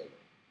Aubrey Taylor.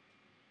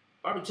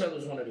 Aubrey Taylor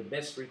was one of the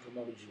best street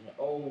promoters you know.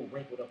 Old,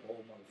 wrinkled up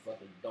old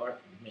motherfucker,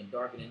 darker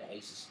than the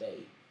Ace of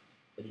Spades.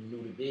 But he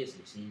knew the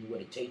business. He knew where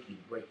to take you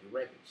to break your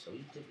records. So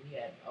he took me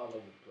at all over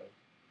the place.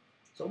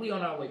 So we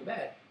on our way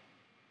back,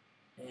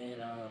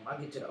 and I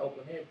get to the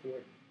Oakland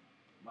airport.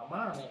 My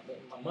mom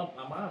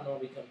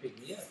normally come pick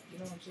me up. You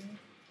know what I'm saying?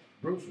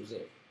 Bruce was there.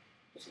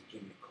 I said,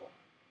 "Give me the car."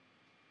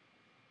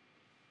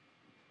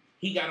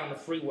 He got on the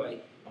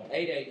freeway on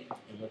 880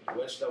 and went to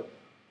West Oakland.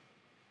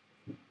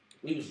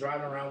 We was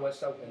driving around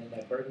West Oakland in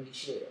that burgundy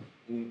shell.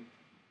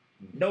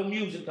 No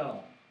music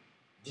on,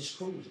 just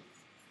cruising.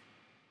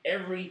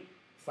 Every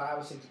 5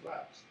 or 6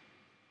 blocks,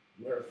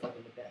 you heard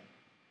fucking the thing.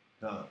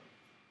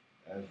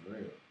 That's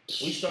real.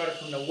 We started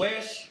from the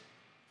west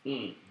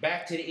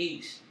back to the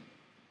east.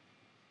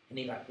 And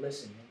he like,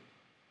 listen,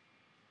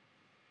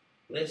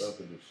 man.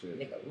 Listen.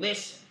 Nigga,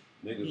 listen.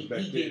 He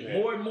get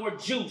more and more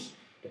juice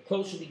the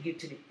closer we get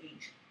to the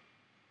east.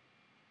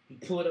 He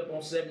pulled up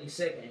on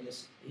 72nd and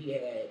he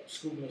had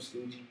Scooby and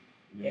Scoogie.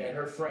 He had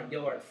her front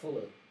yard full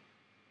of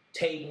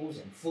tables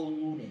and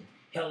food and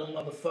hella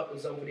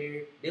motherfuckers over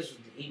there.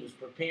 He was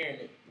preparing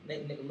it.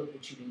 Nigga, look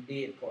what you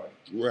did party.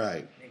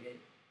 Right.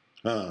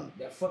 Nigga.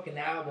 That fucking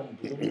album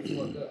blew the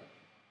fuck up.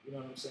 You know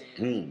what I'm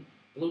saying?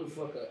 Blew the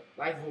fuck up.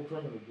 Life of a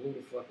Criminal blew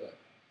the fuck up.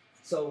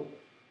 So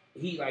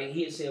he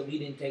had said we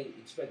didn't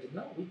expect it.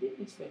 No, we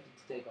didn't expect it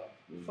to take off.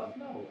 Fuck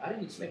no. I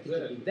didn't expect it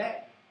to do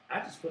that. I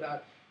just put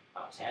out,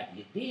 I was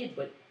happy it did,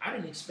 but I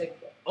didn't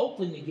expect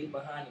Oakland to get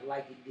behind it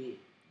like it did.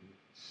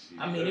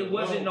 I mean, it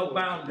wasn't no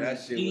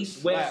boundaries.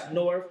 East, west,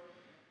 north.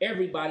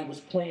 Everybody was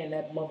playing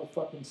that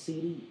motherfucking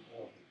CD.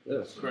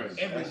 That's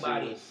crazy.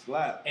 Everybody.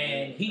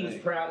 And he was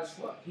proud as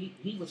fuck.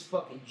 He was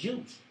fucking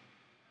juiced.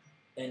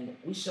 And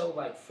we sold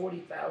like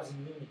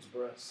 40,000 units,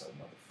 bro, so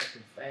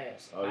motherfucking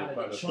fast. Out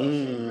of the trunk,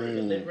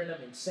 delivering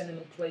them and sending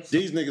them places.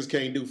 These niggas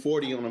can't do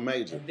 40 on a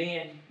major. And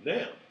then,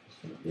 now,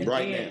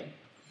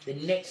 the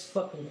next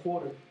fucking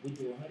quarter, we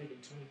do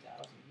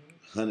 120,000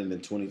 units.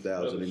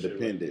 120,000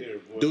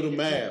 independent. Do the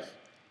math.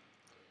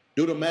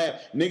 Do the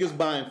math. Niggas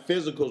buying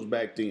physicals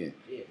back then.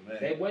 Yeah, man.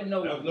 There wasn't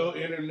no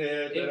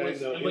internet. But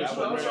you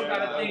also got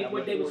to think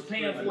what they was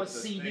paying for a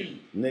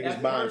CD. Niggas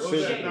buying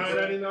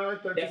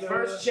physicals. That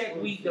first check,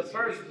 the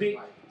first big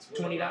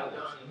 $20.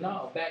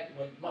 No, back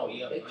when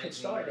they could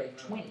start at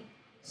 $20.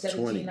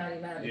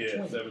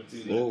 $17.99 to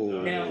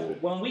 $20. Now,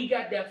 when we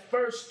got that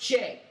first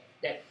check,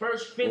 that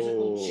first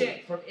physical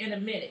check from In a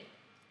Minute,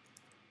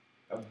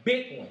 a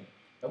big one,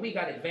 and we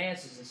got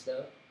advances and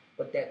stuff.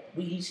 But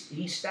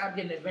he stopped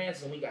getting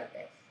advances and we got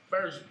that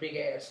first big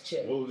ass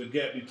check. What was the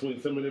gap between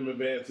some of them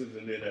advances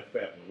and then that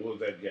fat one? What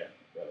was that gap?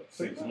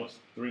 6 months?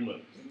 3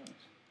 months? 3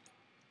 months.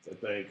 That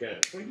thing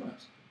came. 3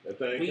 months. That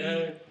thing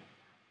came.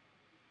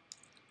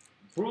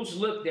 Bruce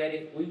looked at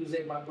it. We was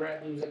at Grandma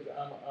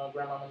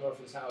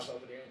North's house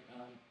over there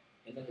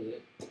in the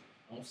hood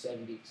on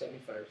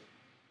 71st.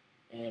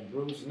 And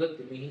Bruce looked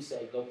at me. He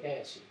said, "Go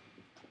cash it."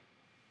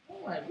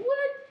 I'm like,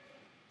 "What?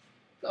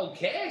 Go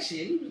cash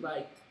it?" He was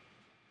like,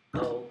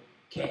 "Go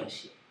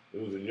cash it." It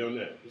was in your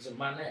name. It was in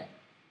my name.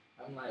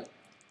 I'm like,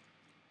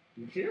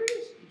 "You serious?"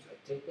 He was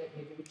like, "Take that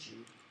nigga with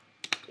you.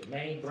 The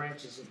main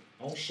branch is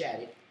on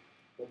Shattuck.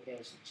 Go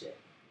cash the check."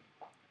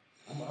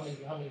 How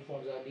many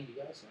forms of ID you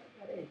got? I said,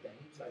 "I got everything."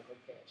 He was like, "Go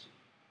cash it."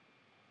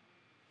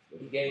 But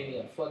he gave me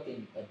a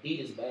fucking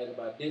Adidas bag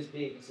about this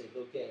big and said,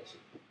 "Go cash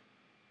it."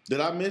 Did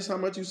I miss how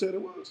much you said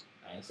it was?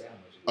 I ain't say how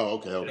much. Oh,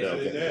 okay. I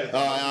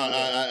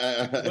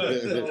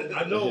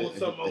know it was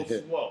something on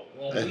swole.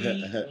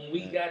 When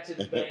we got to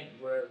the bank,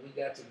 bro, I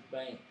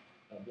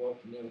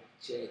walked in there with the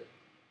check.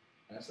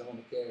 And I said, "I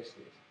want to cash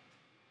this."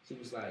 She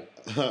was like,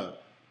 "Huh?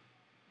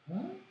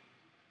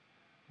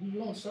 You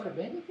want to start a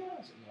bank account?"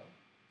 I said, "No."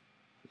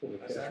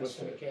 I said, "I just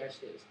want to cash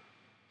this."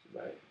 She's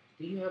like,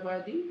 "Do you have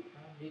ID?"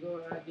 Here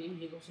go ID,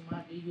 here goes some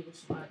ID, here goes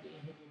some ID,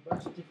 and here goes a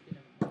birth certificate and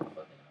a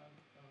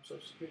motherfucking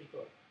social security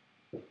card.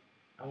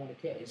 I want to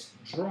cash. It's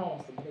drawn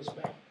from this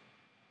bank.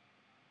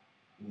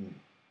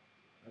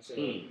 I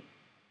said,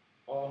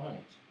 all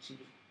hundreds. She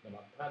was, my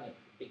partner,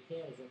 Big Ken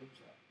was on the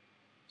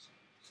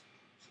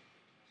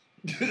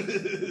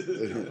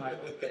side. I'm like,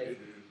 okay.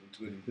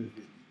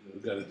 We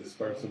got to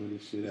disperse some of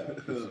this shit out.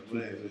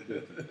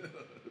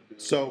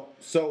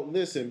 So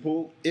listen,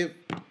 Pooh.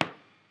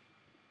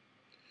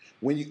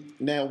 When you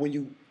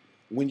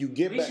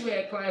get back, at least you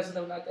had class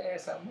enough not to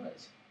ask how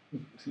much.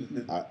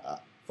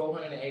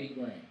 480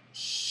 grand.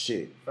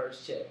 Shit.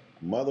 First check.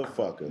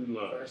 Motherfucker.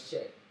 First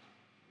check.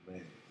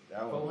 Man,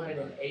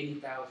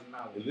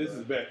 $480,000. And this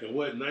is back in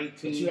what, 19?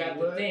 But you have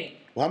to think.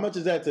 Well, how much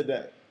is that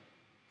today?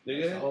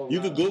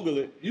 You can Google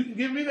it. You can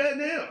give me that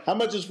now. How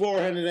much is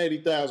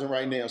 480,000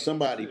 right now?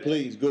 Somebody,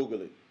 please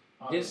Google it.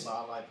 This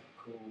like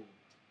cool.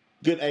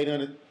 Good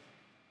 800.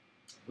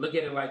 Look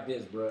at it like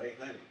this, bro.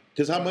 800.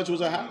 Because how much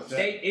was a house?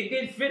 It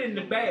didn't fit in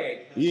the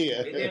bag.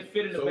 Yeah. It didn't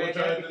fit in the bag.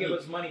 They had to give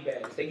us money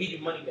bags. They give you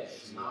money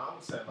bags. Nah, I'm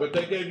saying but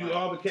they gave you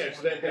all the cash.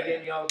 They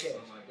gave you all the cash.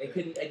 They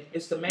couldn't.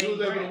 It's the main. You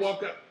was able to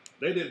walk up.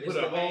 They didn't put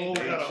a whole.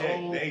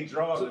 They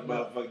draw the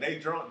motherfucker. They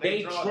drew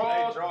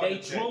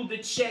the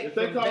check. If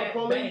they from call that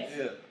police? bank.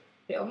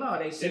 Yeah. Hell no.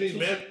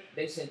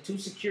 They sent two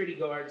security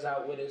guards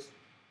out with us.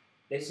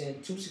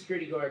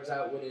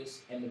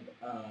 And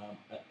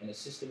an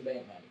assistant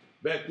bank manager.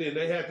 Back then,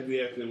 they had to be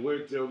asking,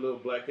 where'd your little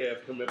black ass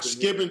come up?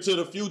 Skipping to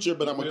the future,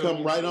 but I'm going to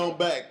come right on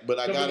back. But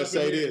I got to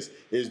say this.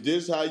 Is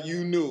this how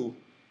you knew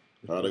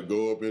how to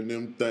go up in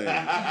them things?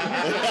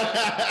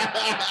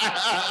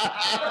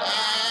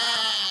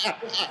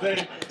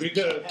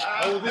 Because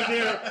I was in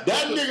there.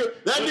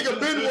 That nigga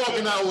been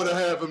walking out with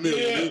 $500,000.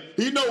 Yeah.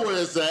 He know where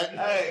it's at.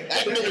 Hey.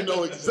 That nigga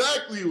know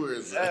exactly where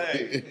it's at.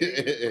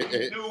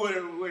 He knew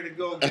where to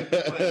go get the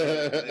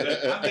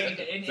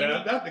money.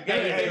 That's the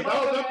game. I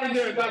was up in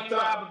there about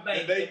time.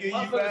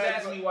 Motherfuckers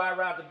ask me why I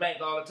rob the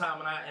bank all the time,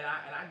 and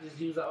I just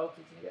use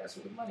that's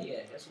where the money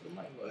at. That's where the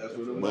money was. That's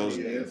where the money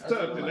is. It's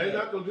tough, and they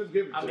not gonna just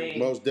give it to you.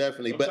 Most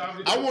definitely, but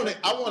I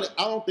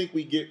don't think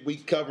we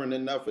covering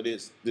enough of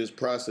this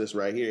process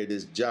right here,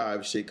 this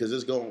jive shit, because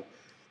it's going.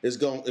 It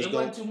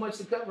wasn't too much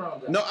to cover on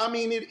that. No, I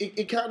mean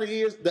it kind of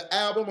is. The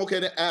album,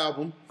 the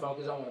album.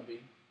 Focus on want to be.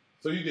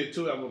 So you did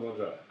 2 albums on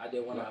Jive. I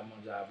did 1 album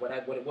on Jive. What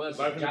it was,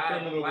 Life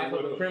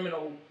of a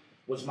Criminal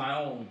was my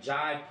own.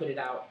 Jive put it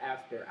out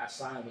after I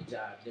signed with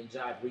Jive. Then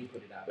Jive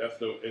re-put it out. That's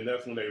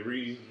when they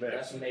remastered.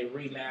 That's when they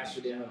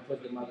remastered it and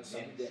put them other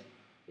songs in.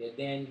 Yeah,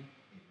 then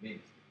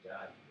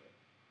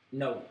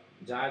no,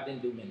 Jive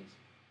didn't do minutes.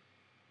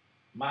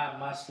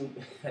 My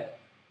stupid.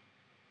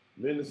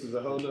 Menance is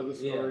a whole nother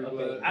story. Yeah,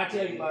 okay. I'll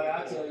tell you about it.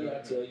 I'll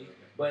tell you.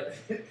 But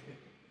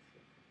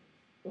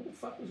What the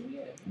fuck was we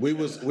at? We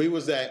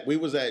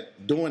was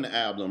at doing the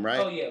album, right?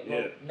 Oh yeah,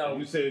 well, no.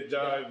 You said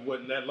Jive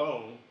wasn't that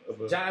long.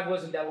 Jive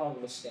wasn't that long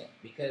of a stint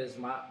because of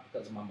my mouth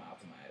and my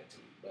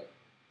attitude. But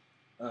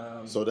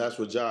so that's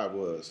what Jive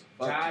was.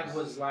 Jive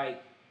was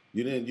like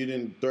you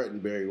didn't threaten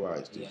Barry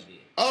Weiss, did you? Yeah, I did.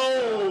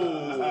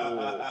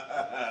 Oh,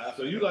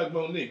 so you like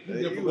Monique? My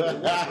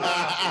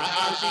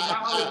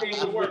whole thing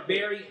was with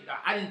Barry.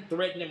 I didn't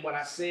threaten him. What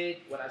I said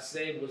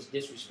was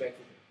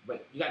disrespectful.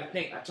 But you got to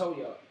think. I told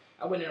y'all.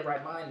 I wasn't in the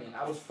right mind then.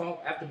 I was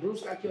after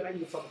Bruce got killed. I didn't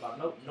give a fuck about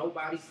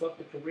nobody. Fuck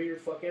the career.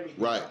 Fuck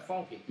everything. Right. I'm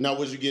funky. Now,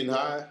 was you getting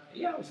high?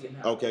 Yeah, I was getting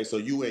high. Okay, so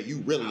you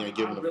really ain't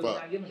giving a fuck.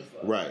 Not giving a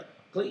fuck. Right.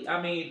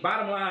 I mean,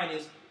 bottom line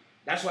is,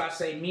 that's why I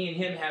say me and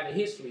him have a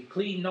history.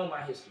 Cleve know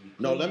my history.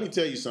 No, let me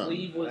tell you something.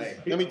 Cleve was.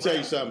 Let me tell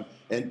you something.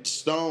 And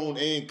Stone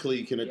and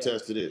Cleve can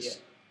attest to this. Yeah.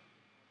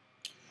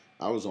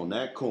 I was on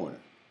that corner.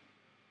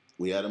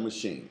 We had a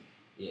machine.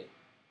 Yeah.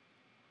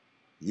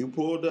 You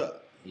pulled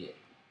up. Yeah.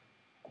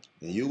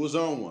 And you was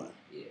on one.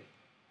 Yeah.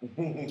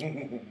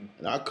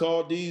 And I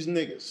called these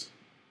niggas.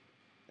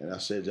 And I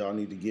said, y'all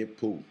need to get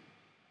Pooh.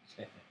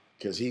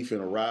 Because he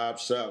finna rob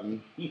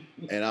something.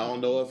 And I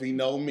don't know if he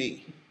know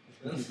me.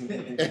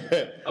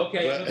 Okay, I'm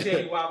going to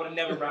tell you why I would have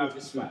never robbed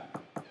this spot.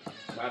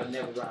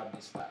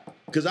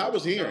 Because I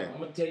was hearing. No, I'm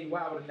going to tell you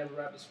why I would have never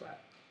robbed this spot.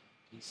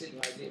 He's sitting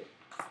right there.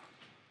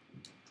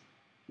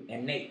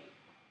 And Nate.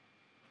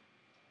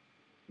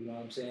 You know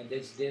what I'm saying?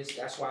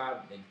 That's why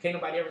can't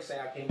nobody ever say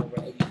I came over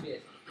at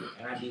 85th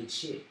and I did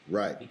shit.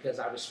 Right. Because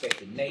I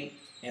respected Nate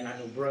and I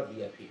knew Brother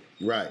up here.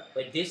 Right.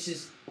 But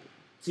see,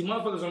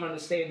 motherfuckers don't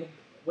understand.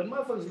 When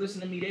motherfuckers listen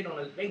to me, they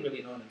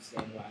really don't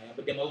understand who I am.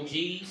 But them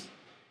OGs,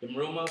 them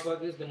real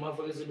motherfuckers, them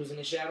motherfuckers that was in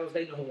the shadows,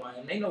 they know who I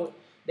am. They know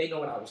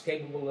what I was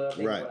capable of.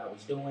 They know what I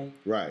was doing.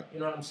 Right. You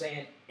know what I'm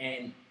saying?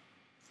 And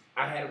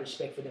I had a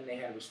respect for them. They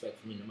had a respect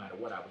for me no matter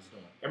what I was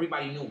doing.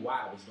 Everybody knew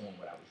why I was doing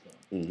what I was doing.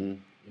 Mm-hmm.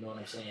 You know what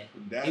I'm saying?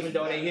 Even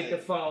though they hit the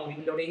phone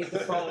and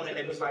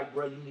it was like,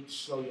 bro, you need to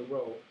slow your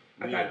roll.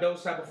 I got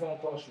those type of phone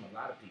calls from a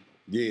lot of people.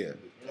 Yeah. You know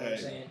what I'm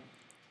saying?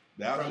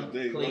 That's the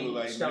thing, brother.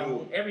 Like,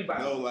 Stone,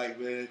 everybody. Like,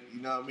 man,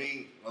 you know what I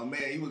mean? My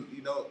man, he was,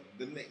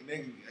 the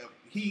nigga,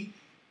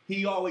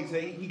 he always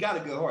say he got a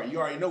good heart. You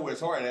already know where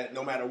his heart at,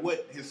 no matter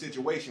what his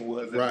situation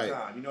was at the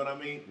time. You know what I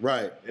mean?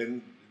 Right.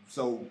 And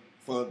so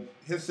for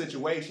his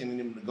situation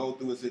and him to go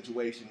through a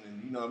situation,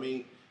 and you know what I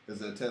mean,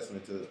 is a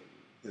testament to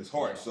his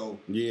heart. So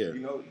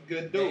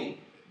good dude.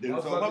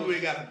 So probably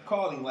got to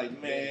call him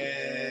like,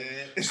 man.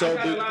 So I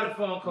got a lot of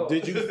phone calls.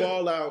 Did you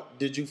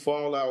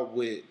fall out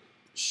with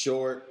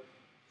Short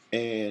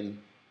and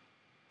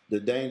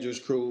the Dangerous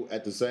Crew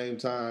at the same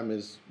time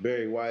as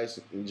Barry Weiss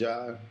and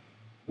Jive?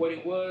 What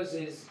it was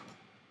is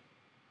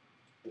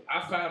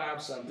I found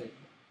out something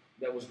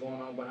that was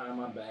going on behind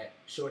my back.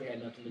 Short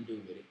had nothing to do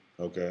with it.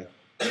 Okay.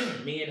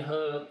 Me and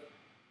Hub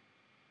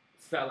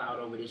fell out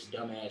over this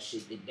dumbass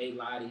shit that they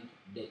lied,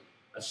 that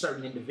a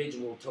certain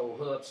individual told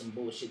Hub some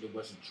bullshit that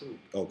wasn't true.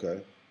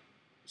 Okay.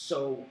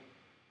 So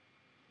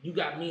you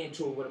got me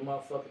into it with a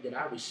motherfucker that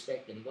I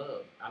respect and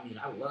love. I mean,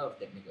 I love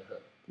that nigga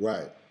Hub.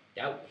 Right.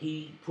 That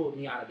he pulled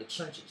me out of the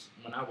trenches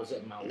when I was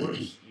at my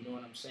worst. You know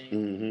what I'm saying?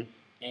 Mm-hmm.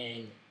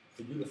 And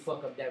for you to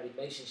fuck up that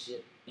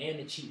relationship and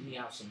to cheat me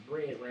out some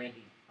bread,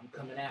 Randy, I'm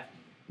coming after you.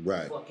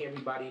 Right. Fuck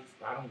everybody.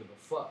 I don't give a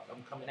fuck.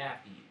 I'm coming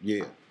after you.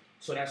 Yeah.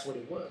 So that's what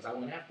it was. I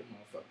went after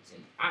motherfuckers.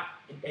 And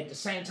at the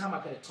same time, I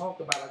could have talked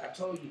about it. Like I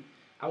told you,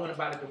 I went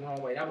about it the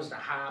wrong way. That was the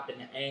hype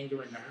and the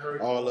anger and the hurt.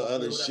 All the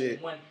other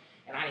shit.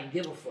 And I didn't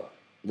give a fuck.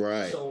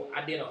 Right. So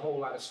I did a whole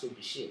lot of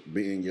stupid shit.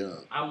 Being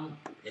young.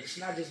 It's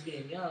not just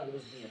being young, it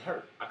was being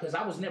hurt. Because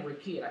I was never a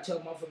kid. I tell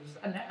motherfuckers,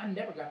 I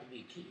never got to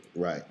be a kid.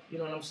 Right. You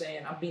know what I'm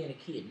saying? I'm being a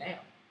kid now.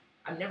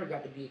 I never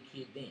got to be a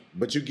kid then.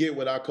 But you get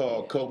what I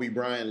call Kobe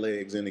Bryant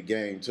legs in the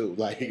game too.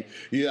 Like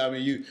you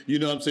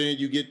know what I'm saying?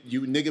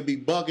 You nigga be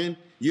bucking.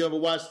 You ever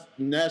watch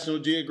National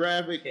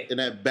Geographic and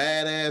that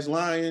badass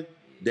lion?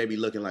 They be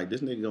looking like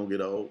this nigga gonna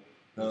get old.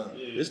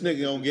 This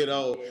nigga gonna get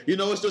old. You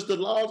know, it's just the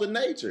laws of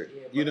nature.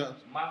 Yeah, you know.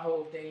 My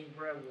whole thing,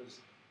 bro, was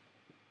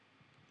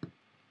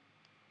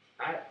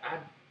I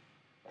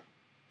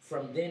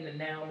from then to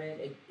now, man,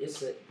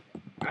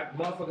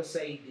 motherfuckers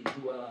say that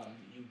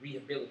you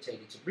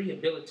rehabilitated. To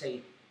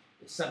rehabilitate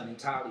is something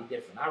entirely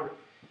different.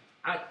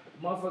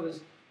 Motherfuckers,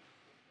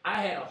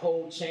 I had a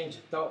whole change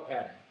of thought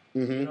pattern.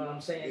 Mm-hmm. You know what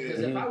I'm saying? Because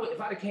if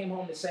I'd have came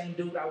home the same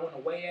dude I went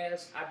away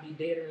as, I'd be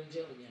dead or in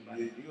jail again by now.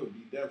 You would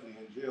be definitely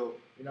in jail.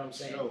 You know what I'm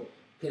saying? Sure.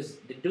 Because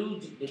the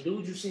dude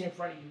you see in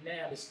front of you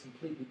now is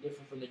completely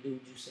different from the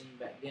dude you seen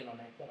back then on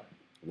that corner.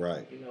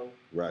 Right. You know.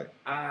 Right.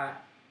 I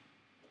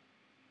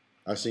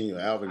seen your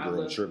Alvin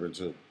girl tripping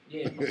too.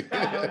 Yeah.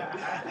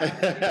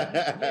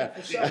 Yeah,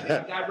 for sure.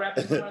 I got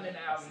rapping fun in the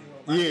Alvin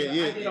room. I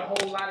did a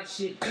whole lot of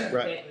shit.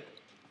 Right.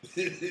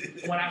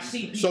 When I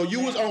see people, so you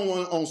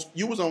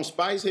was on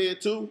Spice Head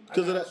too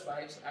because of that.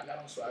 I got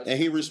on Spice. And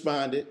he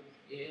responded.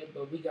 Yeah,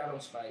 but we got on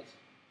Spice.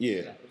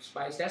 Yeah.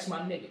 Spice, that's my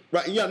nigga.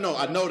 Right. Yeah. No,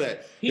 I know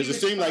that because it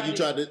seemed like you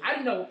tried to.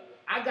 I know.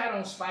 I got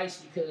on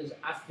Spice because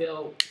I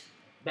felt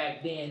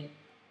back then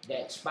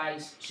that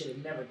Spice should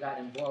have never got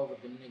involved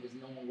with them niggas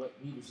knowing what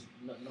we was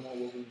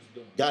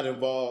doing. Got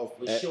involved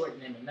with Short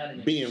and them and none of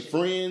them. Being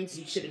friends.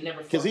 He should have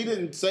never. Because he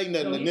didn't say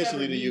nothing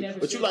initially to you,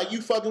 but you like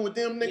you fucking with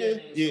them,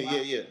 nigga.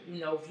 Yeah. You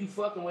know, if you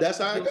fucking with that's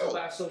them, how it go.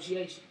 By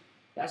association.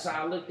 That's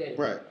how I looked at it.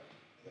 Right.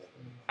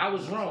 I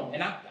was wrong,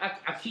 and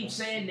I keep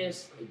saying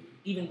this,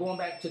 even going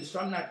back to the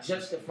start. I'm not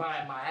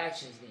justifying my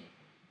actions then.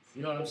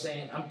 You know what I'm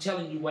saying? I'm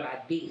telling you what I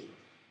did,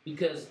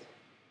 because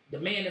the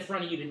man in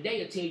front of you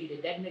today will tell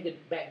you that nigga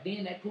back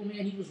then, that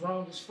Poohman, he was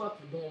wrong as fuck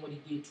for doing what he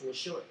did to a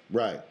Short.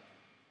 Right.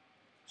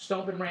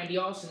 Stomping Randy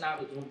Austin out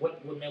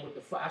what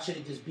the fuck? I should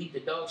have just beat the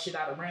dog shit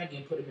out of Randy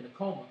and put him in a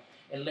coma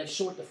and let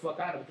Short the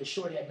fuck out of it, because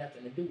Short had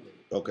nothing to do with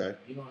it. Okay.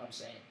 You know what I'm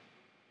saying?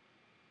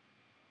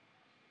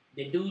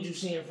 The dude you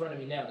see in front of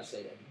me now to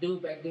say that. The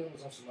dude back then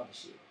was on some other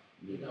shit.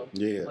 You know?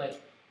 Yeah. But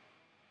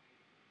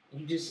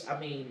you just, I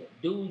mean,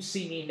 dudes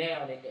see me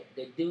now, and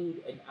the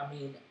dude, and I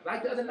mean,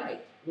 like the other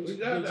night. We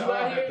have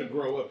to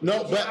grow up.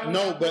 No,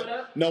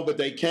 but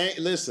they can't.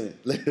 Listen,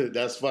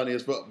 that's funny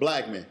as fuck.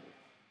 Black men.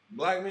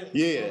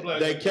 Yeah,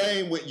 they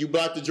came with you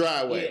blocked the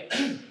driveway,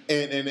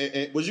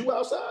 and was you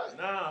outside?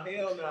 Nah,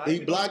 hell no. He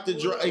blocked the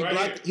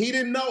driveway. He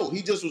didn't know.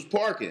 He just was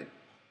parking.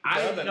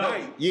 I didn't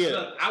know. Yeah.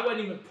 Look, I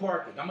wasn't even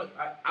parking.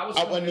 I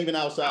wasn't even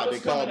outside.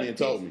 They called me and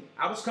told me.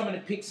 I was coming to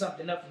pick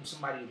something up from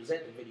somebody who was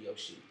at the video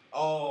shoot.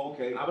 Oh,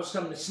 okay. I was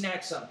coming to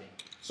snatch something.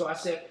 So I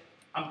said,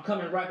 I'm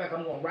coming right back.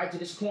 I'm going right to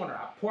this corner.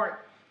 I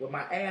parked with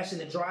my ass in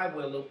the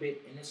driveway a little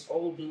bit, and this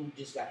old dude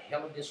just got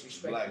hella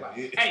disrespectful. Like,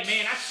 hey,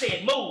 man, I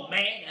said move,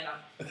 man. And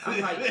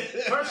I'm like,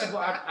 first of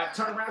all, I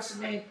turned around and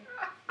said, man,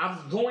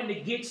 I'm going to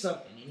get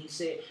something. And he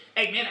said,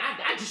 hey, man,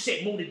 I just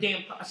said move the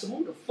damn car. I said,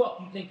 who the fuck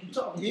you think you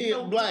talking to?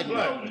 Yeah, black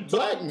man.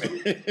 Black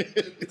man.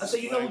 I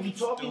said, you know who you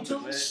talking to?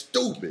 Man.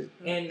 Stupid.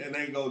 And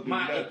ain't gonna do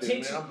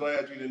nothing, man. I'm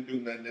glad you didn't do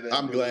nothing to that.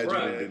 I'm glad you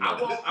didn't do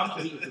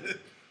nothing.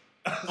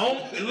 I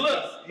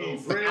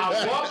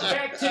walked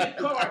back to the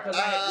car because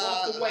I had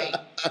walked away.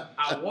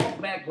 I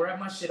walked back,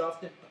 grabbed my shit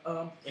off the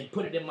and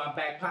put it in my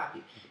back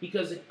pocket,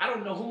 because I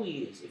don't know who he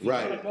is. If he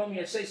come up on me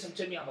and say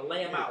something to me, I'm gonna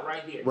lay him out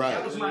right there. Right.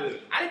 That was my.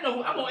 I didn't know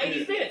who. I'm on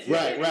 85th.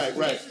 Right.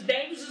 This is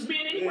dangerous as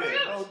being anywhere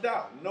else.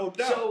 No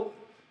doubt. So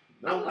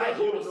I'm like,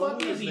 who the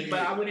fuck is he? But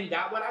I went and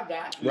got what I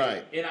got.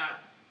 Right. And I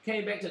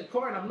came back to the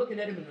car, and I'm looking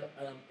at him,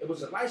 and it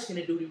was a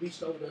light-skinned dude. He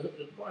reached over the hood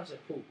of the car and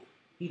said, "Pooh,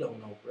 he don't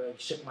know, bro."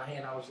 He shook my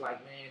hand. I was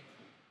like, man.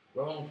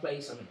 Wrong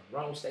place. I'm in the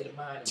wrong state of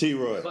mind.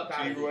 T-Roy.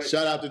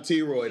 Shout out to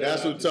T-Roy.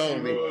 That's who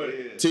told me.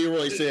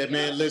 T-Roy said,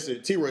 man,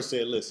 listen. T-Roy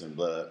said, listen,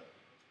 bud.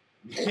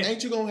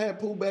 Ain't you gonna have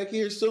Pooh back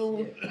here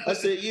soon? Yeah. I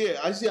said, yeah.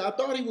 I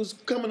thought he was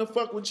coming to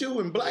fuck with you,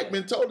 and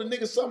Blackman told the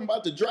nigga something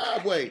about the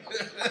driveway.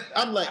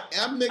 I'm like,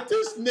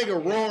 this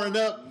nigga roaring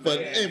up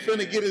and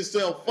finna get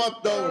himself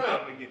fucked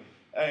over.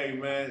 Hey,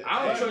 man.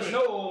 I don't trust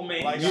no old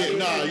man. Like,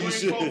 you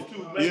should.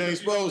 You ain't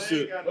supposed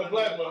to. But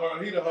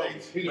Blackman, he the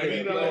host. He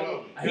the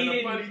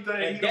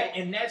host.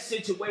 In that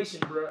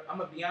situation, bro, I'm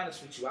going to be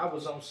honest with you. I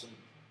was on some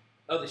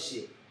other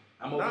shit.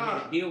 I'm over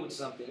here to deal with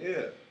something.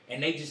 Yeah.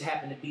 And they just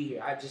happened to be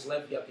here. I just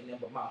left Yuck and them,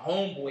 but my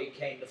homeboy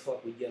came to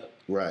fuck with Yuck.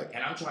 Right.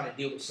 And I'm trying to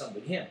deal with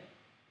something with him.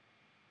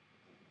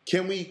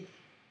 Can we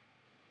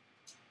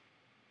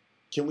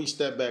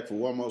step back for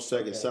one more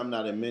second? Okay. Something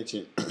I didn't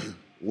mention.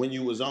 When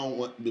you was on,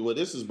 well,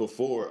 this is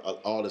before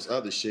all this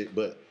other shit,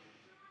 but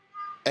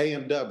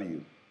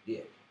AMW.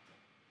 Yeah.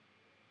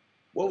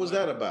 What was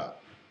that about?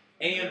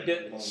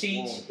 AMW,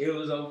 Cheech. It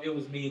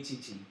was me and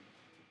Chi-Chi.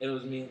 It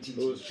was me and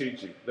Chi-Chi. It was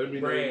Chi-Chi. Let me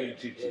know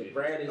Chi-Chi. Yeah,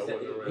 Brad is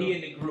he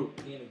in the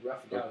group. I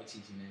forgot what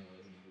Chi-Chi name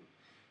was in the group.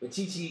 But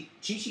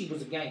Chi-Chi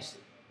was a gangster.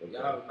 Okay.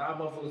 Y'all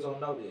motherfuckers don't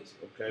know this.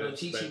 Okay. But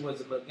Chi-Chi was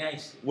a little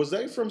gangster. Was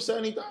they from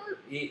 73rd?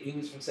 He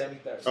was from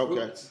 73rd.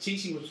 Okay.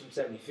 Chi-Chi was from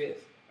 75th.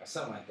 Or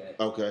something like that.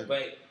 Okay.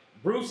 But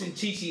Bruce and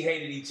Chi-Chi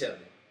hated each other.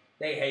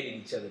 They hated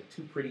each other.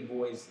 Two pretty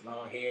boys,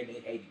 long hair, they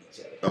hated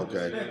each other.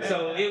 Okay.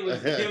 So it was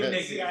them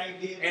niggas.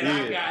 And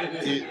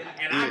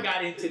I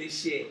got into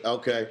this shit.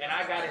 Okay. And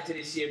I got into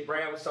this shit.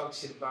 Brad was talking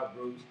shit about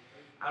Bruce.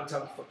 I'm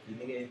talking fuck you,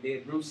 nigga. And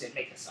then Bruce said,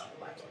 make a song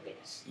like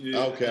this.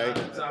 Yeah. Okay.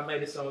 So I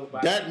made a song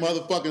about that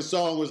motherfucking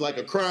song was like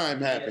a crime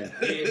happened.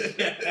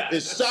 Yeah.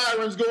 It's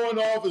sirens going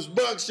off, it's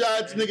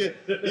buckshots, nigga.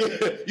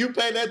 You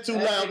pay that too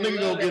loud, nigga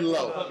gonna get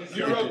low.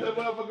 You wrote that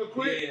motherfucker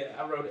quick?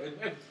 Yeah, I wrote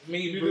it.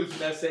 Me and Bruce,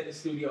 that sat in the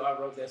studio, I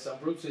wrote that song.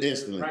 Bruce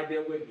is right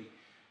there with me.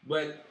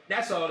 But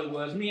that's all it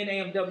was. Me and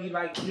AMW,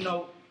 like, you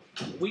know,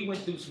 we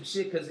went through some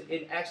shit because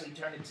it actually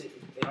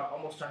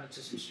almost turned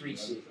into some street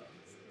shit.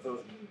 So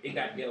it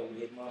got dealt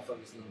with.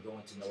 Motherfuckers didn't go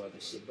into no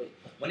other shit. But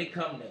when it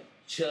come to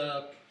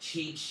Chuck,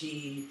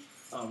 Chi-Chi,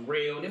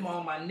 Real, them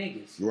all my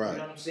niggas. Right. You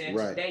know what I'm saying?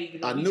 Right. Today,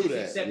 I we knew just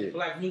that. accepted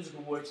Black Music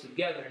Awards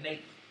together, and they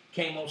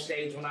came on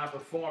stage when I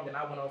performed, and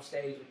I went on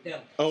stage with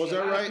them. Oh, is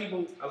that right?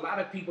 A lot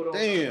of people don't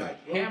know.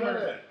 Like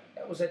Hammer.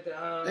 That was at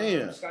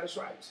the Scottish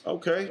Rights.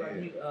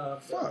 Okay.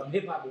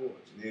 Hip Hop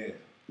Awards. Yeah.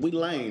 We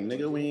lame,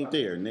 nigga. We ain't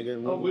there, nigga.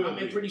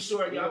 I'm pretty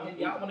sure y'all want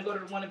to go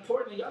to the one in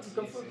Portland. Y'all can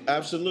come for me.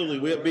 Absolutely,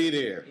 we'll be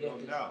there.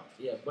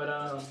 Yeah, but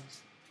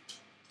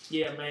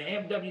Yeah,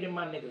 man. MW, them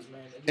my niggas,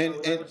 man.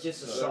 That was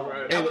just a song.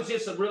 Right. That was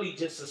just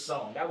a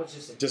song. That was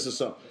just a song. Just a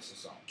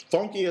song.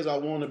 Funky as I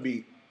Wanna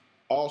Be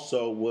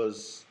also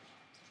was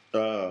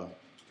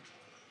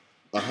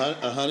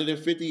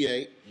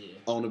 158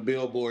 on the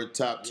Billboard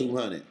Top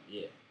 200.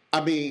 Yeah.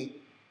 I mean,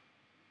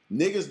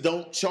 niggas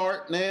don't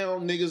chart now,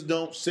 niggas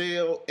don't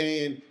sell,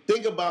 and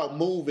think about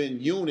moving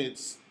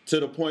units to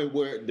the point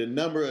where the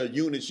number of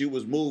units you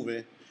was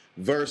moving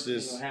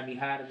versus have me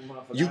hide in the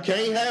motherfucker. you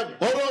can't have.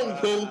 Hold on,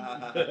 Pooh.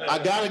 I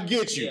gotta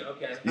get you. Yeah,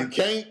 okay. You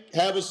can't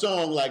have a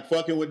song like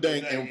 "Fucking with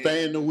Dank" and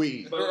fan the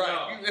weed. But,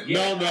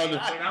 No. When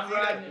I'm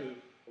riding,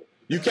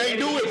 You can't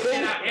do it, Pooh.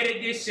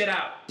 Edit this shit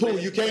out. Pooh,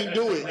 you can't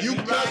do it. You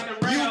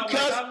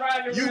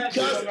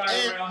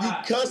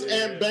cuss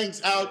and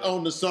Banks out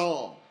on the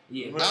song.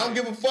 Yeah, I don't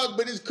give a fuck,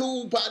 but it's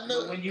cool,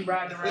 partner. When you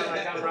riding around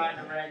like I'm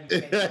riding around,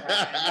 you can't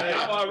ride.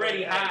 I'm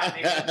already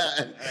high,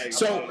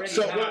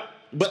 nigga.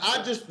 But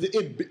I just,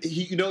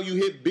 you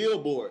hit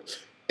Billboard.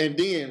 And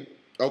then,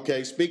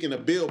 okay, speaking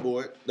of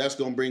Billboard, that's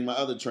going to bring my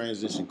other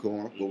transition,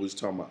 Corn, what we was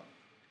talking about.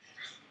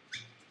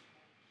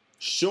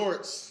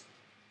 Short's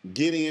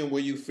Get In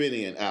Where You Fit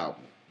In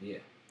album. Yeah.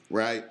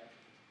 Right?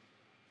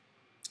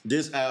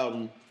 This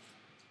album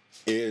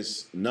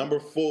is number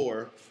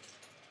 4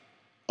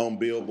 on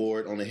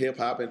Billboard on the hip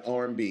hop and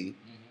R&B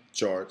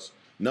charts.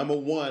 Number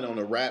 1 on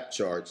the rap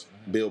charts,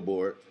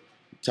 Billboard,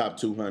 top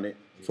 200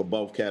 for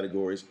both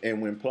categories,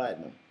 and went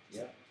platinum.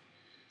 Yeah.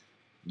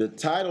 The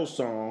title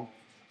song,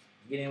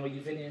 Get In Where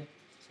You Fit In,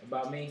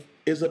 about me,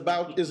 is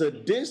a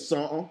diss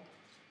song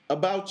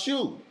about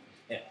you,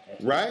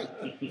 right?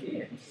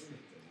 Yeah.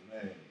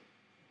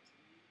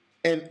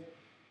 And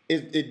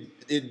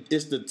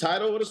it's the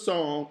title of the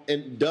song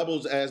and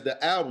doubles as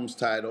the album's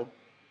title,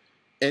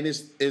 and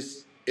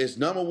it's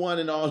number 1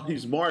 in all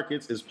these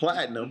markets. It's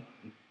platinum,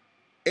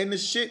 and the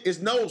shit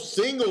is no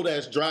single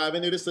that's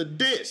driving it. It's a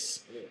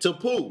diss to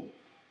Pooh.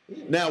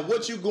 Now,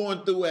 what you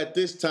going through at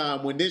this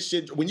time when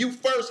you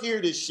first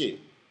hear this shit?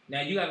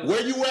 Now you got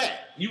where you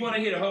at? You want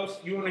to hear the host?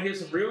 You want to hear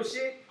some real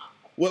shit?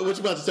 What you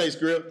about to say,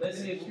 Skrill?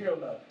 Let's hear Skrill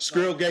now.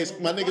 Skrill Gates,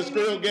 my nigga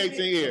Skrill Gates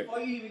in here.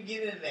 Before you even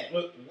get into that,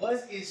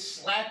 was it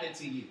slapping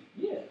to you?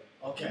 Yeah.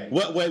 Okay.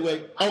 What?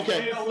 Wait.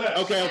 Okay.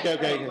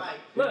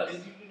 Look,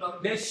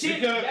 that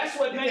shit. That's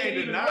what made it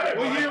even worse.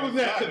 What year was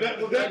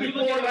that? Was that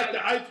before like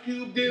the Ice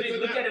Cube did?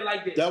 Look at it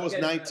like this. That was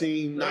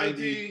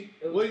 1990.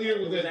 What year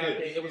was that?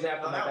 It was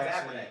after my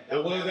that.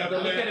 It was after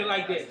that. Look at it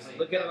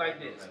like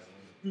this.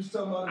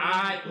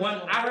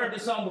 I heard the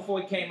song before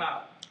it came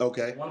out.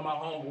 Okay. One of my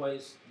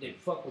homeboys that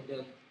fuck with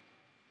them.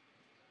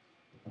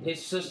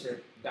 His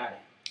sister got it.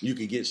 You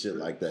could get shit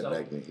like that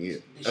back then. Yeah.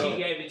 She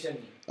gave it to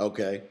me.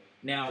 Okay.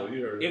 Now,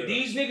 if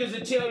these niggas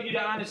would tell you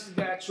the honest to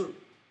God truth,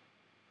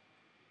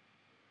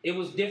 it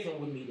was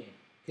different with me then.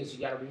 Because you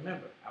got to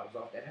remember, I was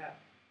off that house.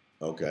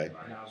 Okay.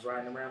 And I was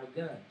riding around with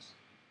guns.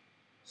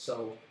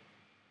 So,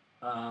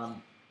 I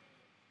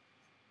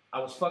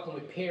was fucking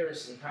with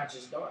Paris and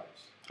Conscious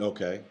Daughters.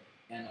 Okay.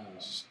 And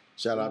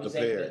shout out to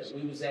Paris.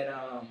 We was at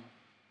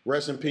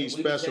Rest in Peace,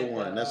 Special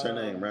One. That's her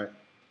name, right?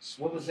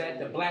 What was that?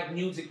 The Black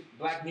Music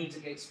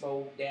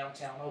Expo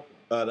downtown Oakland.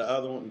 The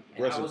other one.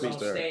 Rest in Peace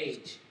to her.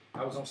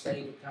 I was on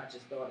stage with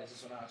Conscious Daughters.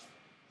 That's when I was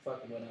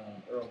fucking with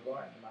Earl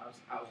Garden. I was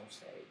on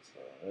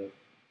stage.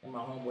 And my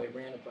homeboy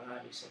ran up behind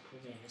me and said,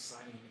 "Poohman, it's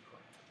Sonny in the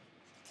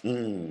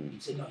crowd." He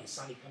said, "No, it's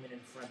Sonny coming in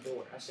the front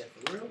door." I said,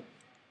 "For real?"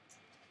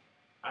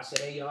 I said,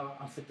 "Hey, y'all,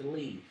 I'm fit to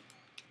leave."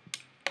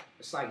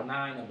 It's like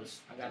 9 of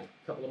us. I got a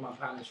couple of my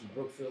partners from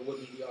Brookfield with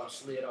me. We all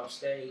slid off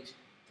stage.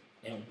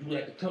 And you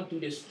had to come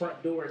through this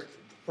front door,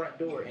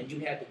 and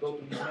you had to go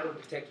through these metal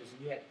detectors, and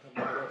you had to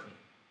come right with me.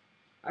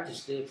 I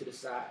just stood to the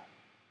side.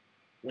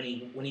 When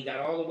he got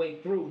all the way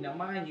through, now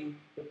mind you,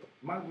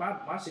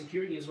 my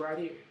security is right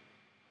here.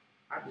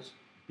 I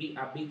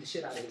beat the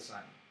shit out of his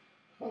son.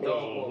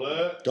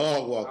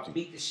 Dog walked. I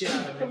beat the shit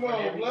out of him. Come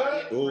on,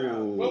 blood.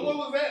 What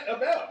was that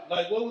about?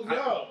 Like, what was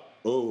y'all?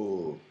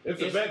 Oh.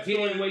 It's a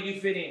backstory where you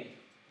fit in.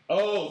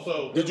 Oh,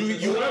 so did you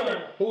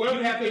whoever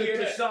you have to hear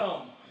the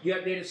song. You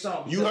have to hear the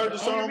song. You heard the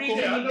song? The only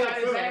reason he got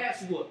his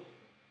ass whooped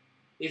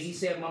is he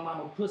said my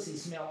mama pussy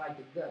smell like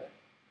the gutter.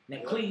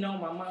 Now, clean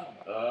on my mama.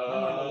 My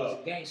mama was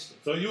a gangster.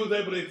 So you was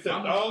able to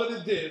accept all of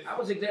the diss. I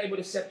was able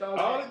to accept all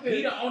that.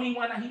 He the only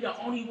one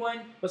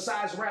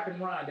besides Rapping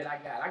Ron that I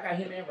got. I got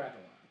him and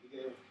Rapping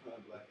Ron.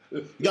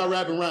 You got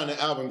Rapping Ron in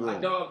Alvin Grove.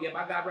 My dog, I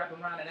got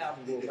Rapping Ron in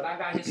Alvin Grove. But I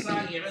got his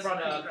son in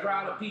front of a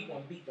crowd of people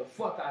and beat the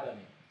fuck out of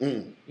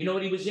him. You know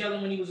what he was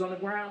yelling when he was on the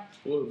ground?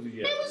 What was he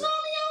yelling? It was only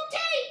on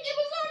tape.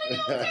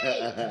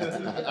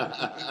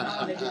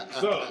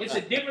 So it's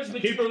a difference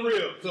between. Keep it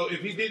real. So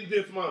if he didn't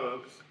diss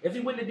moms, if he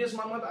wouldn't have dissed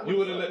my mother, I you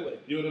would have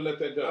let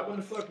that go. I wouldn't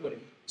have fucked with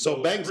him.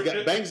 So Banks got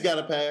a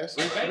pass.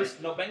 Banks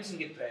didn't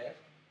get passed.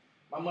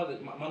 My mother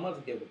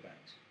did with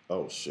Banks.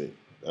 Oh shit.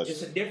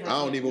 It's a difference.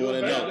 I don't even want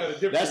to know.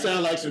 That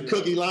sounds like some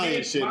Cookie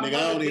Lion shit, nigga.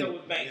 I don't even.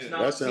 With Banks.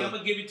 No, see, I'm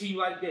gonna give it to you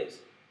like this.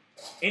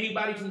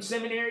 Anybody from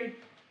seminary,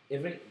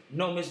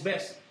 no Miss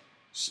Bessie.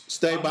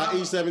 Stay by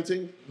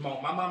E17?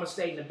 My mama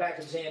stayed in the back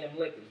of Jan and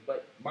Liquors,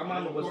 but my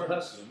mama was a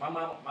hustler. My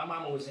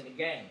mama was in the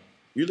game.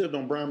 You lived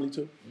on Bromley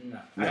too? No.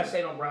 I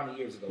stayed on Bromley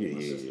years ago with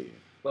my sister. Yeah.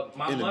 But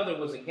my mother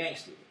was a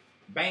gangster.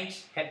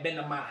 Banks had been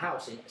to my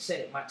house and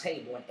sat at my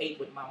table and ate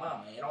with my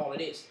mama and all of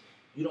this.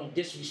 You don't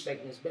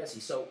disrespect Miss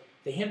Bessie. So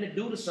for him to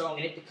do the song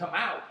and it to come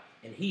out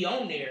and he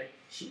on there,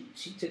 she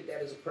took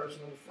that as a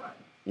personal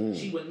affront.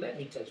 She wouldn't let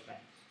me touch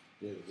Banks.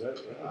 Yeah,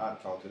 exactly. I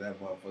talk to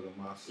that motherfucker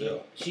myself. Yeah.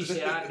 She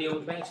said I deal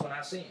with Banks when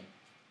I see him.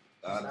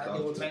 I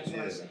deal with Banks when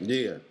I see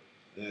him.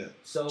 Yeah.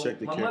 So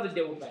my mother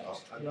dealt with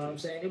Banks. You know what I'm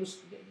saying?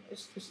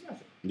 It's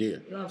nothing. Yeah.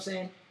 You know what I'm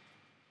saying?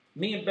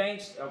 Me and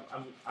Banks,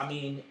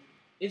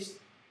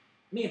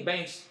 me and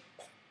Banks,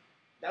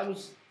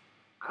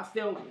 I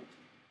felt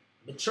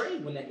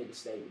betrayed when that nigga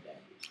stayed with that.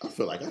 I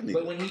feel like I need.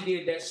 But when he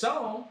did that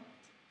song,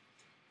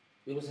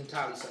 it was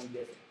entirely something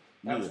different.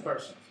 That was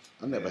personal.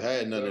 I never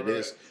had none of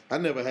this. I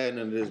never had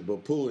none of this,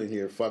 but Pooh in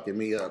here fucking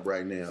me up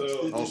right now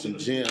on some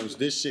gems.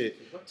 This shit.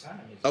 What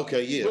time is it?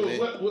 Okay, yeah, man.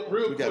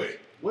 Real quick,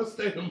 what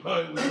state of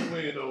mind were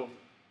you in on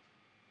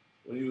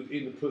when you was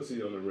eating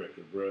pussy on the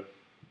record, bro?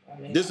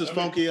 This is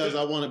funky as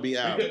I want to be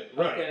out.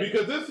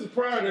 Because this is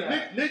prior to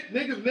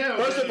niggas now.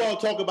 First of all,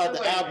 talk about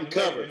the album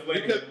cover.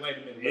 Wait a minute.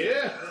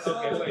 Yeah.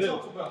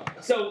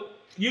 So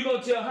you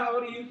gonna tell how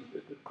old are you?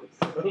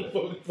 I'm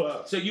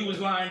 45. So you was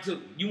lying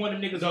too. You one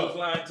of them niggas who was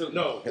lying too.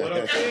 No, what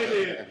I'm saying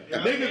is,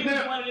 niggas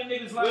now. One of them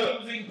niggas lying. He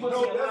was eating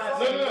pussy and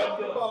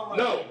lying.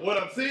 No, what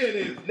I'm saying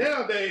is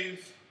nowadays,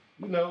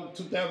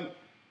 2000,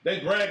 they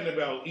bragging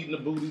about eating the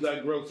booty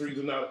like groceries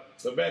and all.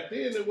 But back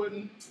then it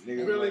wasn't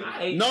really.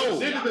 No,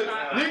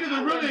 niggas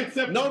are really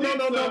accepting.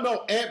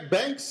 No. Aunt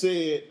Banks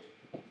said,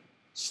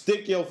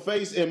 "Stick your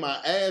face in my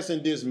ass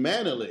and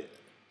dismantle it."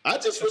 I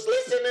just was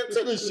listening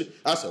to this shit.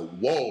 I said,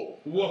 "Whoa,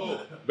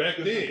 back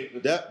then."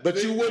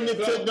 But you wouldn't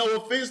have took no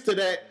offense to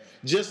that.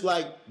 Just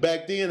like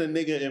back then, a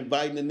nigga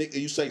inviting a nigga,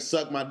 you say,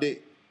 "Suck my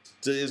dick."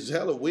 It's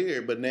hella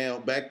weird. But now,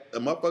 a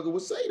motherfucker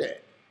would say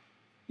that.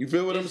 You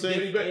feel what I'm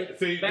saying? Back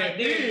then,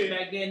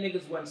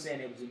 niggas wasn't saying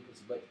it was equal,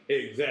 but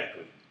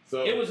exactly.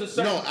 So it was a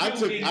certain. No, I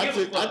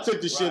took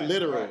the shit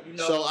literal. Right.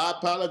 So I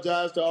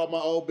apologize to all my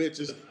old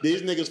bitches.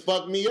 These niggas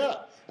fucked me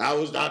up. I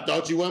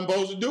thought you wasn't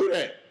supposed to do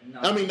that.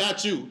 No. I mean,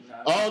 not you.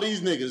 No. All these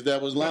niggas that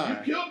was lying.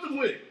 You killed them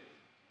with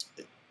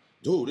it.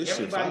 Dude, this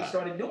everybody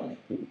started doing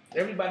it.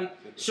 Everybody,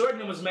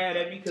 Shorten was mad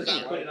at me because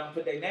I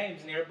put their names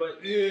in there,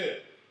 but yeah.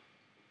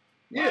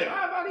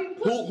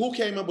 Who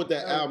came up with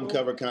that album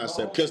cover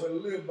concept? Because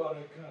who's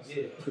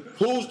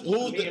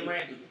me and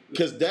Randy?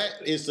 Because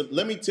that is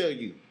let me tell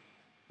you,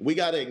 we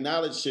gotta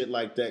acknowledge shit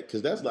like that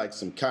because that's like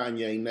some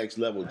Kanye next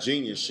level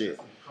genius shit.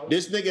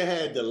 This nigga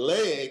had the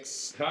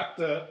legs cocked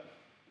up,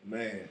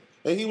 man,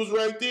 and he was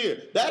right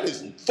there. That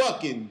is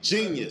fucking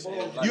genius.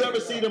 You ever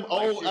see them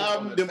old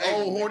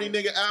horny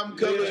nigga album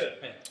covers?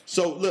 Yeah.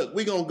 So look,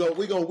 we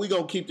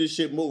gonna keep this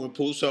shit moving,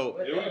 Pooh. So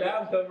here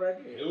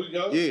we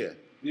go.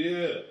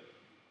 Yeah.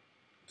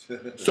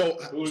 So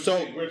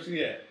where's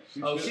she at?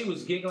 She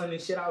was giggling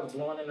and shit. I was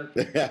blowing in her.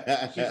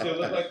 She still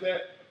look like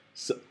that?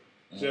 She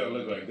don't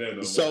look like that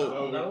no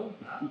more.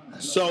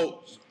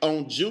 So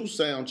on Juice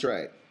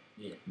soundtrack,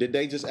 did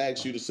they just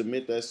ask you to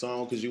submit that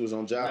song because you was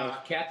on job?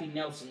 Nah, Kathy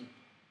Nelson,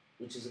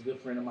 which is a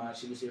good friend of mine,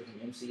 she was here from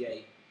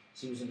MCA.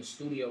 She was in the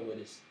studio with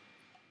us,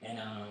 and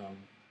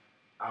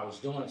I was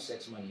doing a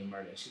Sex, Money, and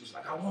Murder. She was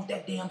like, "I want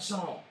that damn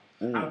song.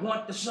 I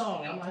want the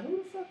song." And I'm like,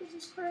 "Who the fuck is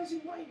this crazy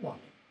white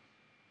woman?"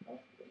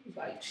 It was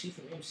like, she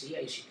from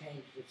MCA. She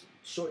came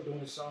short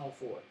doing a song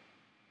for it.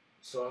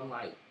 So I'm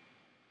like,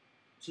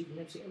 she from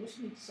MCA. What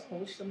she need the song?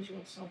 What she told me she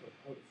want the song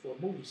for a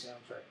movie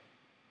soundtrack?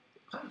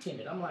 Pop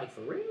in it. I'm like,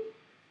 for real?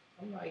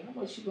 I'm like, how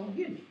much she gonna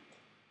give me?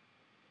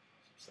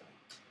 She's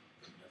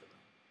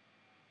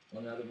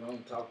like, another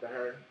room, talked to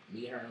her,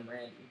 me, her, and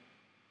Randy.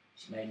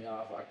 She made me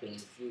offer. I couldn't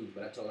refuse,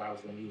 but I told her I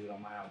was gonna use it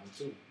on my album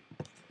too.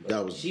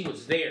 She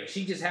was there.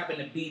 She just happened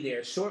to be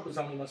there. Short was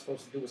only one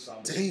supposed to do a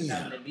song. But she just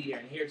happened to be there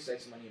and hear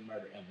Sex, Money, and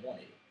Murder and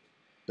wanted it.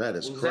 That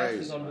is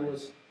crazy.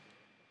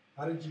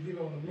 How did you get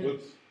on the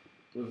mix?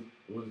 Was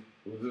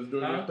this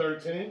during your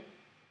 13?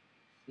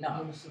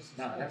 No,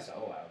 that's an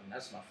old album.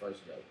 That's my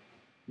first joke.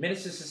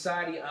 Menance II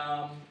Society,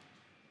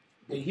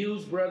 the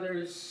Hughes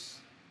brothers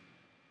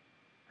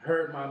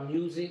heard my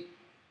music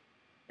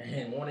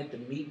and wanted to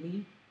meet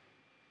me.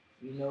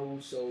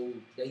 So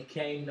they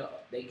came to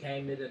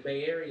the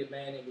Bay Area,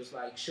 man. It was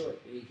like, Short,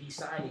 he's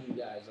signing you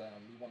guys. We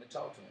want to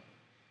talk to him.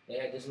 They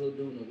had this little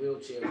dude in a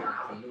wheelchair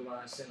from New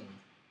Line Cinema,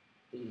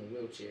 dude in a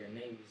wheelchair, and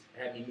they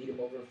had me meet him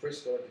over in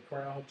Frisco at the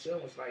Crown Hotel.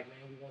 And was like,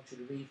 man, we want you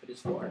to read for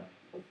this part.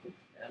 And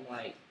I'm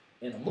like,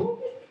 in a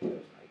movie? I was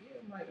like, yeah,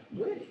 I'm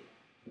with it.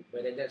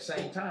 But at that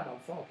same time, I'm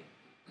funky.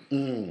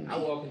 I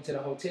walk into the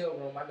hotel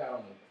room. I got on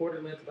a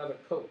quarter-length leather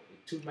coat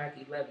with 2 Mac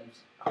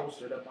 11s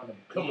holstered up on the.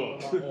 Come on,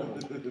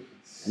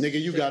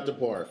 nigga, you got the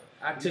part.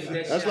 I took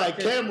that. That's like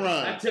Cameron.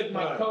 I took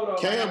my coat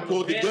off. Cam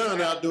pulled the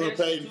gun out doing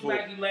paid for. 2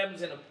 Mac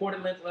 11s and a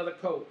quarter-length leather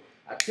coat.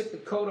 I took the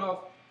coat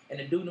off, and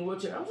the dude in the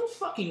wheelchair. I was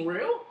fucking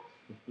real.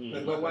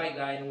 The white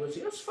guy in the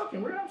wheelchair. It was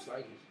fucking real. I was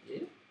like, yeah.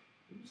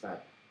 He was like,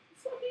 "What the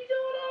fuck are you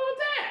doing all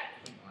that?"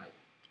 I'm like,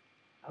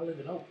 "I live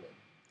in Oakland."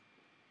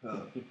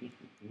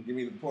 Give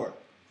me the part.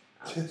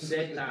 I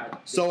said, "Nah."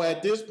 So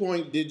at this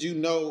point, did you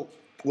know?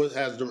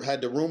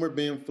 Had the rumor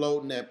been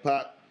floating that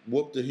Pac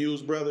whooped the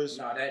Hughes brothers?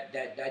 No, that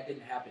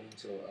didn't happen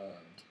until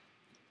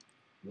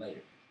later.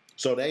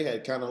 So they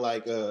had kind of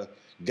like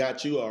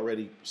got you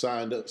already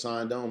signed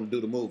on to do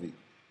the movie.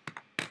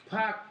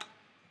 Pac.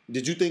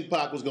 Did you think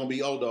Pac was gonna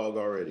be O-Dog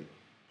already?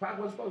 Pac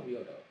was supposed to be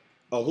O-Dog.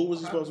 Oh, who was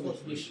he Pac supposed was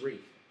to be? Sharif.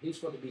 He was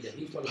supposed to be the.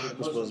 He was supposed to be Pac the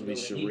was supposed to be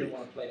Muslim dude, and he Sharif. didn't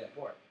want to play that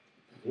part.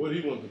 What he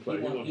wanted to play?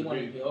 He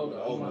wanted to be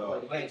O-Dog. He wanted to play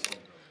the gangster.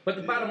 But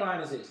the bottom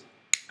line is this: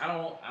 I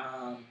don't.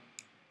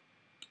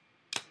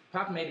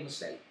 Pac made a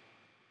mistake.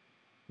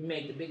 He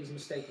made the biggest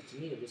mistake to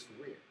me of his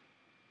career.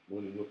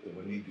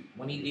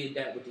 When he did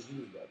that with the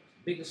Hughes brothers.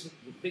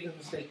 Biggest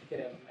mistake he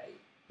could ever made.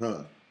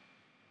 Huh.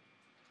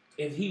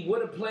 If he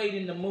would have played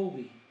in the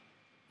movie,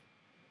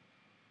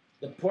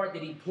 the part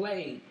that he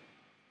played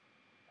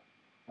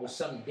was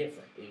something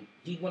different.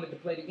 He wanted to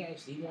play the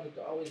gangster. He wanted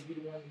to always be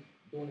the one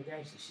doing the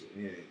gangster shit.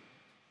 Yeah.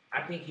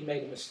 I think he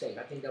made a mistake.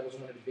 I think that was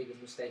one of the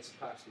biggest mistakes of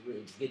Pac's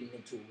career, getting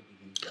into it with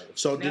the Hughes brothers.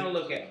 So now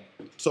look at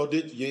him. So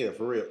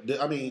for real.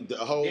 I mean, the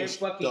whole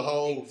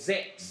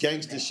execs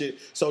gangster shit.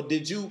 So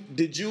did you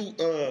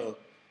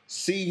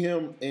see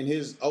him in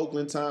his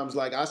Oakland times?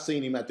 Like I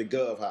seen him at the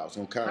Gov House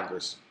on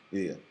Congress.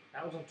 Yeah.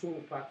 I was on tour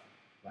with Pac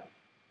like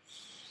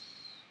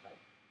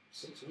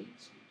 6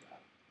 weeks.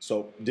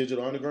 So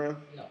Digital Underground?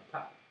 No,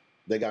 Pac.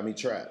 They got me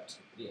trapped.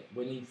 Yeah.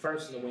 When he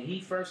first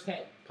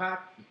came,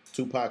 Pac.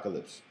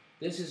 Tupacalypse.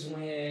 This is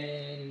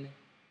when,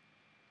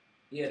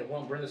 the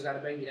one Brenda's Got a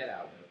Baby, that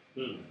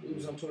album. We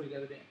was on tour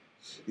together then.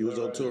 He was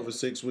on tour for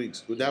 6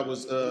 weeks. That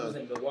was He was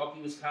in Milwaukee,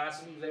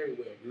 Wisconsin. He was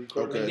everywhere.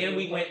 Okay. And then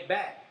we went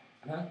back.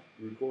 Huh?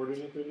 Recorded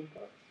anything?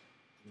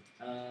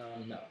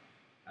 No.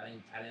 I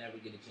didn't ever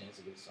get a chance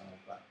to get a song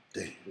with Pac.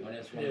 Damn. Well,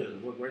 that's one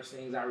of the worst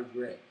things I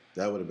regret.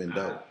 That would have been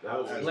dope. I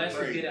was blessed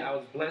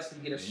to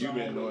get a song. You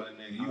been doing it,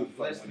 nigga. You was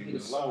blessed to get a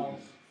song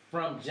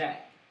from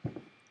Jack.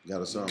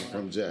 Got a song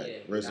from Jack. Yeah,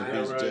 Rest in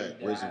peace, Jack.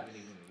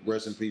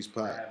 Rest in peace,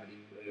 Pac.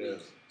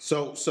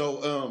 So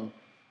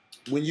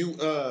when you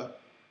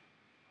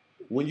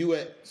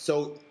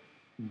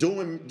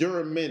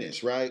during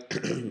Menace, right?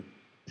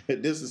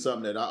 This is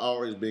something that I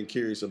always been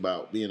curious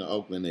about, being an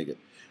Oakland nigga,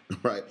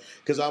 right?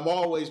 Because I'm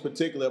always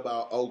particular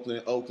about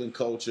Oakland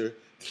culture,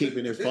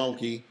 keeping it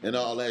funky and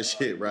all that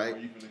shit, right?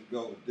 Where you gonna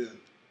go with this?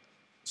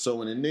 So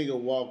when a nigga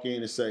walk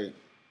in and say,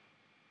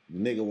 the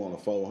nigga want a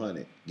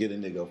 400, get a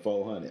nigga a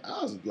 400.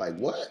 I was like,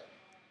 what?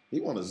 He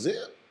want a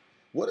zip?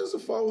 What is a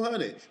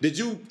 400? Did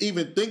you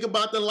even think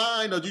about the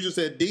line, or you just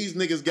said, these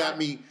niggas got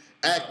me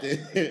acting?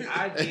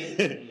 I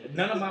did.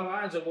 None of my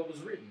lines are what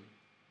was written.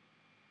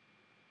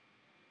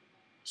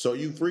 So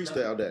you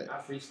freestyle that?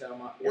 I freestyle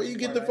my. Where you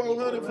get the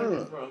 400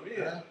 from?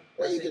 Yeah.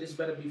 I said this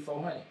better be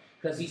 400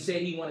 because he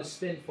said he want to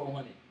spend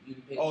 400. You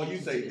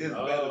say this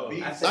better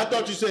be. I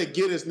thought you said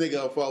get this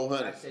nigga a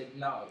 400. I said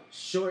no.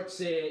 Short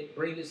said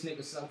bring this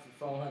nigga something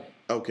for 400.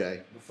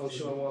 Okay. Before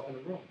Short walk in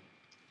the room.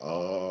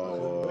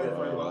 Oh.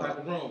 Before he walk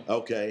out the room.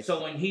 Okay.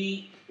 So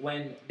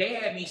when they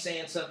had me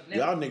saying something,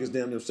 y'all niggas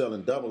damn near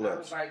selling double ups. I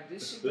was like,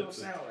 this shit don't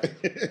sound right.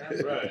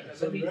 Right. I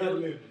said,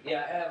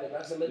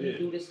 I said, let me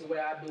do this the way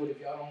I do it. If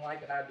y'all don't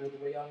like it, I do it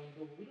the way y'all want to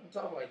do it. We don't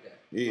talk like that.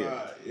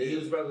 Yeah. The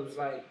Hughes brother was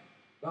like,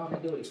 go on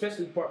and do it,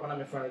 especially the part when I'm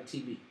in front of the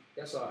TV.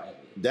 That's all I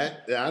did.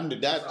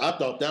 I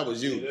thought that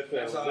was you.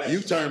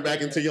 You turned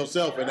back into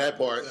yourself in that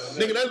part.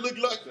 Nigga, that looked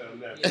like.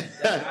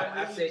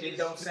 I said it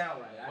don't sound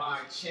right. By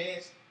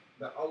chance,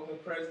 the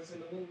Oakland presence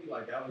in the movie,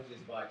 like that was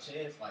just by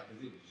chance, like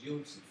because it was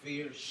you,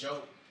 Saphir,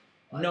 Show.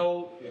 Like,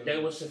 no,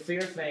 they were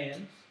Saphir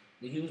fans.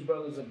 The Hughes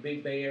brothers are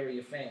big Bay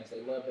Area fans.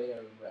 They love Bay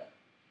Area rap.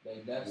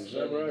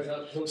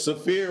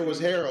 Saphir was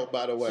Harold,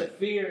 by the way.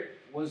 Saphir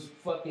was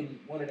fucking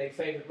one of their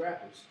favorite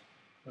rappers.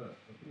 Huh.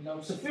 You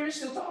know, Saphir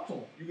still talk to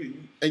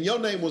him. And your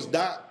name was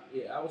Doc?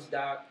 Yeah, I was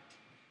Doc.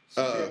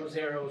 Saphir was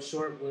Harold.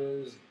 Short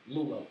was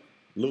Lulo.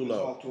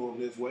 Talk to him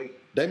this way.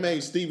 They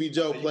made Stevie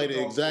Joe play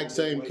the exact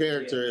same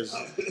character as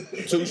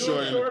Too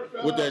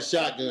Short with that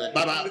shotgun.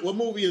 What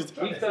movie is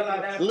that? We fell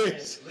out after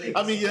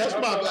I mean, that's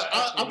I'm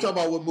talking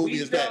about what movie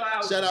is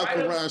that. Shout out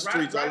to Ron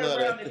Streets. I love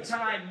that. Around the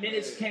time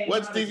Menace came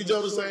What's out, Stevie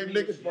Joe the same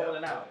nigga?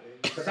 Falling out.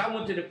 Because I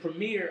went to the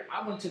premiere.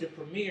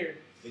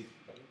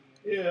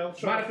 Yeah,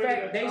 matter of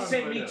fact, they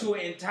sent me to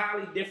an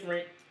entirely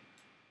different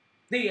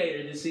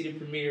theater to see the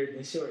premiere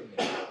than Short.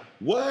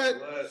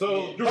 What?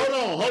 So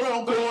hold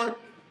on, Corn.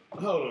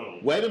 Hold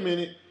on. Wait a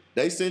minute.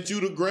 They sent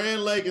you to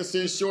Grand Lake and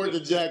sent Short to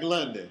Jack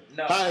London.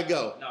 No. How'd it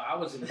go? No, I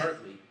was in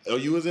Berkeley. Oh,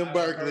 you was in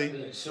Berkeley.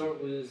 And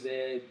Short was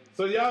at...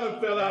 So y'all done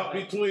fell out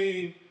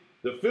between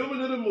the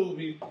filming of the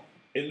movie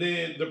and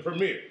then the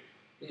premiere.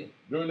 Yeah.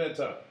 During that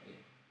time.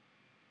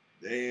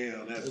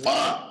 Damn, that's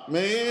fuck,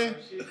 man.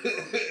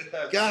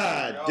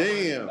 God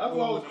damn. That's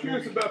why I was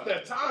curious about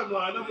that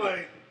timeline. I'm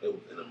like, it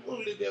was in a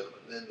movie together.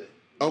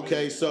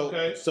 Okay,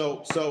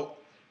 so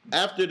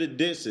after the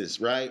disses,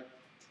 right?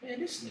 Man,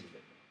 this nigga.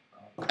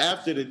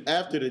 after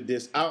the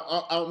diss,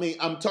 I mean,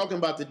 I'm talking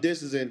about the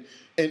disses and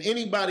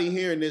anybody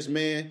hearing this,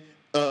 man.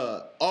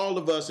 All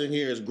of us in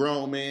here is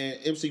grown, man.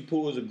 MC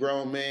Pooh is a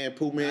grown man.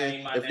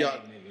 Poohman, if y'all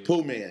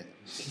Poohman,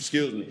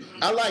 excuse me.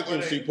 I like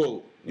MC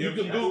Pooh. You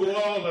can Google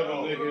all of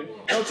them, nigga.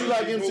 Don't you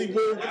like MC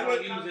Pooh? I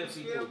don't use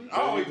MC Pooh.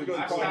 I always go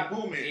call him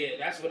Poohman. Yeah,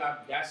 that's what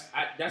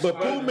that's But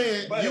why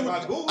Poohman, I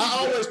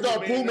always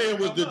thought Poohman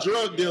was the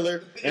drug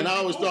dealer, and I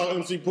always thought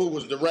MC Pooh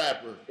was the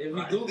rapper. If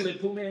you Google it,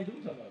 Poohman do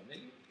come up,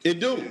 nigga. It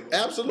do,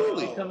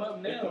 absolutely. Come up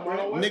now,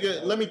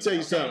 Nigga, let me tell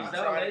you something.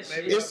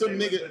 It's some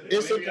niggas.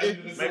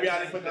 Maybe I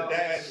didn't put the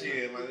dash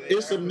in.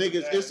 It's some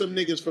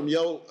niggas from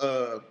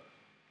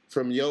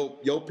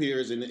your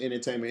peers in the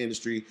entertainment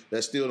industry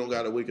that still don't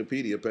got a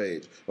Wikipedia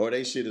page, or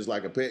they shit is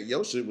like a pet.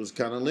 Your shit was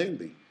kind of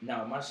lengthy.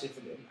 No, my shit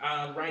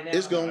right now.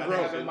 It's gonna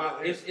grow.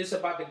 It's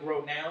about to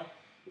grow now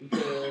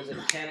because of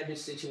the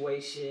cannabis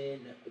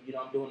situation. You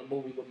know, I'm doing a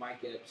movie with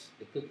Mike Epps,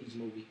 the Cookies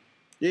movie.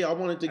 Yeah, I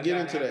wanted to get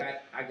into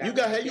that.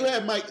 You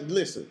had Mike.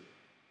 Listen,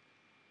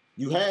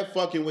 you had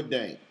fucking with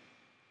Dane.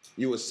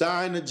 You was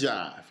signed to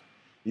Jive.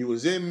 You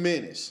was in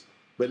Menace.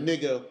 But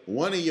nigga,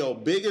 one of your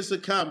biggest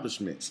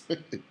accomplishments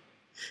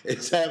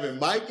is having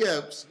Mike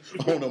Epps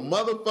on a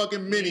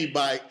motherfucking mini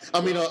bike.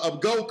 I mean, a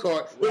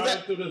go-kart.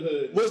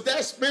 Was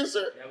that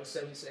Spencer? That was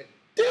 7 seconds.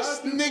 This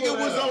nigga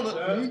was on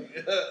a.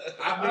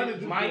 I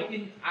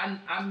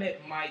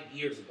met Mike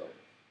years ago,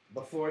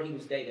 before he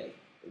was Day.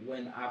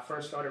 When I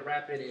first started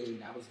rapping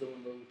and I was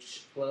doing little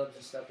clubs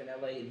and stuff in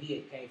LA, and he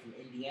had came from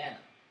Indiana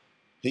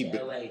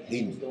to LA, and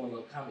he was doing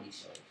little comedy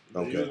shows.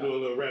 Okay. You was doing a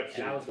little rap shit.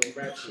 And I was doing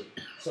rap shit.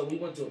 So we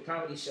went to a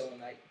comedy show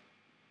one night,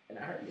 and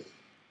I heard it.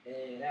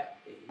 And I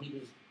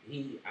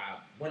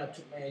went up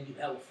to him, man, you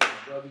hella funny,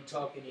 bro. We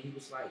talking, and he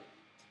was like,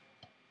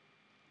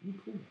 you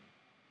cool.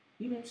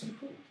 You MC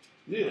Pooh.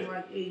 Yeah. I'm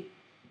like, hey.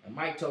 And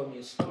Mike told me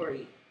a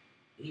story.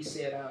 He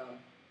said,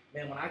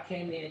 man, when I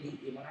came to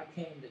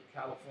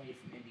California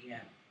from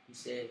Indiana, he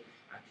said,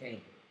 I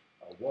came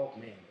with a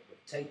Walkman, with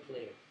a tape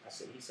player.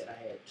 He said I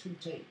had 2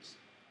 tapes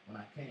when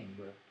I came,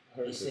 bro.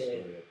 He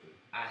said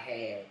I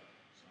had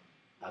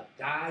a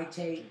Guy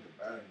tape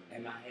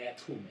and I had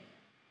Poohman.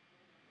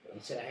 He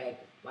said I had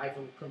Life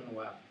of a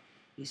Criminal album.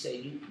 He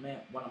said, you, man,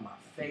 one of my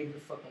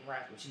favorite fucking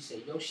rappers. He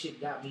said, your shit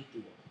got me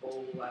through a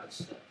whole lot of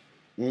stuff.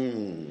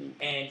 And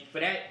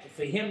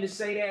for him to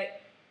say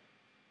that,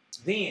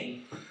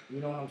 then, you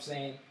know what I'm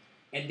saying?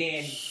 And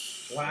then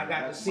when I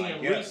got to see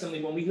him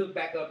recently, when we hooked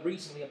back up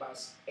recently, about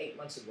 8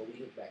 months ago, we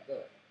hooked back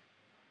up.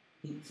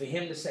 For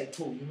him to say,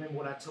 Pooh, you remember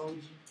what I told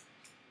you?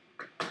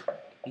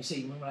 He said,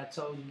 you remember what I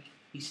told you?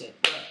 He said,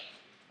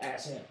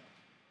 ask him.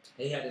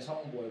 He had his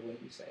homeboy with him.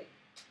 He said,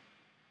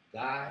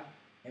 Guy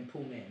and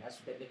Poohman. That's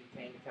what that nigga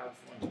came to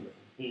California with.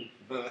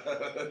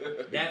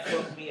 That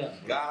fucked me up.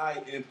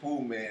 Guy and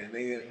Poohman.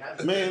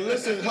 Man,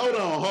 listen, hold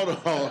on, man.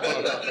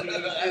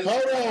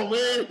 Hold on,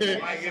 man.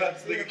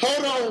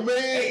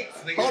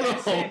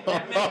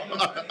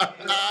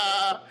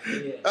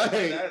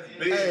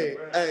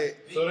 Hey.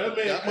 So that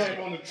man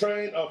came on the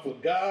train off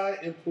of Guy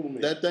and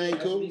Poohman. That thing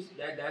cool?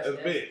 That's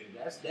big.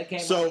 That came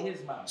out of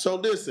his mouth. So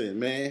listen,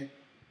 man.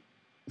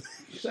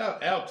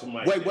 Shout out to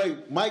Mike.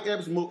 Wait. Mike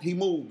Epps he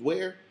moved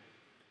where?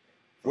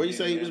 Where you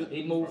say he was?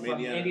 He moved from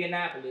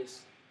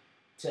Indianapolis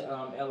to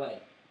L.A.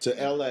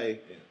 To L.A.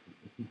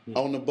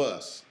 On the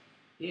bus.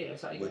 Yeah,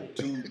 that's how you with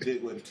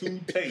two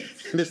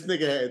tapes. This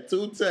nigga had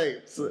 2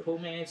 tapes. A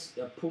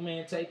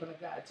Poohman tape and a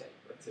Guy tape.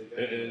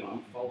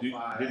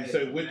 Did you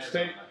say which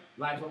tape?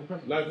 Life of a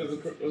Criminal.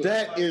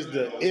 That is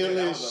the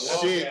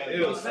illest shit. That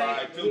was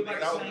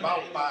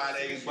about 5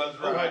 days.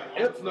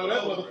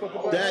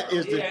 That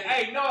is the.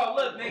 Hey, no,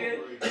 look, nigga.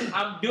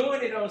 I'm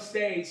doing it on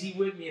stage. He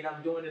with me, and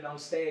I'm doing it on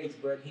stage,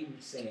 but he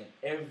was saying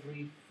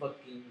every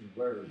fucking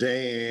word.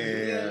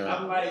 Damn.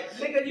 I'm like,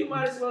 nigga, you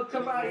might as well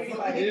come out here.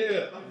 Like,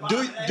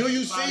 Do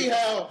you see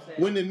how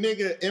when the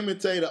nigga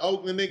imitate the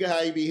Oakland nigga,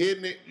 how he be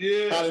hitting it?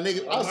 Yeah. How the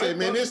nigga, I say,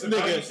 man, this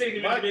nigga. You see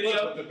him in the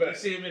video?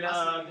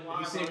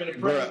 You see him in the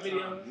prayer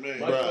video?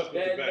 That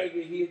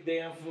nigga, he a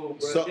damn fool, bro.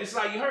 So, it's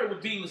like you heard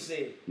what Beeler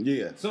said.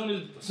 Yeah.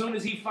 Soon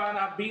as he find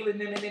out Beeler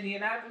in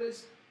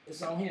Indianapolis,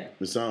 it's on him.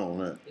 It's on,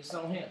 man. It's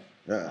on him.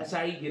 Yeah. That's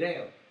how he get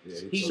out. Yeah,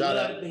 he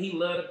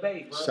love the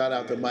bait, bro. Shout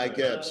out to Mike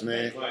Epps,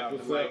 man.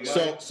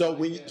 So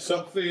you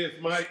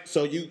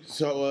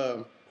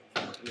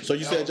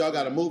said y'all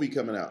got a movie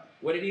coming out.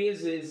 What it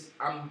is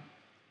I'm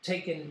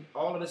taking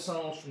all of the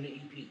songs from the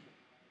EP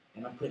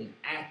and I'm putting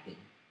acting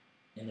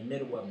in the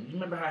middle of them. You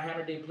remember how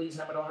Hammer did Please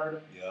Hammer Don't Hurt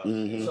Him? Yeah.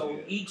 Mm-hmm. So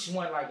each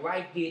one, like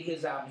Life did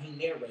his album, he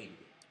narrated it.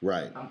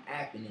 Right. I'm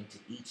acting into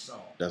each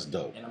song. That's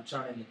dope. And I'm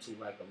turning it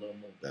into like a little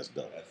movie. That's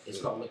dope.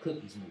 It's called The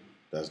Cookies Movie.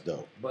 That's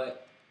dope.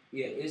 But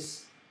yeah,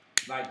 it's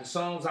like the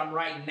songs I'm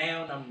writing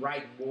now, and I'm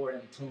writing more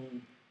in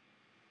tune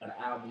of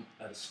the album,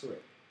 of the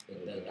script.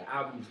 The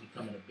album is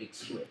becoming a big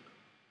script.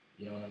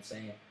 You know what I'm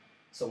saying?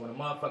 So when a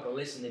motherfucker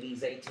listen to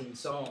these 18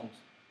 songs,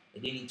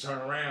 and then he turn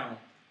around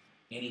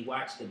and he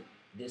watch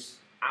this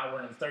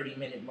hour and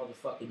 30-minute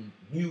motherfucking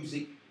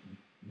music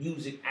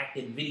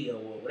acting video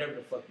or whatever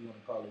the fuck you want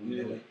to call it.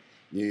 You know it?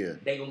 Yeah.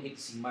 They gonna get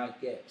to see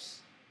Mike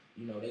Epps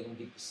You know, they're gonna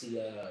get to see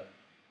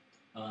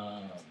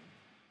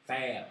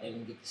Fab. They're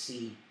gonna get to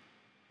see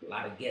a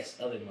lot of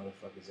guest other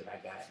motherfuckers that I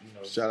got. You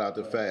know, shout out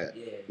to Fab.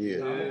 Yeah.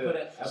 Yeah.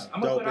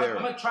 I'm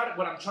gonna try to.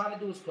 What I'm trying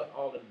to do is put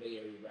all of the Bay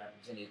Area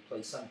rappers in it,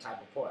 play some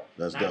type of part.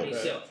 That's not dope.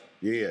 Themselves.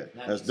 Yeah,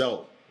 that's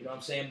dope. You know what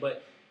I'm saying?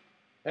 But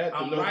At the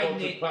I'm No writing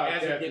Vultures it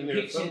as a podcast in there,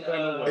 depiction some kind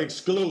of of way.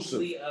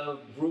 Exclusive. of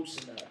Bruce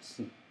and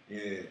us.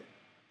 Yeah.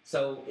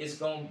 So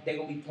they're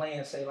gonna be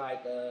playing, say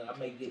like I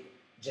may get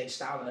Jay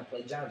Stalin to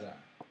play John John.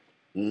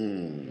 You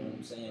know what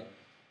I'm saying?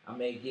 I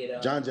may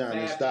get John John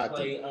and Fab to Stockton.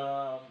 play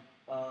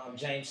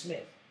James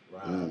Smith.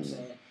 Right. You know what I'm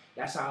saying?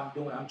 That's how I'm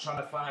doing. I'm trying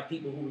to find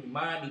people who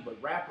remind me,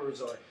 but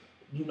rappers or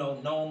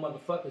known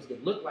motherfuckers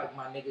that look like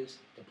my niggas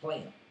to play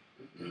them.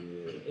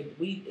 Yeah.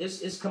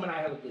 It's coming out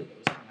hella good.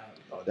 It's coming out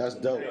hella good. That's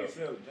dope. James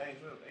Smith.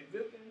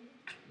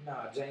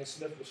 Nah, James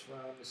Smith was from.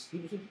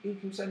 He was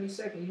from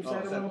 72nd. He was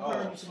at around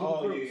Perm.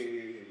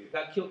 Yeah.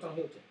 Got killed on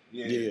Hilton.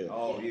 Yeah.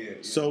 Oh, yeah.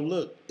 So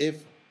look,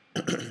 if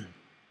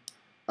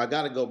I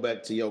got to go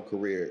back to your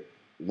career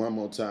one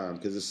more time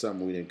because it's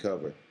something we didn't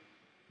cover.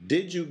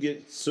 Did you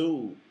get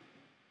sued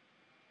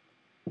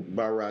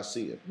by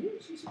Rasia? Yeah,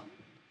 she's.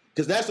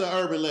 Because that's an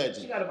urban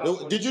legend.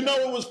 Did you know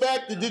it was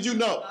fact? Did you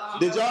know?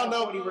 Did y'all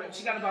know?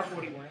 She got about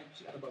 40 grand.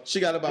 She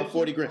got about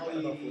 40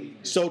 grand.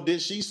 So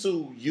did she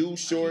sue you,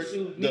 Short,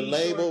 the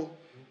label?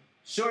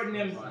 Short and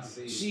them,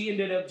 she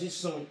ended up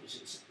just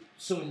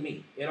suing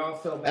me. It all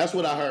fell back. That's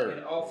what I heard.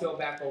 It all fell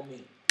back on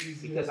me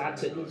because I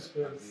took it.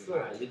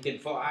 It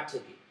didn't fall. I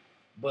took it.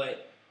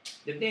 But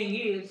the thing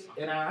is,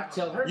 and I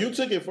tell her, you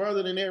took it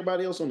further than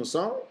everybody else on the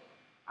song.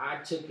 I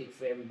took it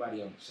for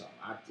everybody on the song.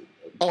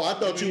 I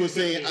thought you were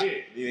saying.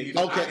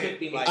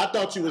 Okay, I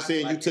thought you were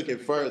saying you took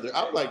it further.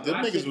 I'm like,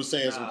 them niggas was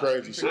saying some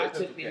crazy shit. I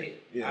took the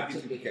hit. Yeah, I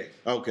took the hit.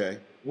 Okay.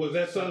 Was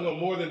that song on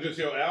more than just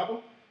your album?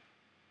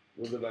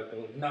 Was it like?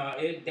 No,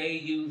 they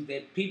used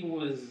that. People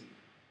was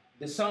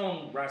the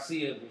song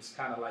Rasia was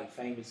kind of like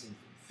famous and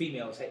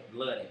females had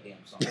love that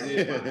damn song.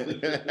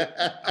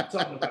 I'm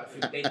talking about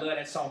they love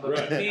that song. But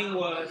the thing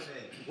was,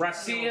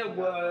 Rasia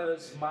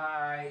was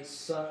my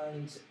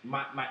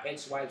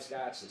ex-wife's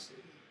god sister.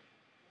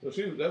 So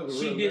she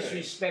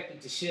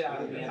disrespected the shit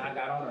out of me, and I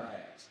got on her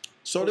ass.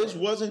 So this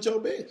wasn't your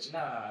bitch?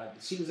 Nah,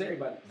 she was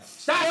everybody. No.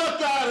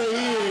 Fuck out of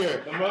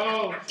here! Come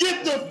on,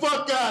 get the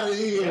fuck out of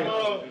here!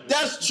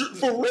 That's true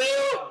for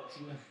real.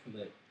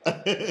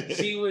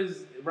 She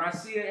was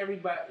Rasia,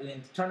 everybody, and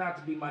it turned out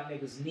to be my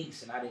nigga's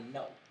niece, and I didn't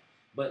know.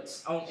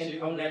 But in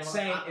that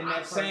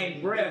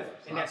same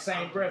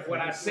breath,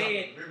 what I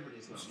said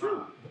was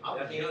true.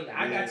 I mean,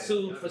 I got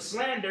sued for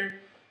slander,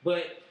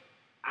 but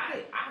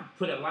I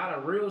put a lot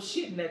of real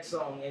shit in that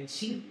song, and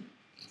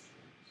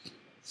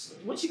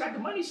when she got the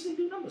money, she didn't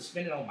do nothing but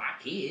spend it on my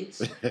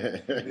kids.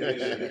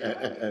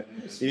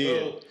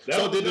 Yeah.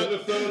 So did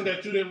another song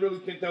that you didn't really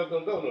think that was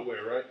gonna go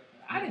nowhere, right?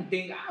 I didn't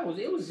think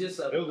it was just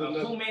a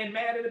Poohman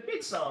mad at a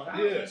bitch song.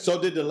 Yeah.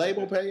 So did the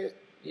label pay it?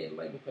 Yeah, the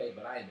label paid,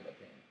 but I ended up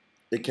paying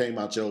it. It came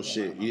out your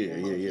shit.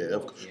 Yeah.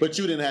 But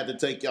you didn't have to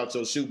take out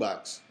your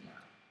shoebox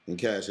and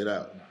cash it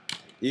out.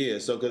 Yeah.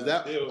 So because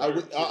I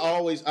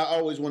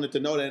always wanted to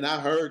know that, and I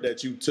heard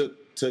that you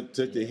took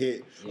the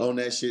hit on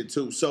that shit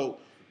too. So.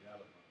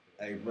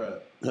 Hey, bro.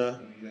 Huh?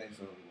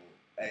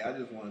 Hey, I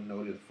just want to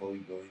know this before we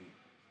go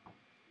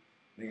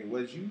in. Nigga,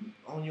 was you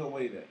on your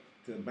way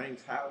to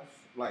Banks' house?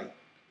 Like,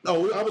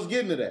 oh, I was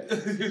getting to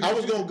that. I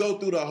was gonna go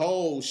through the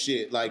whole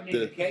shit, like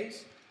the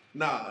case.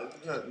 Nah.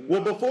 Well,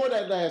 before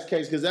that last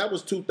case, because that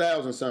was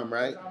 2000 something,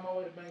 right? I'm on my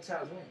way to Banks'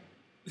 house when?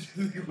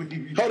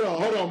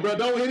 Hold on, bro.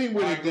 Don't hit him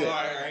with it.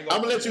 I'm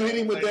gonna let you hit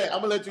him with that.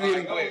 I'm gonna let you hit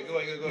him. Go.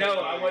 No,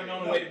 I wasn't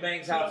on the way to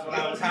Banks' house when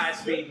I was high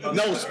speed.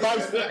 No,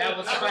 Spice. That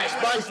was Spice.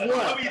 Spice one.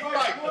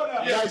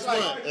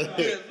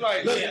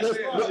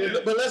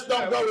 But let's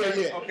don't go there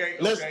yet. Okay.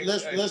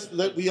 Let's.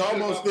 We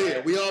almost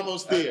there. We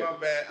almost there.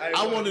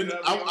 I want to.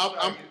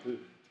 I'm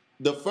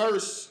the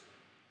first.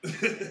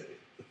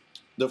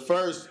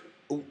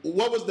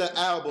 What was the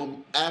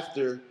album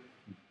after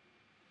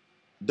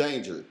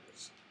Dangerous?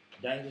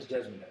 Dangerous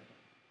Judgment Day.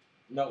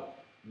 No.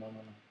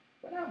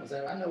 What album was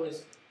that? I know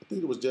it's. I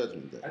think it was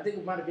Judgment Day. I think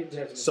it might have been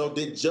Judgment Day. So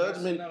did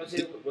Judgment?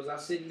 Was I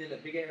sitting in a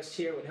big ass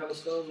chair with hella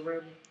skulls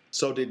around me?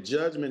 So did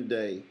Judgment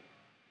Day?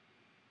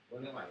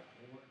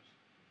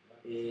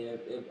 Yeah,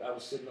 I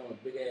was sitting on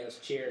a big ass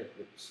chair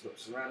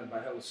surrounded by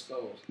hella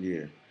skulls.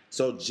 Yeah.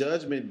 So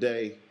Judgment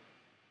Day.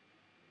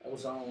 That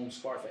was on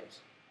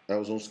Scarface. That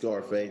was on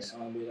Scarface.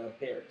 With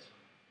Paris.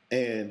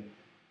 And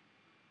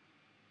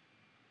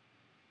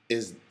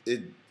is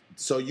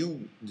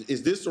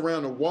this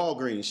around the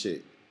Walgreens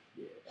shit?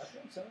 Yeah, I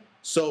think so.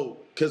 So,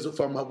 because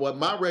from what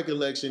my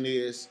recollection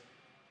is,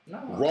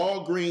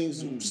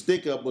 Walgreens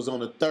Stick Up was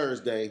on a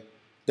Thursday.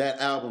 That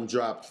album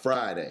dropped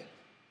Friday,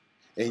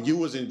 and you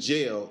was in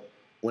jail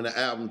when the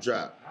album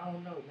dropped? I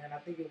don't know, man. I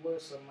think it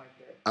was something like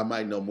that. I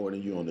might know more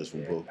than you on this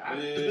one, Pooh. I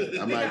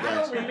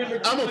got you.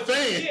 I'm a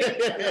fan.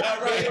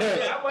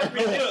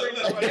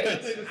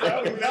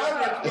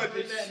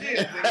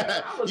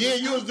 Yeah,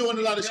 you was doing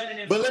a lot of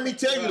shit. But let me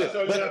tell you this.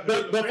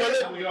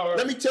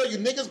 Let me tell you,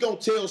 niggas gonna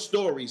tell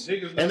stories.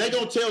 And they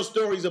gonna tell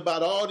stories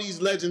about all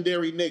these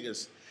legendary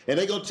niggas. And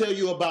they gonna tell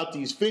you about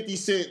these 50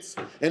 cents.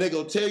 And they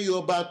gonna tell you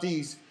about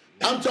these.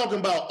 I'm talking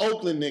about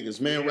Oakland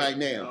niggas, man, right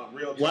now.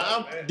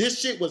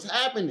 This shit was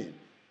happening.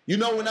 You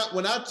know,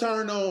 when I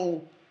turn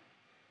on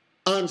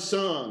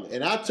Unsung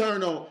and I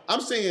turn on,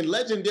 I'm saying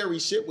legendary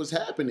shit was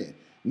happening.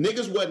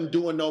 Niggas wasn't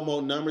doing no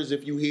more numbers.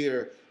 If you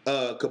hear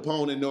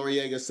Capone and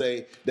Noriega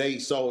say they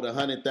sold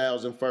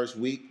 100,000 first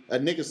week, a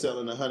nigga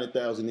selling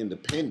 100,000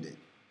 independent.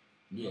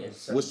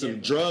 Yes, with some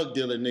drug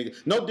dealer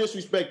niggas. No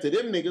disrespect to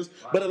them niggas,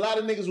 but a lot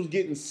of niggas was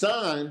getting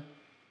signed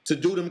to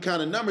do them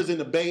kind of numbers. In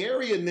the Bay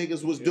Area,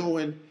 niggas was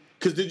doing.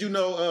 Cause did you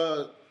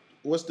know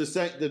what's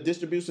the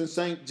distribution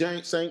St.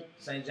 James? St.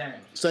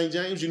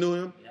 James, you knew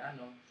him? Yeah,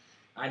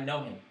 I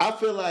know him. I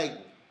feel like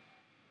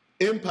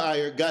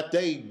Empire got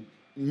they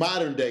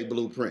modern day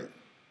blueprint.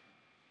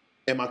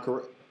 Am I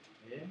correct?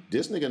 Yeah.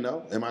 This nigga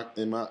know. Am I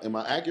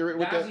accurate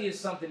with that? Gazi is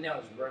something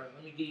else, bro.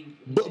 Let me give you.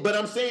 But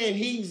I'm saying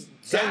he's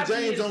St.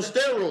 James on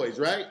steroids,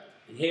 right?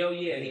 Hell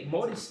yeah,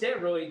 more than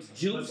steroids,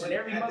 juice, and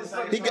every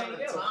motherfucking thing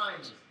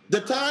else. The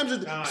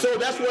times, so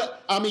that's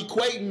what I'm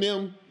equating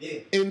them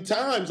in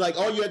times. Like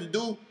all you had to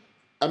do,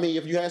 I mean,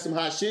 if you had some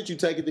hot shit, you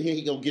take it to him,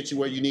 he gonna get you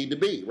where you need to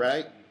be,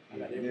 right?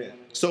 Yeah.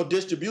 So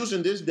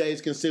distribution these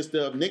days consists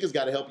of niggas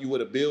got to help you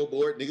with a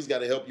billboard, niggas got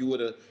to help you with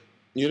a,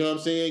 you know what I'm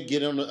saying,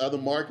 get on the other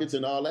markets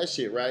and all that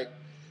shit, right?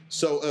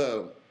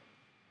 So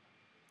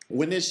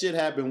when this shit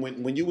happened,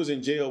 when you was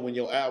in jail, when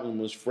your album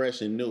was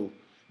fresh and new,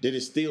 did it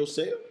still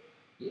sell?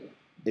 Yeah.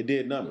 It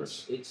did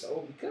numbers. It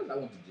sold because I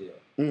went to jail.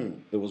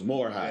 It was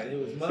more high.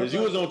 Yeah, because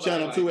you was on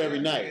Channel 2 every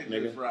night,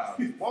 nigga.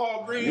 You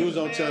was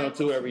on Channel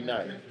 2 every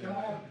night.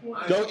 Oh,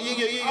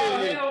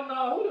 hell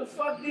no. Who the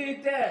fuck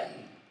did that?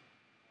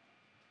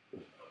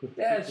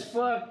 That's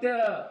fucked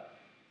up.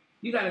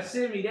 You gotta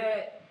send me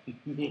that.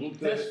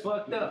 That's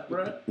fucked up,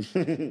 bro.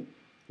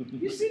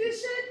 You see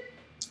this shit?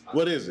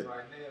 What is it?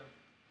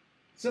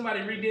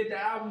 Somebody redid the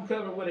album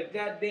cover with a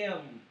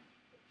goddamn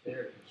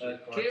cartoon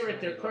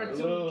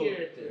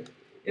character.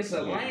 It's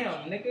a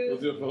lamb, nigga.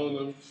 What's your phone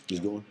number?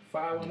 He's going.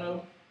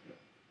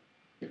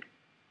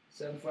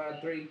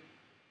 510-753.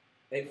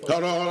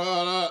 Hold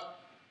on.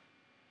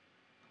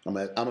 I'm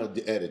gonna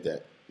edit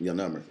that. Your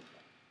number.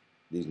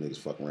 These niggas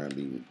fuck around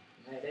beating.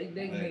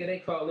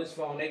 They call this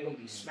phone, they gonna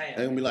be spam.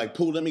 They gonna be like,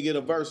 Pooh, let me get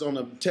a verse on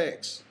the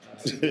text.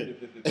 Niggas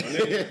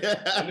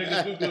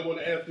do want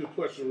to ask you a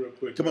question real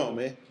quick. Come on,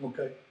 man.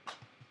 Okay.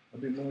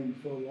 I've been knowing you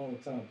for a long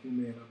time,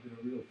 Poohman. I've been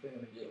a real fan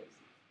of yours.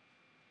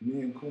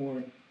 Me and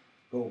Corn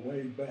go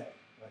way back.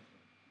 Like,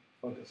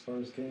 fuckers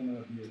first came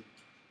out here.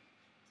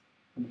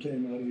 We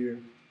came out here.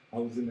 I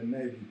was in the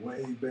Navy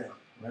way back,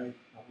 right?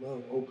 I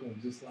love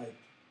Oakland just like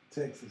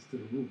Texas to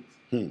the roots.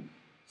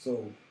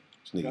 So,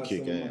 this nigga got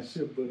kick some of my ass.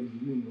 ship buddies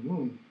in the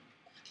room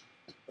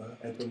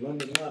at the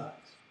London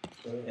Lodge.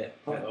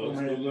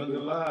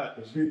 London Lodge.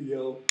 The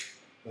video,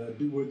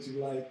 do what you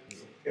like.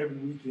 So every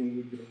weekend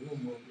we get a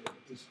room over there.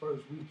 This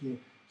first weekend,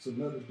 some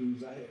other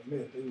dudes I had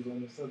met, they was on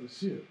this other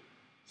ship.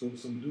 So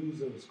some dudes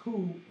that was cool,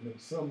 and there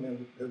was some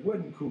that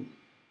wasn't cool.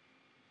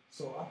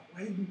 So I'm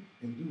waiting,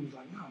 and dudes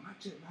like, no,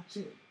 not yet. I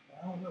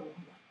don't know. I'm like,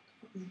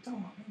 what the fuck are you talking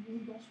about? Man,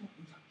 you don't smoke.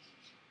 He's like,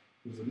 shh.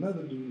 There was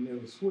another dude in there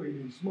was swear he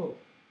didn't smoke.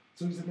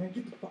 So he said, man,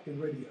 get the fucking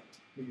radio.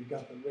 Nigga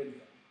got the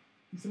radio.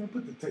 He said, man,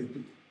 put the tape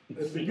in.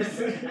 That nigga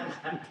said,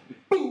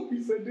 boom.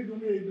 He said, nigga,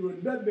 we ain't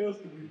doing nothing else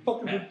to be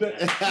fucking with that.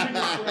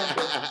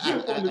 Nigga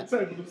jump on the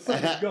table, the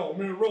sun's gone.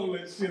 Man, roll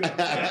that shit out.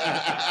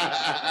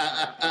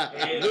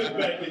 Look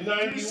back in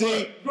 91.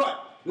 See, right. Off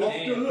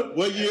the hook.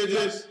 What year is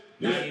this?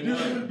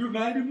 This was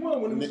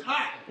 91 when it was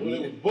hot. When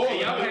it was boring.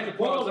 Hey, y'all had to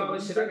pause all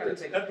this shit. I gotta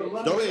take a picture.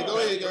 Go ahead.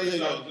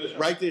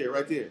 Right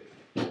there.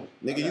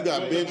 Nigga, you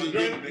got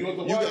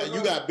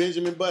you got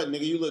Benjamin Button.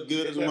 Nigga, you look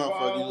good as a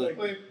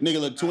motherfucker. Nigga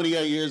look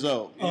 28 years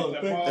old. Oh,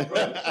 thank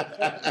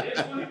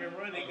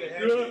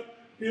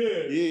you.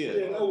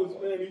 Yeah, that was,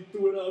 man, he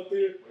threw it out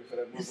there.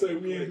 He said,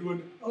 we ain't doing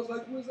it. I was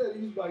like, what's that?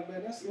 He was like,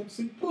 man, that's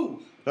MC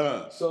Pooh.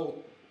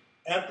 So,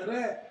 after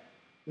that,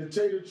 to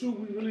tell you the truth,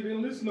 we really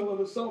didn't listen to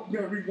other songs.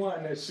 Man,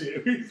 rewind that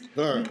shit.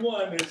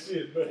 Rewind that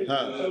shit, man.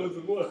 That was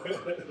the one.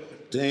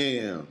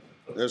 Damn,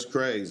 that's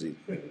crazy.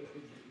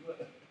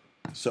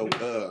 So,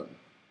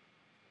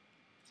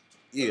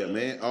 yeah,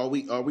 man, are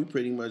we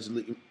pretty much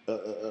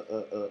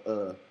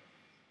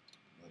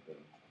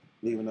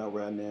leaving out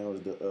right now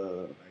is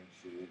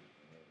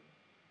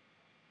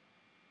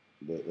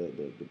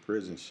the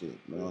prison shit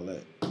and all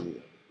that. Yeah,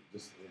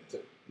 just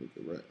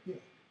right. Yeah.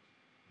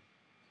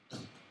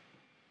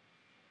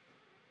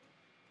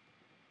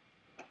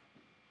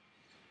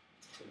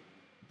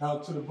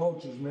 Out to the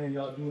vultures, man.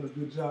 Y'all doing a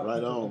good job.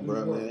 Right on,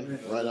 bro, man.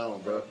 Right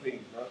on, bro.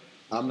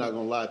 I'm not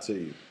gonna lie to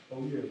you.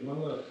 Oh yeah,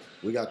 one love.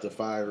 We got the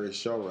fire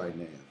show right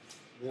now.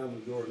 Yeah, I'm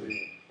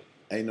enjoying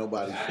Ain't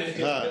nobody.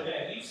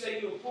 You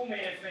say you're a Poohman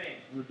fan.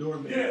 We're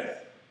doorman.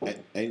 Yeah.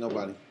 Ain't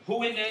nobody.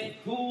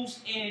 Who's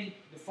in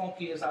the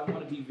Funky As I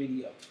Wanna Be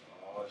video?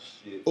 Oh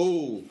shit.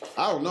 Ooh,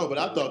 I don't know, but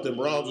I thought them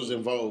bras was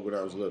in vogue when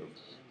I was little.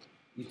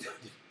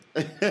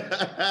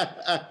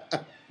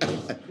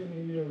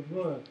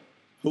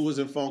 Who was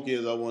in Funky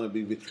As I Wanna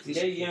Be?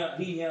 He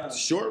young.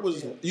 Short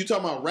was. You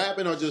talking about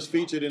rapping or just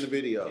featured in the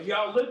video? If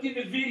y'all look in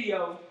the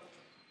video,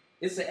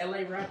 it's an LA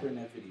rapper in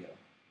that video.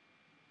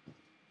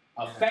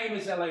 A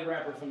famous LA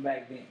rapper from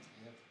back then.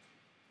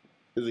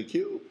 Is it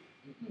cute?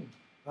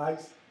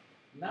 Nice.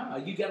 Nah,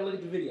 you gotta look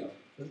at the video.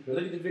 Okay.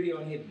 Look at the video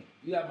and hit me.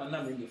 You got my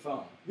number in your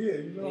phone. Yeah,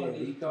 you know. Yeah,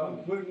 he called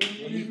me. When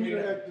you need me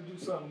to have to do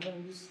something,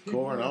 man, just hit me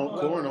Corn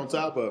on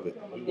top of it.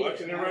 I'm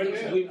watching it right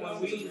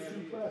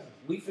now.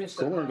 We finished.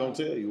 Corn gonna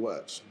tell you,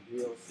 watch.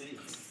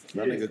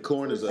 My nigga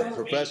Corn is a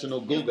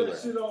professional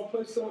Googler. Shit on,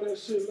 play some of that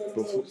shit. Let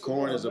me know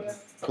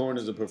Corn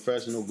is a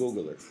professional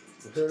Googler.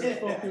 Very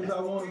focused,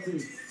 I want to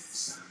be.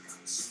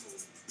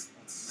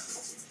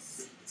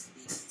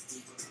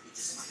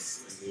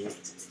 Yeah.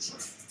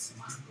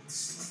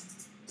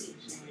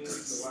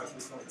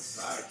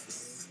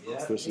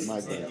 Push the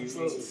mic down.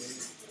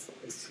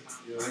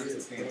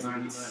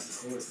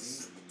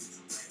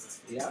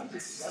 Yeah, I'm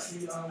just gonna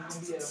be at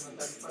on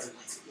the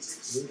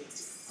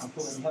 31st. I'm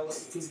pulling hella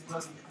doing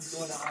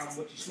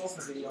what you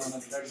smoking video on the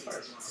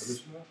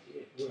 31st.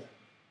 Yeah.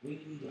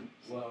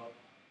 Well,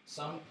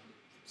 some in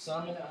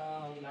 99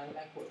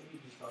 we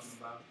just talking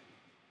about.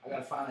 I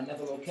gotta find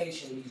another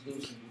location where these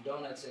dudes can do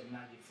donuts at and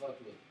not get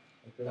fucked with.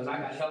 Cause I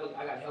got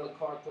hella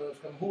car clubs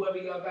coming. Whoever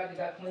y'all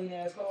got clean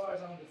ass cars,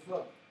 I don't give a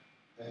fuck.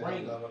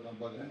 Bring them.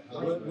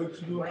 What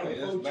you doing?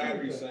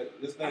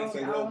 This thing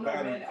say low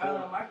battery.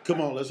 Come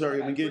on, let's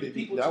hurry up and get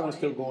it. That one's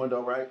still going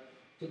though, right?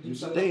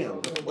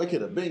 Damn, we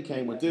could have been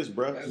came with this,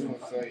 bro. That's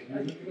what I say.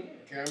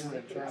 Camera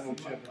internal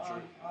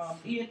temperature.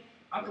 Ian,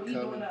 he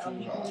doing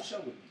the show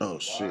with me. Oh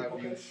shit.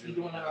 He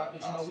doing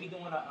we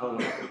doing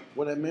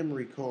What that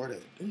memory card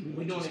at?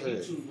 we doing a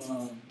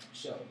YouTube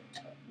show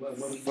where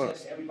we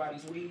test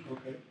everybody's weed.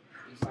 Okay.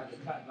 It's like a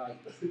cut like.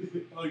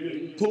 Oh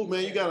yeah. Poop,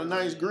 man, you got a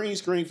nice green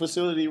screen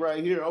facility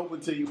right here open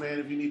to you, man.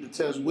 If you need to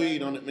test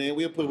weed on it, man,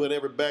 we'll put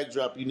whatever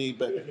backdrop you need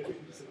back.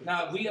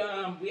 Nah, we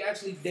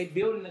actually they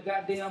building the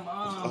goddamn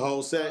A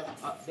whole set.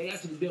 they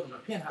actually building a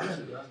penthouse.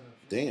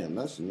 Damn,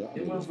 that's y'all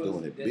niggas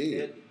doing it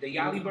big. The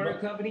Yachty Bird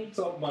Company.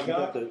 Talk my You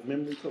got guy. the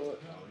memory card?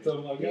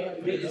 Talk my guy.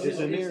 It's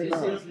in there It's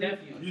now. his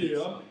nephew.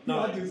 Yeah. No,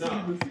 I just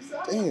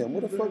Damn,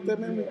 what the fuck that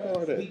memory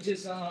card We at?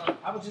 just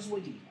I was just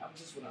with him.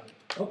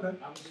 Okay.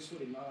 I was just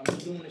with him.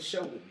 He's doing a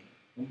show with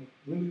me.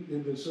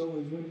 When the show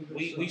is when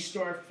We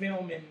start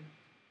filming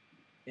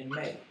in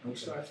May. We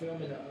start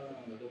filming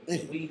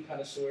the weed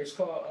connoisseur. It's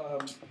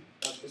called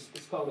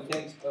it's called the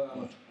dank.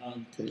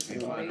 They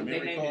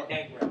named it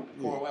dank round.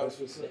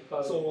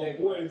 So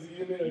what is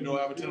he in there? You know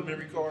I would tell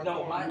memory card?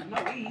 No,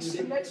 he's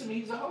sitting next to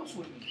me. He's a host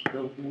with me.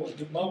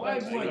 My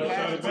Wife's wife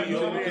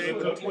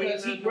one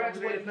because he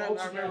graduated from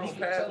Oakland. He can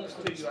tell us,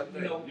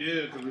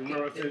 Yeah, because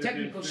remember I the said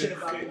technical shit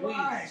about the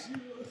weed.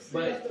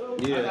 But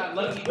I Yeah. got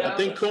lucky. I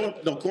think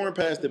Corn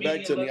passed it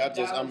back to me.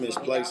 I'm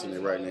misplacing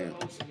it right now.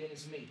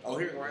 Oh,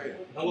 here, right here.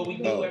 And what we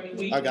do Oh, every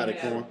week, I got we it,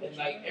 have, Corn.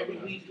 like every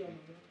week,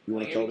 You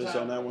want to throw this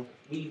on that one?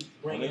 we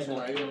bring in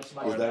somebody.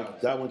 Is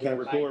that one can't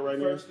record right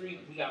now? First three,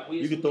 we got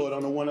You can throw it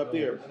on the one up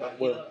there.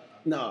 Well,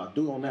 nah,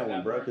 do it on that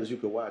one, bro, because you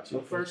could watch The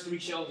it. first three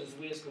shows is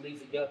Wiz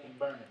Khalifa, Yuck, and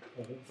Burner.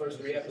 First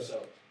three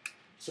episodes.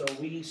 So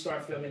we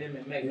start filming them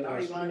in May. I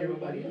already lined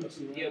everybody else.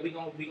 Yeah, we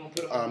gonna put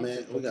them. Oh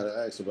man, we gotta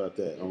ask about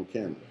that on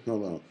camera.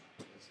 Hold on.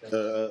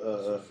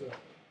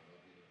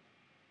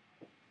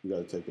 You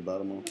gotta take the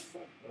bottom off.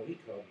 Oh, he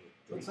called me.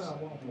 What time I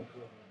want him to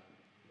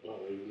I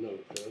don't even know,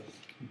 cuz.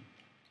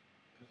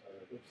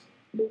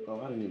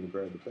 Oh, I didn't even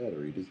grab the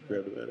battery. Did you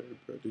grab the battery?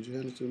 Bro? Did you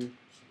hand it to me?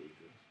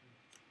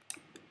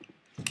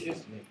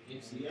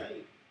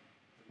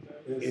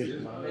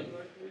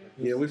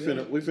 Yeah, we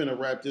finna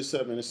wrap this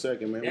up in a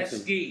second, man. That's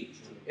Ski.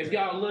 If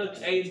y'all look,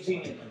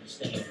 AMG.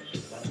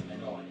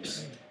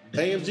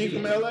 AMG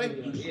from LA?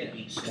 Yeah.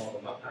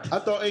 I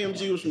thought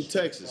AMG was from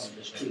Texas.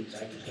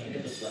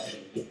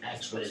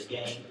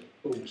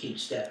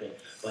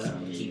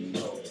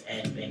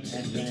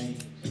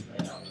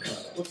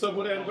 What's up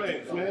with that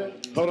bank, man?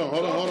 Hold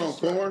on,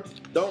 Corn.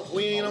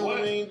 We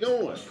ain't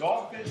going.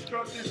 Golf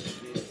instructor?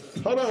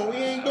 Hold on, we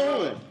ain't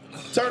going.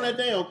 Turn that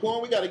down,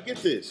 Corn. We gotta get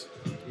this.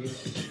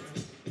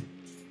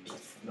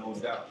 No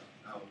doubt.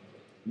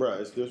 Bruh,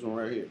 it's this one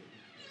right here.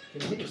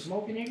 Can you get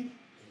smoke in here?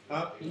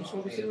 Huh? Can you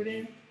smoke a cigarette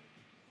in?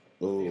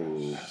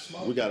 Oh,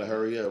 we gotta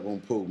hurry up on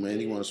Poop, man.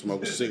 He wanna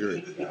smoke a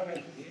cigarette.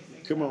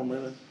 Come on,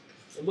 man.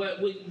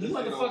 But you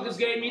motherfuckers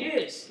gave me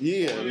this.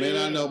 Yeah, man,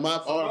 I know.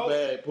 Our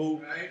bad,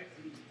 Poop.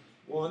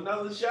 Want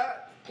another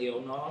shot?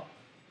 Hell no.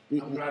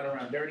 I'm driving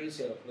around dirty as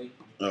hell, please.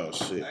 Oh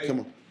shit! Come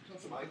on.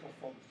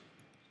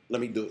 Let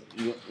me do it.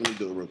 Let me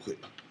do it real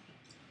quick.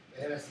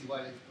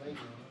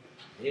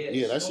 Yeah,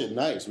 Yeah, that shit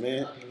nice,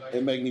 man.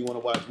 It make me want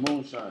to watch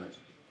Moonshiners.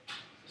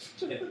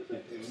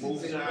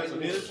 Moonshine,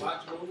 some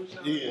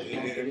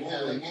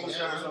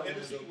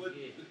Hennessy.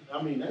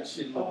 I mean, that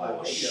shit look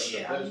like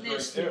shit, I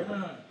missed it,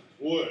 huh?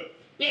 What?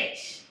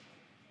 Bitch.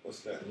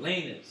 What's that?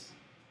 Lena's.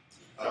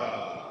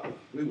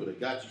 We would have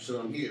got you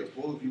some here,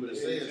 fool, if you would have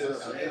said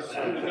something.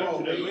 something. Come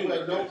on, baby. You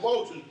had no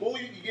vultures, fool.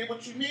 You can get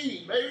what you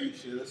need, baby.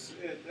 Should have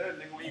said that,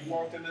 nigga, when you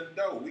walked in the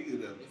door. We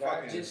could have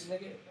fucking Just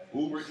nigga.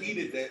 Uber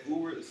eated that.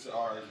 Uber,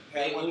 or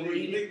had one of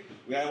these niggas.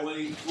 We had one of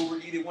these Uber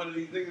eated one of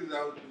these niggas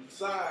out the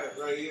side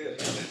right here.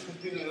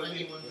 You know what I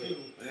mean?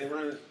 They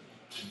run.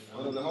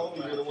 One of the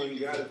homies would have went and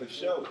got it for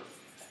sure.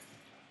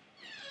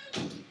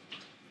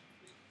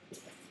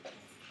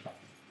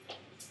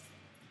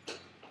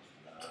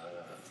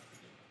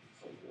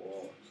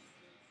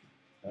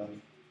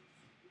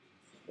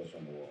 What's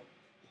on the wall?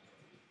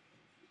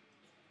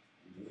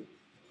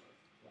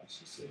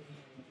 She said,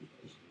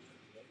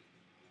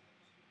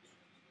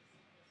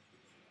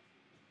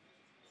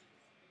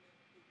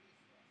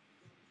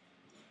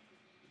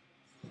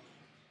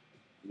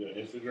 You got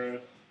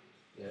Instagram?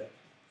 yeah.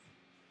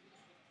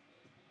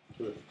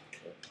 Twitter. I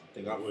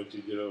think I'll wait till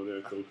you get over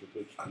there so we can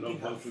put no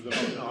posters on.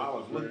 No, I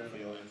was looking for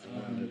your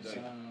Instagram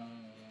today.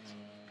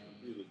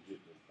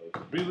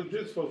 Be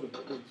legit supposed to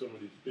put some of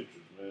these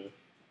pictures, man.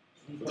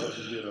 What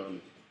you did on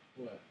it?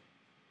 What?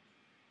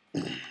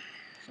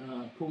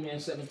 Poohman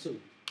 7-2.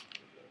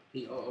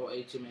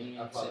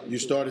 P-O-O-H-M-A-N. You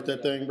started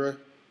that thing, bro?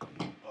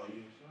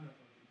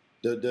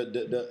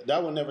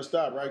 That one never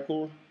stopped, right,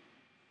 Corey?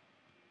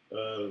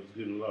 It's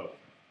getting low.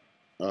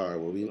 All right,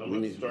 well, we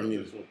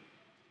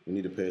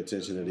need to pay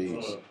attention to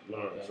these.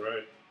 Lawrence,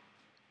 right?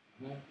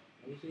 Huh?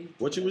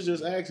 What you was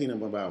just asking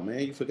him about, man?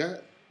 You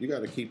forgot? You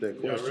got to keep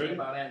that Y'all question. ready?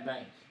 About Aunt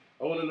Banks.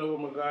 I want to know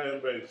what my guy in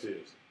Banks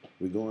is.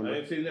 We going? I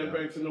ain't seen that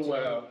Banks in a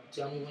while.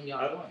 Tell me when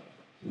y'all going.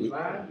 We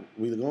live?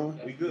 We going?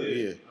 Okay. We good.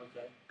 Yeah.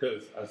 Okay.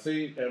 Because I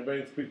see Aunt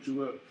Banks picked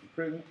you up from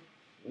prison.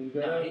 When you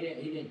got No, out. he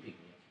didn't pick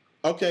me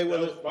up. Okay, That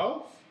well, was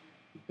false?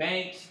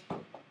 Banks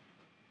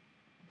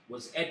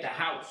was at the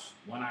house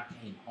when I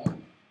came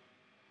home.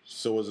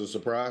 so was it a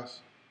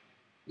surprise?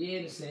 Yeah,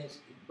 in a sense.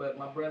 But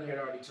my brother had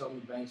already told me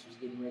Banks was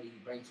getting ready.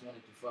 Banks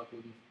wanted to fuck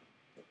with me.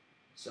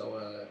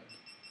 So,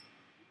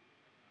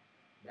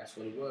 that's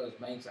what it was.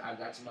 Banks, I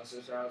got to my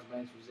sister's house.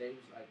 Banks was there. He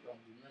was like, don't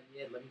do nothing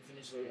yet. Let me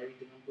finish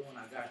everything I'm doing.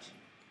 I got you.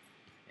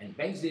 And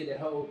Banks did that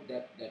whole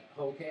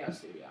Chaos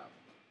Theory album.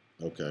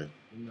 Okay.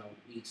 You know,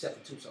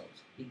 except for 2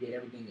 songs. He did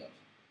everything else.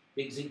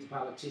 Big Zeke, the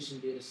politician,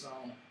 did a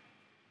song.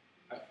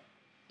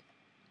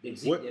 Big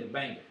Zeke did a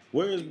banger.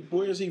 Where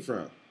is he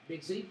from?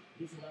 Big Zeke,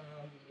 he's from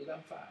 11-5.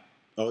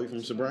 Oh, he from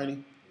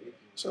Sobrani?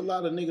 It's a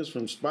lot of niggas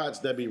from spots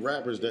that be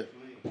rappers that.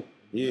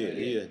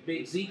 Yeah.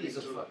 Big Zeke is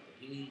a fucker.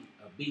 He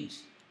a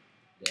beast.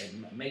 That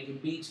making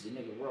beats, the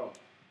nigga raw.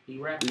 He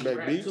rap. He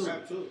make beats?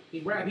 Too.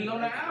 He rap. He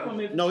on the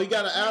album. No, he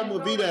got an album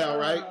with V-Down,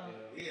 right?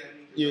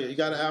 Yeah, he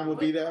got an album with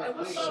V-Down.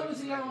 What song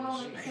is he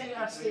on the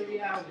Chaos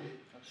Theory album?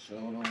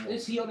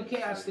 Is he on the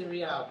Chaos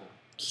Theory album?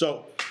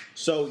 So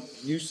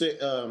you said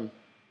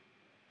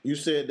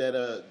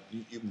that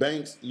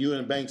you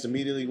and Banks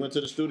immediately went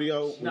to the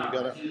studio when you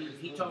got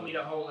he told me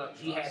to hold up.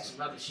 He had some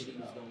other shit he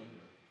was doing,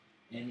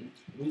 and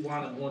we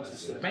wound up going to the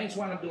studio. Banks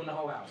wound up doing the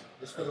whole album.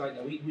 Just because like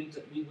that, we went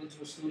to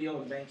a studio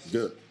and Banks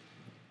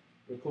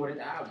recorded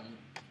the album.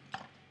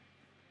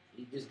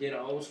 He just did an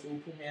old school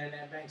Poohman and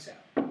that Banks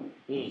album.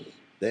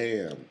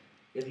 Damn.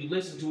 If you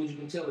listen to it, you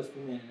can tell it's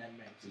Poohman and that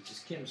Banks. It's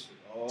just chemistry.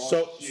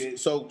 So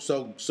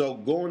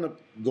going to.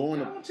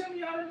 Don't tell me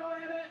y'all didn't know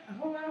that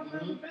whole album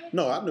ever Banks.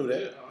 No, I knew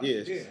that.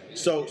 Yeah.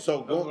 So That's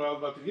what I was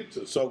about to get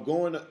to. So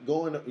going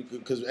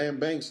because Aunt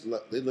Banks,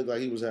 it looked like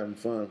he was having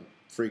fun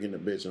freaking the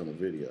bitch on the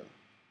video.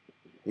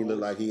 He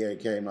looked like he ain't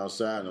came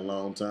outside in a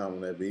long time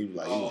on that beat. He was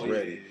like he was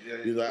ready.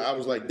 He was like, I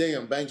was like,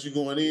 damn, Banks, you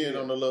going in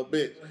on the little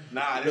bitch.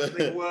 Nah, this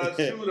nigga was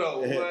too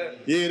though. What?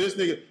 Yeah, this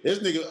nigga.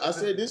 I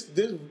said this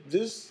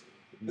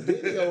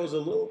video is a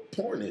little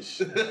pornish.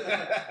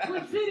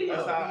 What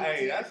video?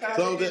 That's how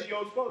the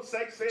video's supposed to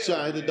sex sales.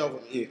 Shine the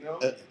dope. Yeah.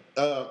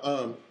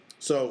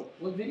 So.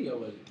 What video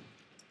was it?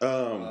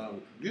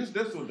 This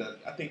was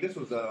I think this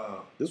was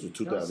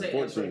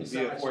 2014.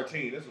 Yeah,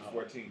 14. This was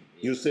 14.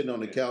 You were sitting on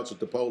the couch with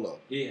the polo.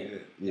 Yeah.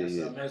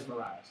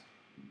 Mesmerized.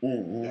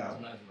 Mm-hmm. Yeah,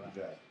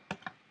 mesmerized.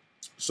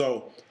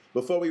 So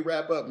before we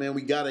wrap up, man,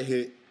 we gotta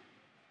hit.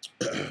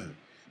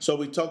 So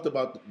we talked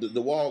about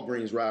the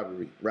Walgreens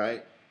robbery,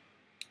 right?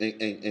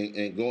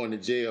 And going to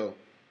jail.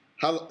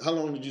 How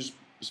long did you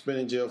spend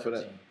in jail for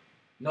that?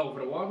 No,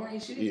 for the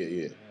Walgreens shit?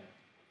 Yeah.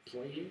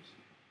 4 years.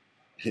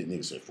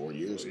 Nigga said 4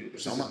 years.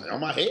 It's on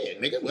my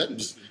head, nigga. What?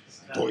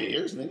 4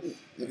 years, nigga.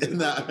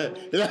 Nah,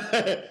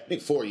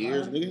 nigga, 4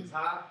 years, nigga.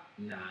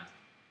 Nah.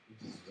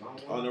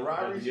 On the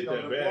robbery shit,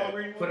 on the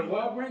Walgreens? For the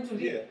Walgreens?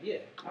 Yeah.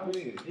 I was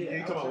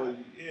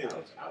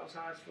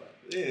high as fuck.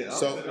 Yeah, I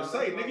was gonna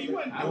say, nigga, you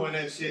wasn't doing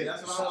that shit.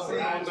 That's what I'm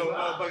saying. No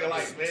motherfucker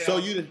like, man. So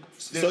you didn't.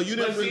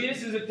 But see,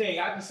 this is the thing.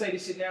 I can say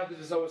this shit now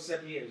because it's over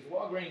 7 years.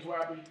 Walgreens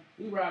robbery.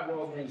 We robbed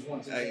Walgreens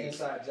once. It's an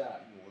inside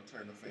job.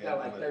 Turn the fan We got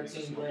like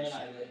 13 grand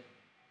out of that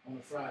on a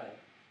Friday.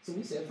 So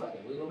we said, fuck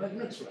it, we're gonna make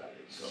next Friday.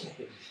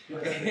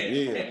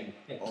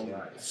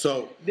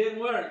 So didn't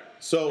work.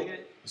 So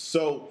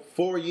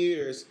 4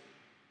 years,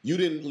 you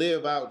didn't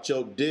live out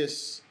your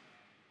diss.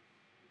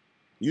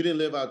 You didn't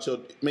live out your,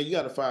 man, you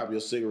got to fire up your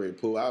cigarette,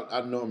 Pooh.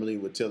 I normally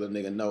would tell a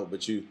nigga no,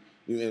 but you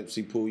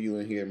MC Pooh, you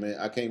in here, man.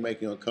 I can't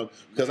make you uncomfortable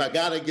because I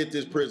got to get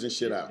this prison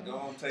shit out.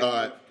 Go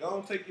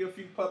on, take you a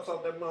few puffs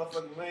off that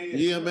motherfucking man.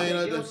 Yeah, man.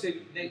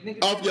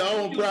 Off your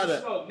own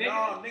product. No,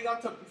 nigga,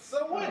 I'm talking,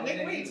 so what?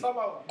 Nigga, we ain't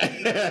talking about.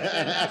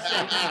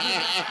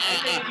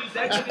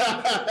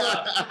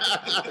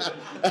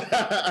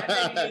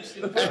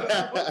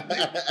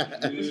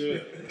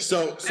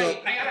 So,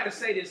 hey, I gotta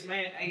say this,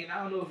 man. Hey, and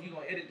I don't know if you're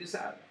gonna edit this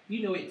out.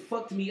 You know, it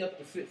fucked me up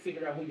to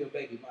figure out who your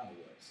baby mama was.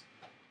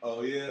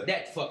 Oh yeah.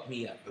 That fucked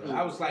me up, bro.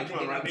 I was like, you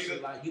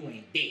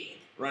ain't dead.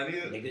 Right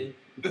here? Nigga.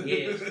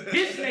 Yeah.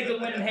 This nigga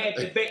went and had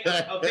a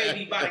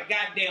baby by the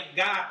goddamn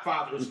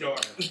Godfather's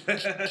daughter.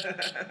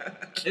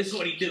 This is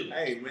what he do.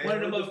 Hey, man. One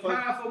of the most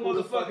powerful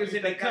motherfuckers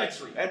in the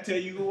country. That tell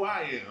you who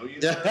I am.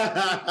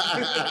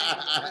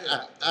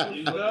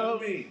 You know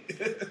me.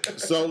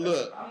 So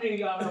look. How many of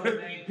y'all know his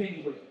name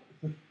Pennywell?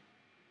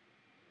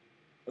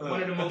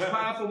 One of the most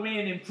powerful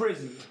men in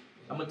prison.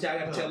 I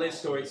gotta tell this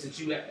story since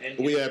you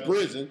we at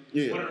prison.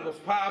 Yeah. One of the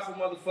most powerful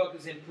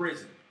motherfuckers in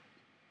prison.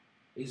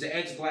 He's an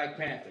ex-Black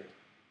Panther.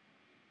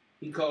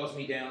 He calls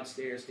me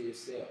downstairs to his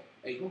cell.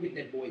 Hey, go get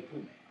that boy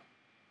Poohman.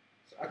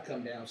 So I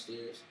come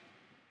downstairs.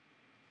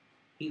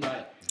 He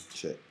like,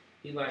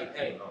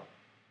 hey,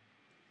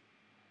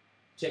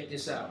 check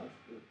this out.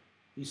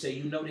 He say,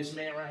 you know this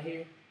man right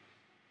here?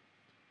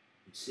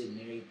 He's sitting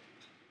there.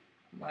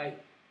 I'm like,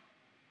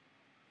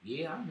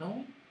 yeah, I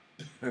know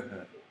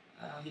him.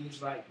 He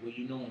was like, where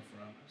you know him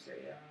from? I say,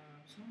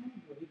 it's my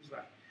homeboy. He was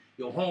like,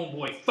 your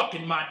homeboy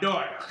fucking my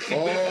daughter.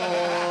 Oh.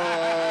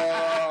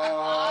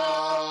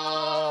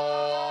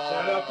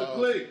 Shout out to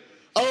Clee.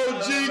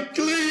 OG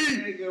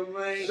Clee.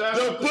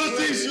 The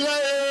pussy slayer.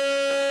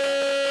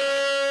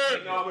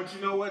 No, but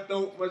you know what?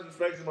 Don't much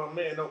respect to my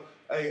man. No,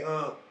 hey,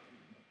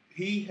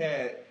 he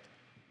had.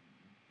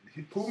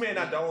 Poohman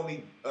not the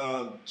only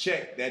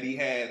check that he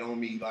had on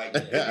me. Like,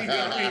 you know what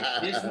I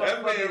mean?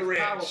 That man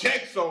ran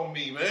checks on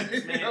me, man.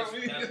 This man is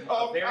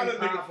a very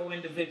powerful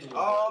individual.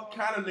 All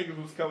kind of niggas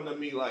was coming to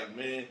me like,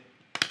 man,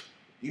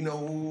 you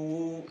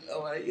know,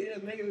 like, yeah,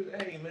 niggas,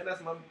 hey, man,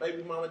 that's my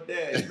baby mama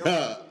dad. You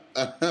know,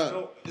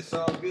 it's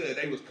all good.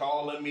 They was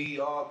calling me,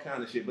 all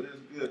kind of shit, but it's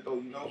good though,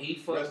 you know. He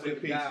fucked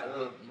with the guy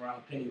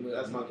around Pennywell.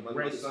 That's my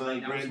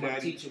son, that was my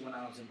teacher when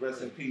I was in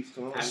prison. Rest in peace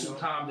to him. That's who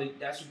calmed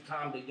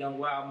the young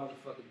wild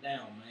motherfucker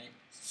down, man.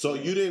 So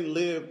you didn't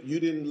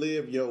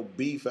live your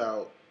beef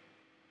out,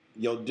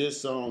 your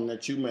diss song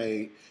that you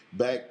made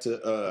back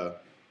to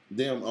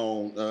them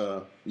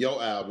on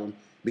your album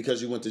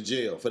because you went to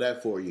jail for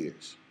that 4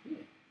 years. Yeah.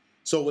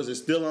 So was it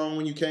still on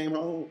when you came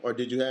home, or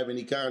did you have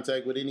any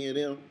contact with any of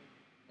them?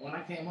 When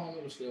I came home,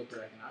 it was still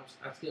cracking.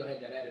 I still had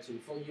that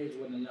attitude. 4 years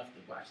wasn't enough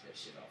to wash that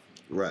shit off of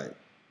me. Right.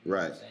 You know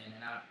what I'm saying?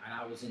 And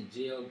I was in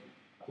jail,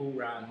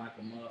 hoorahing like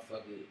a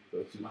motherfucker.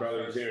 So you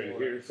probably was hearing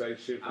hearsay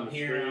shit from the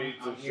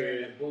streets I'm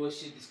hearing the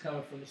bullshit that's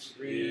coming from the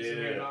streets. I'm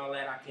hearing all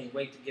that. I can't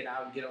wait to get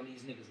out and get on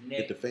these niggas' neck.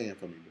 Get the fan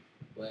from me.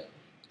 But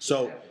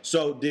so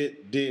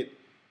did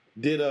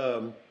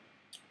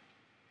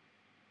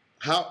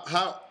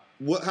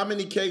how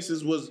many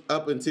cases was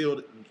up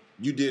until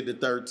you did the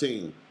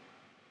 13?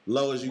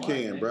 Low as you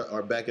can, bro,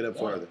 or back it up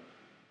further.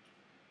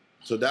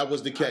 So that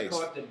was the case. I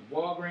caught the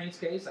Walgreens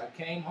case. I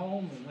came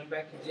home and went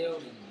back to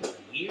jail in a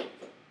year.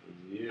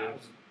 Yeah. I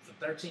was for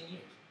 13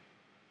 years.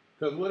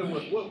 Because what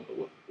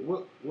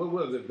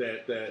was it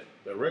that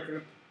the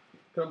record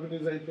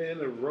companies ain't paying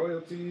the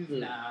royalties?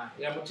 Nah,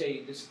 I'm gonna tell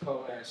you this is a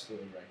cold ass story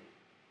right here.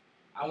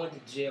 I went to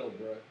jail,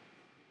 bro,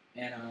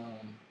 and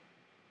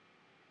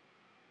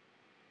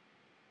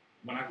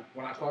when I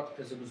caught,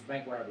 because it was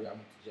bank robbery, I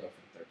went to jail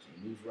for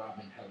 13. We was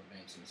robbing hella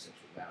banks in the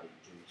Central Valley,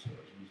 jewelry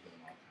stores. We was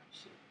doing all kind of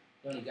shit.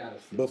 They only got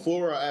us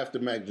before or after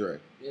Mac Dre?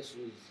 This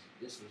was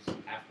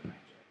after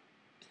Mac Dre.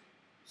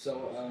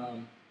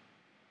 So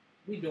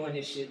we doing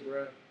this shit,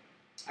 bro.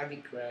 I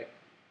get cracked.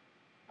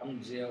 I'm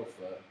in jail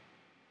for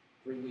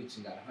 3 weeks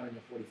and got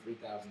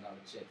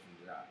 $143,000 check from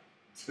the job.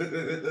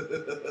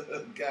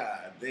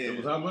 God damn. It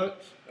was how much?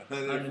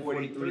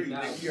 143.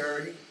 You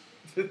heard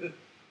it.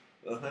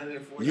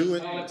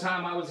 140. All the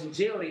time I was in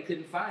jail, they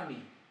couldn't find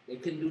me. They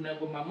couldn't do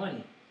nothing with my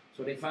money.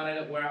 So they found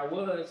out where I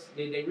was,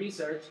 did their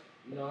research,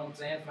 you know what I'm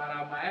saying, found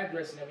out my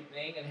address and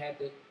everything, and had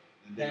to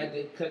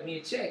cut me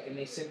a check, and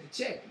they sent the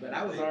check. But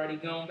I was already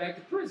going back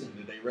to prison.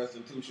 Did they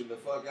restitution the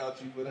fuck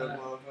out you for that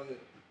motherfucker?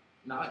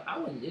 No, I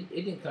wouldn't. It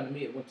didn't come to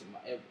me. It went to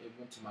my girl.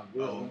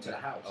 It went to the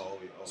house. Oh,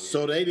 yeah.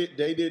 So they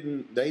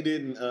didn't.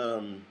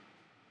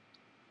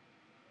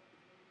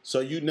 So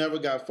you never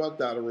got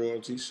fucked out of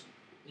royalties.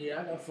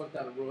 Yeah, I got fucked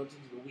out of royalties,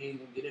 but we ain't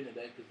gonna get into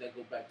that because that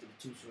go back to the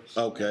two sources.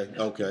 Okay.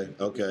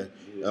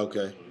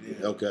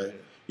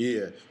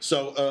 Yeah.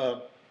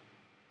 So,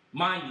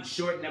 mind you,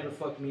 Short never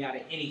fucked me out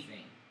of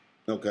anything.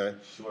 Okay.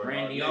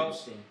 Randy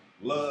Austin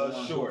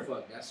Love Short.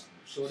 That's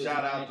Short.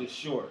 Shout out to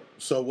Short.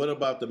 So what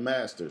about the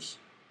Masters?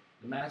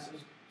 The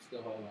Masters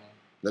still hold on.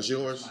 That's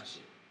yours? That's my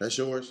shit. That's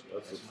yours?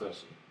 That's my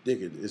shit.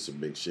 Dig it, it's a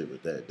big shit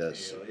with that.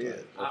 That's yeah.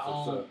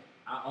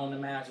 I own the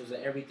Masters of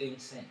everything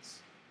since.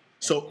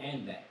 So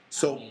and that.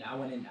 So I mean, I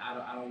went in.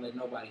 I don't let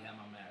nobody have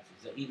my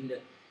Masters. Even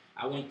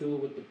I went through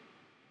it with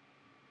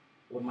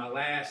the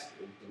last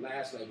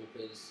label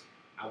because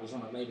I was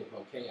on a label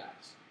called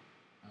Chaos.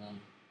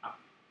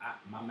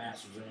 My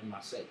Masters are in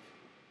my safe.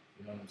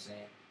 You know what I'm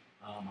saying?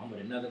 I'm with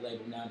another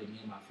label now that me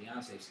and my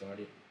fiance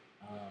started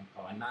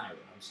called Naira.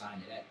 I'm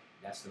signed to that.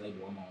 That's the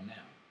label I'm on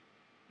now.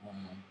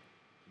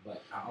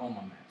 But I own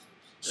my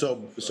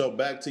Masters. So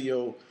back to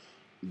your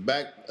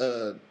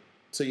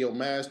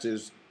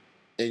Masters,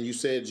 and you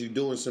said you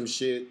doing some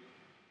shit,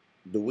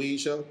 the weed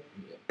show?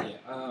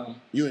 Yeah.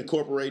 You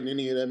incorporating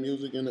any of that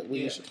music in the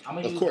weed show?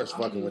 Of course,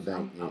 fucking with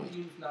Dank.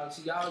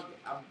 See y'all.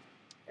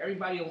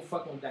 Everybody don't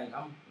fucking with Dank.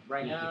 I'm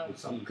right now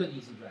some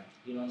cookies and drink.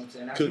 You know what I'm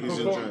saying? Cookies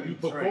and drink. You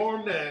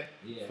perform that.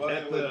 Yeah.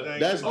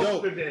 That's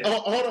dope.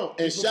 Hold on.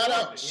 And shout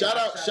out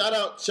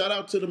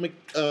to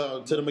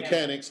the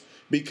mechanics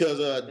because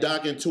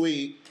Doc and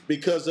Tweed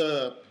because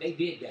they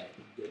did that.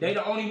 They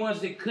the only ones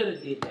that could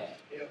have did that.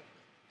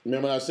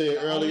 Remember I said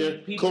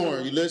earlier,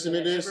 Corn, you listen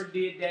to this? Whoever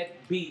did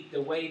that beat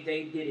the way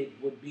they did it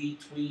would be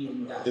Tweed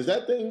and Doc. Is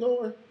that thing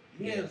going?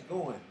 Yeah, it's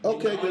going.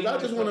 Okay, because I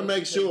just want to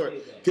make sure.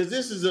 Because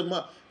this is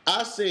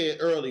I said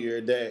earlier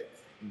that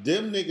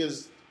them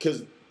niggas,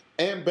 because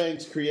Ant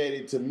Banks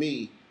created to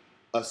me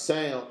a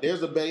sound.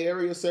 There's a Bay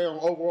Area sound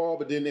overall,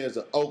 but then there's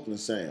an Oakland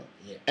sound.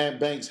 Yeah. Ant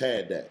Banks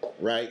had that,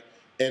 right?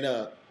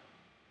 And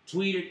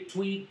Tweed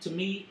to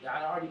me,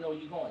 I already know where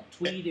you're going.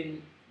 Tweed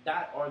and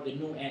Dot are the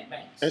new Ant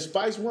Banks. And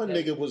Spice One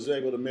nigga was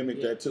able to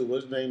mimic that too.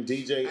 What's his name?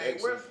 DJ Hey,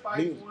 X. where's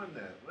Spice One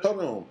that? Hold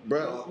on,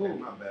 bro. Oh, okay,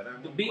 my bad.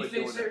 The Beat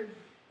Fixer.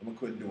 I'm gonna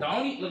quit doing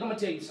Look, I'm gonna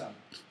tell you something.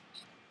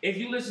 If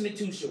you listen to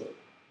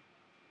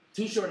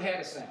Too Short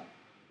had a sound.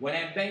 When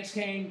Ant Banks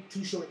came,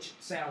 Too Short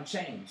sound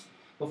changed.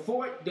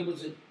 Before there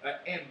was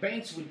Ant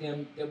Banks with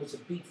them, there was a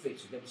Beat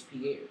Fixer. That was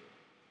Pierre.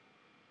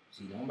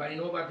 See, nobody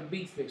know about the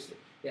Beat Fixer.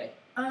 That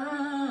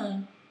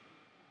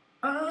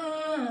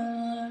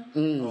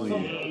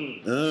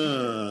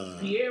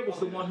Pierre was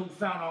the one who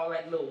found all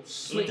that little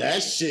slick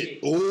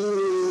shit.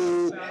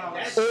 Ooh.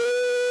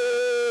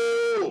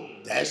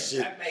 That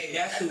shit.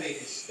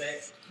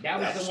 That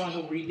was the one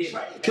who redid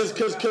it.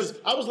 Cause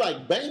I was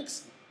like,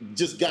 Banks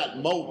just got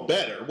more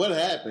better. What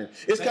happened?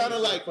 It's kind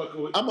of like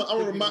I'm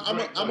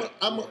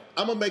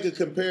gonna make a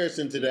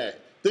comparison to that.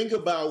 Think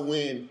about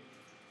when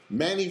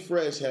Manny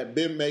Fresh had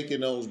been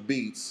making those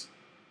beats,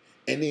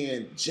 and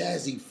then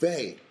Jazzy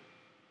Faye.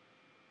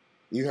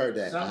 You heard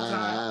that?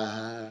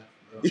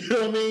 You know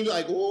what I mean?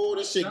 Like, oh,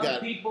 this shit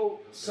got.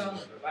 Some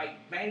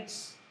like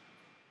Banks.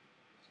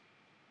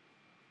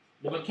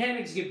 The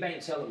mechanics give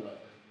Banks hella love.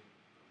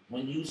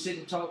 When you sit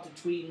and talk to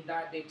Tweed and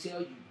Dot, they tell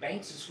you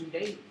Banks is who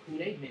they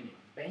mimic.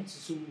 Banks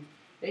is who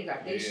they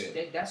got.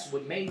 That's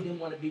what made them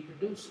want to be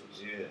producers.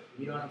 Yeah.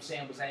 You know what I'm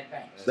saying? Was Ant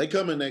Banks. They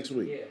coming next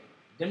week. Yeah.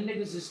 Them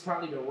niggas is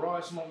probably the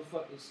rawest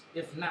motherfuckers,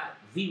 if not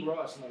the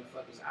rawest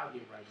motherfuckers out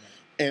here right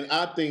now. And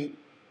I think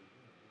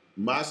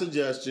my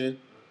suggestion,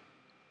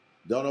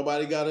 don't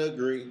nobody gotta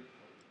agree.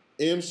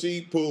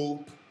 MC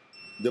Pooh,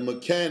 the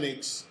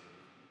Mechanics,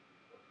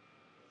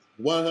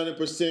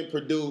 100%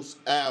 produced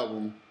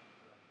album.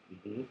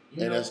 Mm-hmm.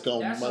 And that's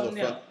gonna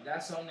motherfucker.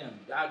 That's on them.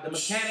 The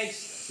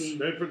Mechanics,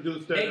 they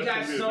produced that. They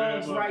got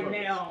songs right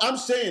now. I'm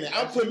saying it.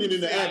 I'm putting it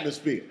in the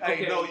atmosphere.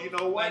 Hey, no, you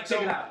know what?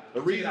 Check it out. The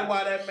reason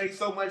why that makes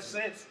so much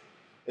sense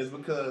is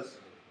because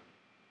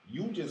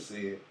you just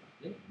said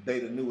they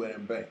the new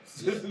Ant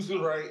Banks. This is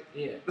right.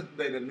 Yeah.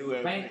 They the new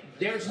Ant Banks.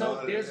 There's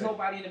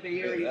nobody in the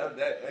Bay Area.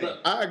 Look,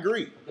 I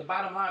agree. The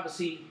bottom line, but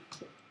see,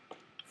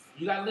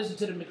 you gotta listen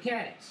to the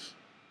Mechanics.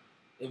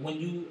 And when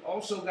you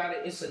also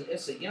gotta, it's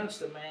a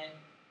youngster, man.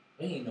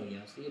 He ain't no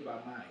youngster. He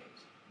about my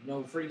age. You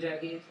know who Free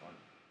Jack is?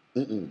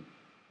 Mm-mm.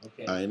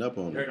 Okay. I ain't up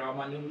on You it. heard all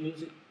my new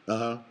music?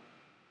 Uh-huh.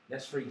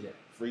 That's Free Jack.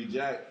 Free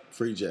Jack.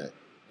 Free Jack.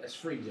 That's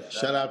Free Jack.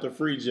 Shout out to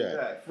Free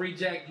Jack. Free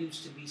Jack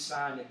used to be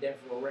signed to Death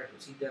Row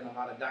Records. He done a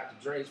lot of Dr.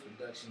 Dre's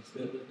productions.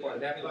 He was part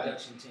of that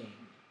production team.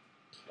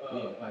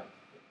 Like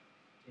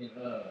in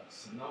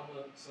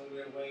Sonoma,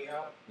 somewhere way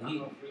out. I don't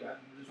know, I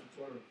just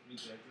recorded Free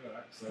Jack.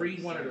 Free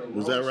one of the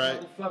was that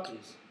right?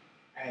 motherfuckers.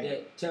 Hey. Yeah,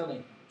 tell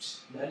him.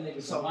 That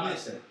nigga So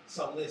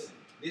listen.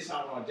 This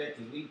how raw Jack,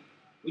 because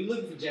we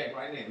looking for Jack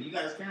right now. You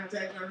guys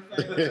contact her?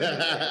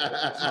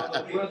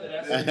 Brother,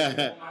 that's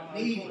I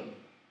need him.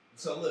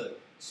 So look,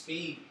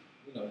 Speed,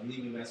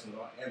 leave me messing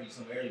with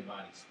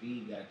everybody.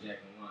 Speed got Jack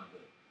on line,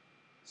 but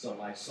so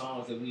like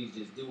songs that we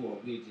just do or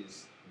we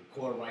just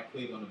record right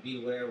quick on the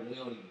beat or whatever, we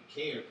don't even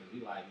care because we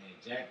like, man,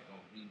 Jack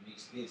gonna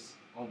remix this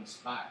on the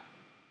spot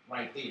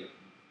right there.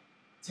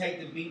 Take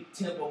the beat,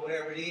 tempo,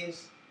 whatever it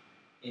is,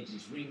 and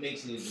just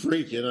remix it.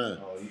 Freak it, huh?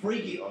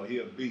 Freak it. Oh, he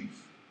a beast.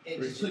 And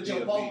just put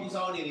your vocals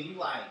on it, and you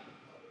like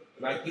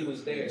you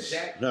was there.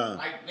 Jack,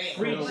 like man,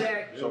 Free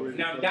Jack.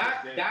 Now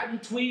Dot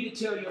and Tweed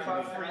to tell you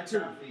about Free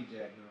too. Free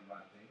Jack,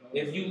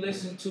 If you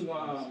listen to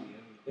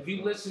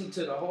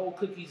the whole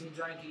Cookies and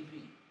Drink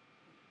EP,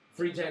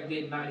 Free Jack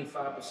did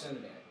 95%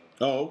 of that.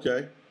 Oh,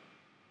 okay.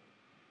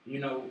 You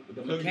know,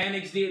 the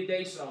Mechanics did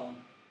their song,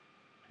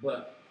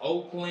 but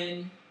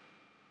Oakland,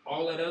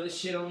 all that other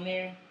shit on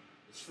there,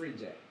 it's Free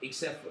Jack.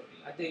 Except for,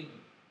 I think,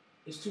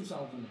 it's 2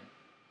 songs on there.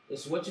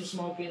 It's What You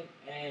Smoking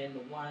and the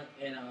one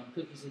and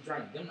Cookies and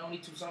Drink. Them the only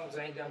 2 songs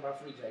that ain't done by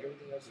Free Jack.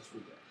 Everything else is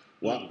Free Jack.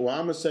 Well,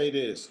 I'm gonna say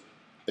this,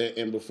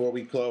 and before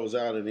we close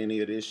out on any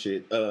of this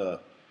shit,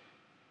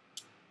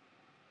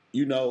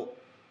 you know,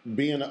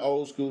 being an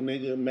old school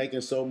nigga,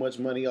 making so much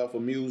money off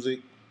of music,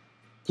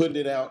 putting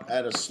it out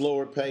at a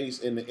slower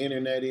pace, and the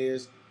internet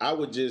is, I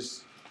would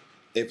just,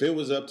 if it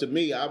was up to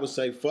me, I would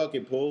say, fuck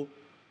it, Pooh.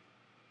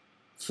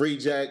 Free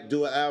Jack,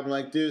 do an album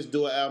like this,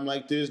 do an album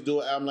like this,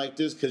 do an album like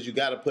this, because you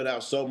got to put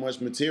out so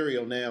much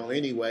material now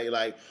anyway.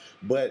 Like,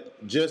 but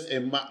just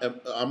in my,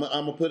 I'm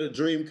gonna put a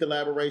dream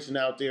collaboration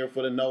out there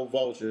for the No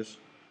Vultures.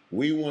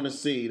 We want to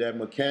see that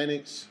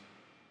Mechanics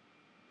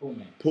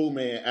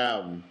Poohman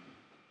album.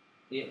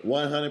 Yeah.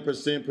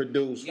 100%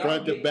 produced, Y'all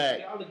front to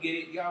back. Y'all will get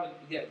it. Y'all will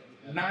get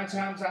 9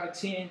 times out of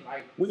 10.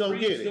 Like we gonna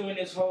Freed's get it. doing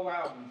this whole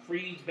album.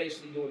 Freed's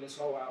basically doing this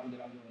whole album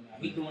that I'm doing now.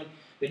 He doing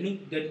the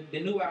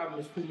new album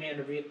is Poohman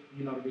the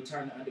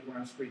Return to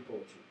Underground Street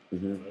Poetry.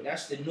 Mm-hmm.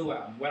 That's the new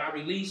album. When I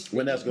released,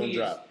 when that's gonna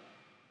drop?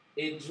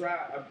 It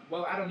dropped.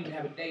 Well, I don't even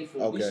have a date for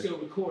it. Okay. We still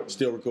recording.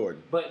 Still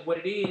recording. But what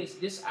it is,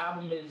 this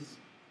album is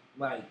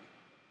like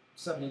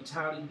something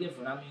entirely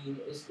different. I mean,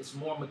 it's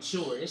more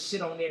mature. It's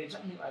shit on there that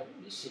I mean, like,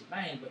 ooh, this shit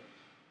bang, but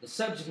the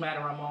subject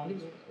matter I'm on, damn,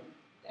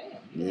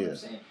 you know what I'm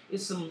saying?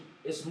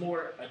 It's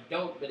more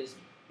adult, but it's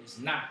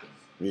knocking.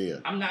 Yeah.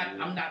 I'm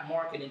not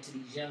marketing to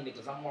these young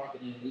niggas. I'm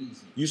marketing to these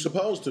niggas. You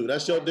supposed to.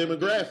 That's your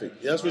demographic.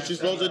 That's what you're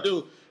supposed to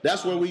do.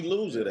 That's where we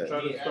lose it at.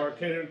 Try to start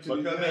catering to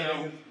these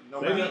niggas. Now,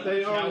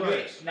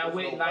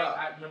 like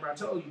I remember I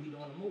told you we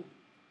doing a movie.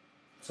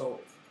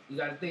 So you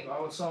got to think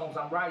all the songs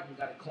I'm writing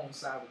got to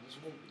coincide with this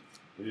movie.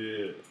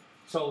 Yeah.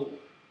 So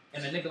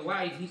in a nigga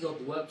life, he go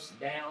through ups,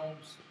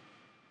 downs,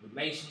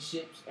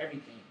 relationships,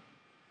 everything.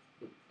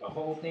 The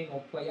whole thing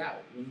gonna play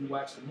out. When you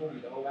watch the movie,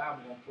 the whole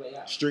album gonna play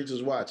out. Streets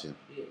is watching.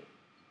 Yeah.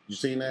 You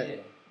seen that, yeah.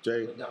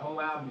 Jay? But the whole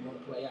album gonna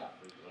play out.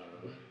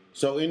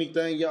 So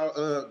anything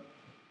y'all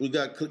we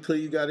got clear,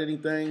 you got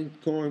anything,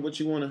 Corn, what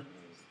you wanna?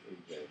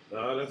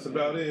 Nah, that's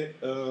about it.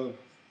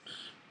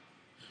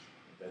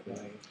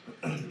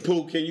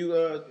 Pooh, can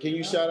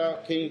you shout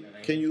out can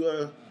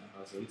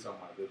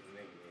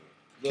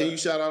you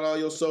shout out all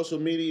your social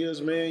medias,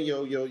 man?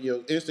 Your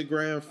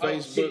Instagram,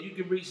 Facebook. Shit, you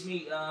can reach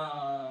me.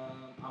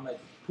 I'm at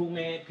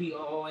Poohman,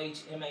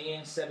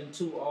 Poohman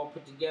 72, all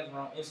put together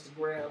on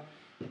Instagram.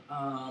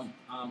 I'm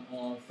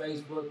on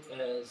Facebook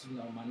as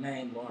my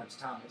name, Lawrence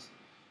Thomas.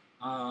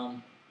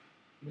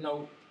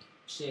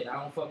 Shit, I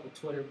don't fuck with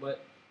Twitter,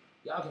 but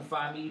y'all can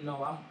find me.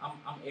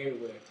 I'm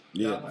everywhere.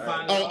 Yeah. Y'all can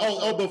find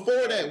me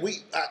before that,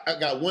 I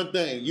got one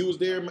thing. You was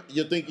there.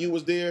 You think you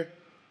was there?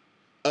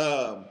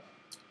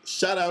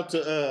 Shout out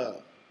to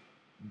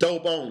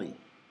Dope Only,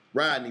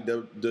 Rodney,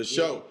 the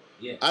show.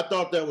 Yeah. I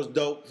thought that was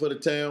dope for the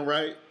town,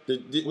 right?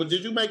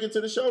 Did you make it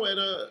to the show at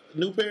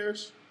New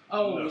Paris?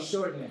 Oh, no. The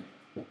short man.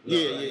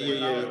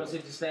 Yeah. Was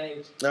it the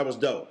stage? That was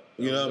dope.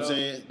 You know what I'm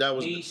saying? That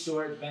was me,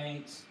 Short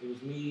Banks. It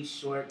was me,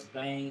 Short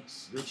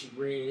Banks, Richie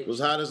Bridge. It was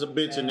hot as a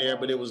bitch in there,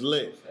 but it was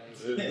lit.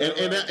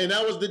 and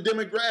that was the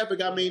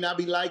demographic. I mean, I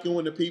be liking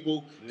when the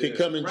people can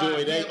come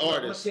enjoy their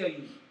artists. I'm gonna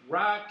tell you,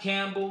 Rod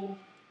Campbell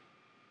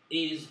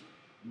is.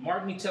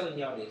 Mark me telling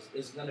y'all this.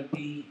 It's gonna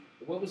be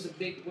what was the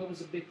big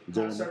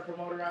concert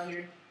promoter out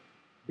here?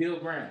 Bill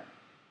Graham.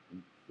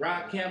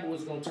 Rod Campbell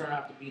is gonna turn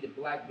out to be the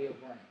black Bill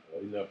Graham.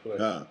 Oh, he's not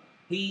playing.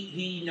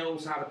 He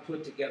knows how to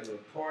put together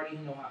a party.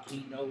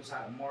 He knows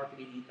how to market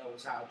it. He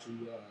knows how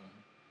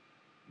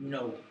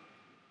to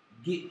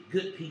get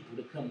good people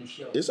to come to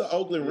shows. It's an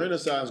Oakland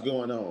renaissance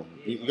going on.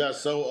 Yeah. You got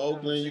Soul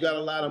Oakland. You got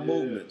a lot of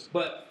movements.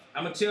 But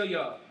I'm gonna tell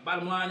y'all.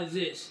 Bottom line is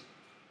this: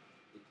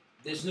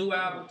 this new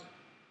album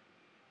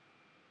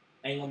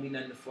ain't gonna be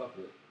nothing to fuck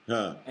with.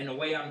 And the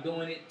way I'm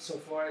doing it so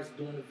far is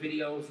doing the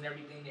videos and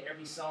everything to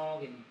every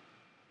song and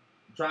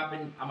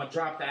dropping. I'm gonna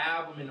drop the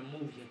album and the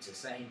movie at the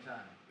same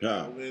time.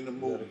 In the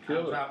movie.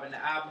 I'm dropping the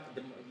album.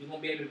 You're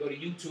gonna be able to go to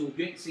YouTube,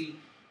 you can see,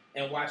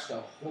 and watch the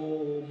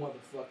whole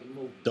motherfucking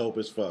movie. Dope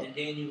as fuck. And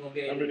then you're gonna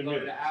be able to go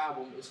to the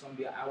album. It's gonna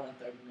be an hour and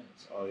 30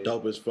 minutes. Oh, yeah.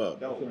 Dope as fuck.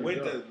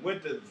 With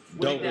the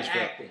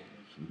acting.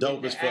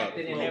 Dope as fuck.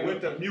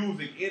 With the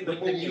music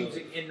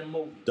in the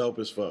movie. Dope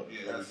as fuck.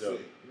 Yeah, that's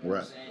it. You know what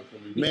I'm saying?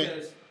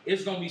 Because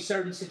it's gonna be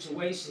certain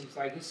situations,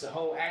 like it's a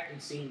whole acting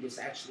scene that's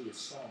actually a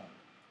song.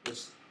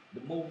 It's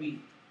the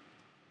movie.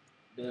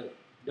 The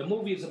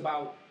movie is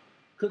about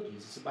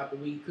cookies. It's about the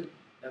weed cookie.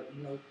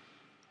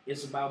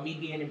 It's about me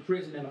being in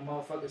prison and a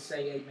motherfucker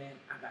say, "Hey man,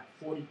 I got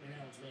 40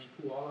 pounds, man.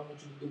 Cool. All I want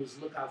you to do is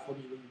look out for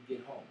me when you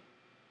get home."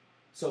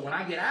 So when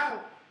I get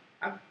out,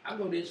 I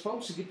go to his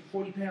folks to get the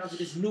 40 pounds of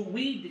this new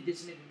weed that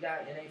this nigga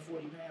got. It ain't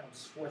 40 pounds.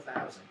 It's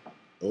 4,000.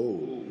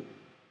 Oh.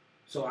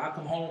 So I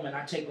come home and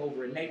I take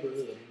over a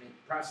neighborhood, and in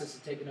the process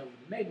of taking over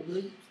the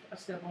neighborhood, I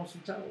step on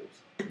some toes.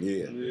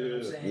 Yeah. You know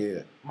what I'm saying?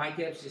 Yeah. Mike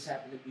Epps just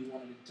happened to be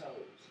one of the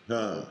toes.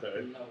 Huh.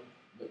 Okay. You know,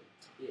 but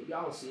yeah,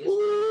 y'all see it.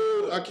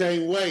 Ooh, I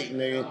can't wait,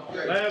 nigga.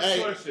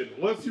 Last question.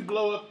 Once you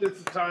blow up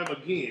this time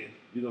again,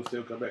 you gonna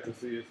still come back and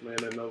see us,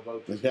 man, at No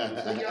Vultures? So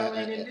y'all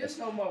ain't in this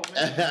no more,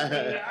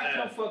 man. I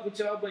come fuck with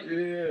y'all, but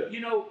you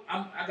know,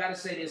 I gotta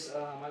say this.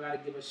 I gotta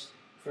give us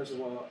first of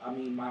all. I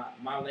mean,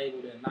 my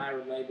label, the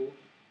Naira label.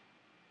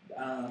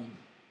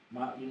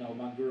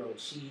 My girl,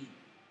 she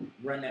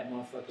run that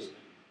motherfucker,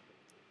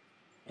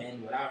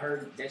 and what I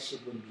heard, that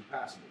shit wouldn't be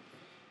possible.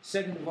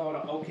 Second of all,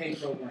 the OK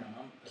program.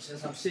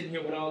 Since I'm sitting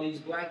here with all these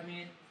black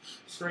men,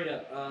 straight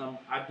up,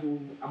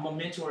 I'm a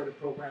mentor of the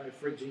program at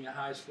Frick Junior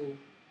High School.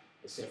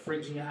 It's at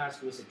Frick Junior High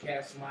School. It's at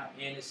Castlemont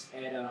and it's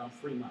at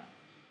Fremont.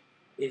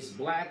 It's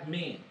black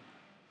men,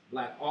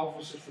 black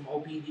officers from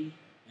OPD,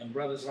 and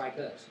brothers like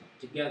us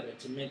together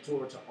to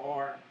mentor to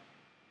our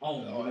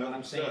own. You know what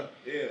I'm saying?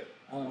 Yeah.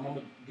 I'm going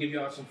to give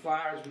y'all some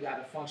flyers. We got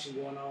a function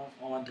going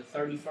on the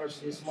 31st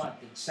of this month.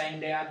 The same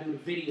day I do the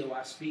video,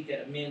 I speak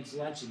at a men's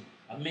luncheon,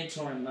 a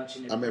mentoring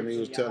luncheon. I remember he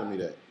was telling me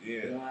that.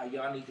 Yeah. You know,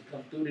 y'all need to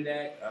come through to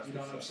that. You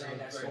know what I'm saying?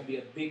 That's going to be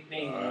a big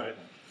thing. All right.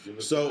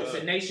 So it's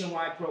a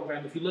nationwide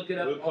program. If you look it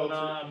up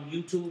on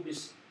YouTube,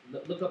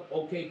 look up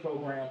OK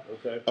program.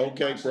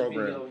 OK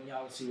program. Video and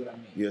y'all will see what I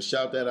mean. Yeah,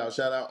 shout that out.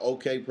 Shout out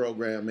OK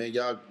program, man.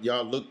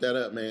 Y'all look that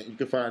up, man. You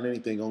can find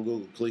anything on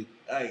Google, Clee.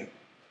 Hey,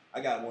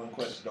 I got one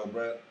question though,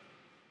 bro.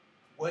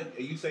 What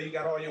you say you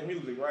got all your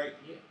music, right?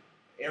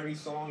 Yeah. Every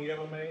song you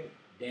ever made?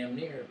 Damn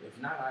near.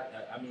 If not,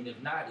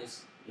 if not,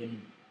 it's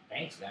in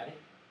Banks got it.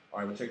 All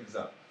right, but check this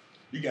out.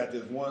 You got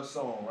this one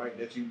song, right,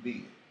 that you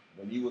did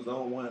when you was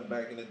on one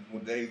back in the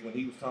days when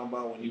he was talking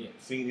about when you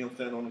seen him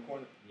standing on the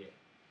corner. Yeah.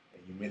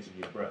 And you mentioned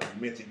your brother.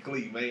 You mentioned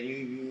Clee,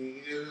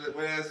 man.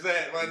 Where's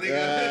that, my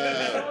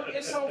nigga?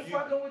 It's on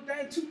fucking with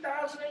that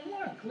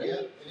 2001, Clee. Yeah,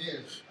 it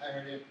is. I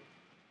heard it.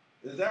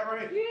 Is that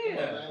right? Yeah.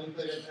 Man, we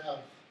put it out.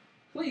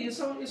 Clee, it's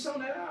on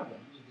that album.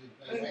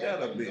 Ain't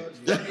that a bitch?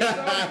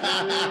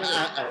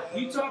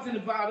 You talking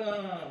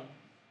about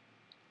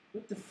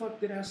what the fuck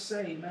did I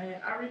say,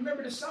 man? I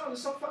remember the song.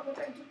 It's on fucking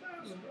Tank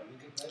 2000, bro.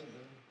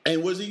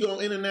 And was he on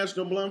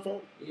International Blunt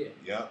Folk? Yeah.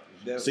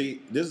 Yeah.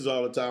 See, this is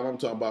all the time I'm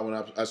talking about when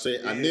I say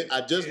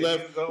I just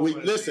left.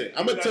 Listen,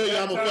 I'm gonna tell you,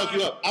 I'm gonna fuck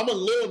you up. I'm a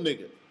little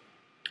nigga.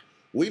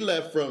 We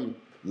left from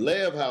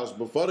Lev House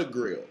before the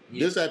grill.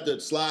 Yeah. This at the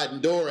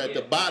sliding door at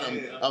the bottom.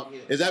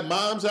 Is that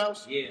Mom's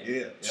house?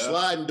 Yeah.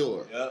 Sliding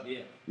door.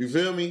 Yeah. You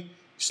feel me?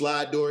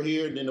 Slide door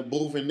here, and then the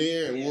booth in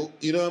there, and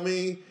you know what I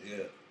mean?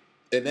 Yeah.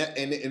 And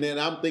then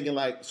I'm thinking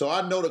like, so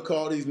I know to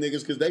call these niggas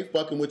because they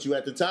fucking with you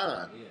at the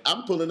time. Yeah.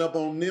 I'm pulling up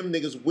on them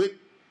niggas with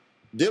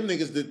them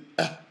niggas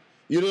that,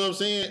 you know what I'm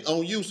saying,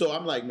 on you. So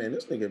I'm like, man,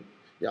 this nigga,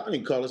 y'all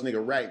need to call this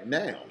nigga right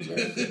now.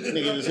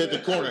 Nigga just hit the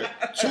corner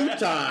 2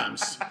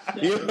 times.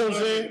 You know what I'm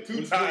saying?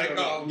 2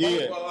 times.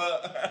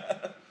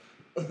 Yeah.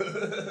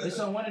 It's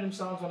on one of them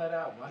songs on that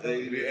album.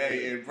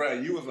 Hey, and bro,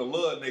 you was a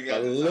little nigga. A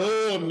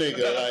little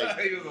nigga, like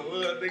he was a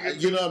little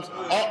nigga. You know what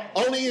I'm saying?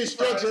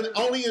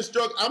 Only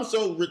instruction. I'm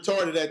so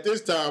retarded at this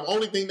time.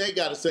 Only thing they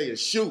gotta say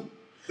is shoot.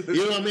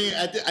 You know what I mean?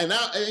 And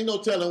I ain't no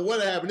telling what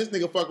happened. This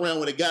nigga fuck around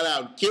when it got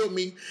out and killed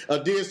me or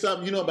did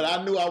something, you know, but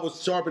I knew I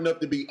was sharp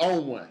enough to be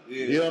on one.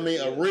 Yeah, you know what I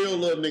mean? A real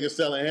little nigga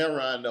selling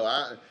heroin,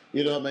 though.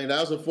 You know what I mean? That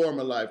was a form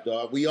of life,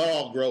 dog. We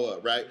all grow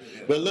up, right?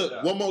 Yeah, but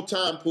look, one more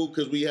time, Pooh,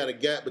 because we had a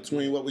gap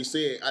between what we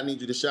said. I need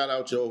you to shout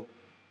out your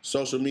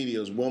social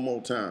medias one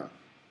more time.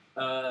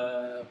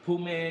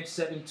 Poohman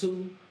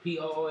 72,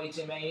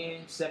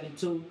 Poohman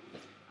 72.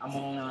 I'm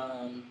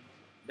on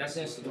that's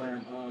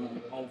Instagram.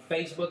 On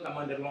Facebook, I'm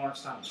under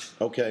Lawrence Thomas.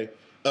 Okay.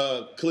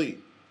 Clee.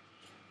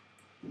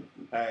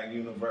 Ag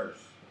Universe.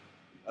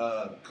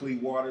 Clee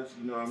Waters,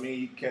 you know what I mean?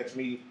 You can catch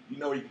me, you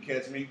know where you can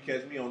catch me. You can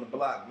catch me on the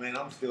block, man.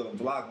 I'm still a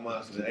block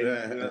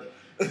monster.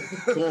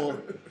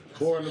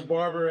 Corn the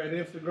Barber at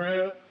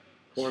Instagram.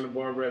 Corn the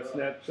Barber at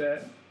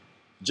Snapchat.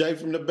 Jay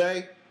from the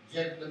Bay.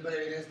 Jay from the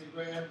Bay at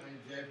Instagram and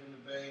Jay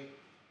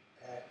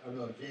from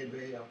the Bay Jay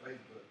Bay on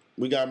Facebook.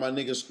 We got my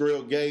nigga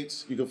Skrill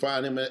Gates. You can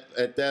find him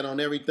at that on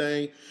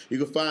everything. You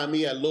can find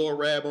me at Lord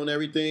Rab on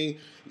everything.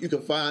 You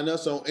can find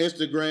us on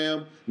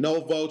Instagram,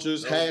 No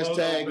Vultures,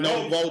 hashtag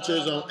No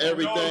Vultures on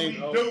everything.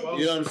 You know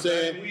what I'm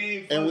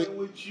saying? And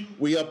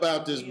we up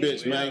out this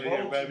bitch, man.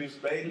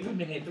 We've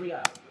been here 3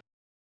 hours.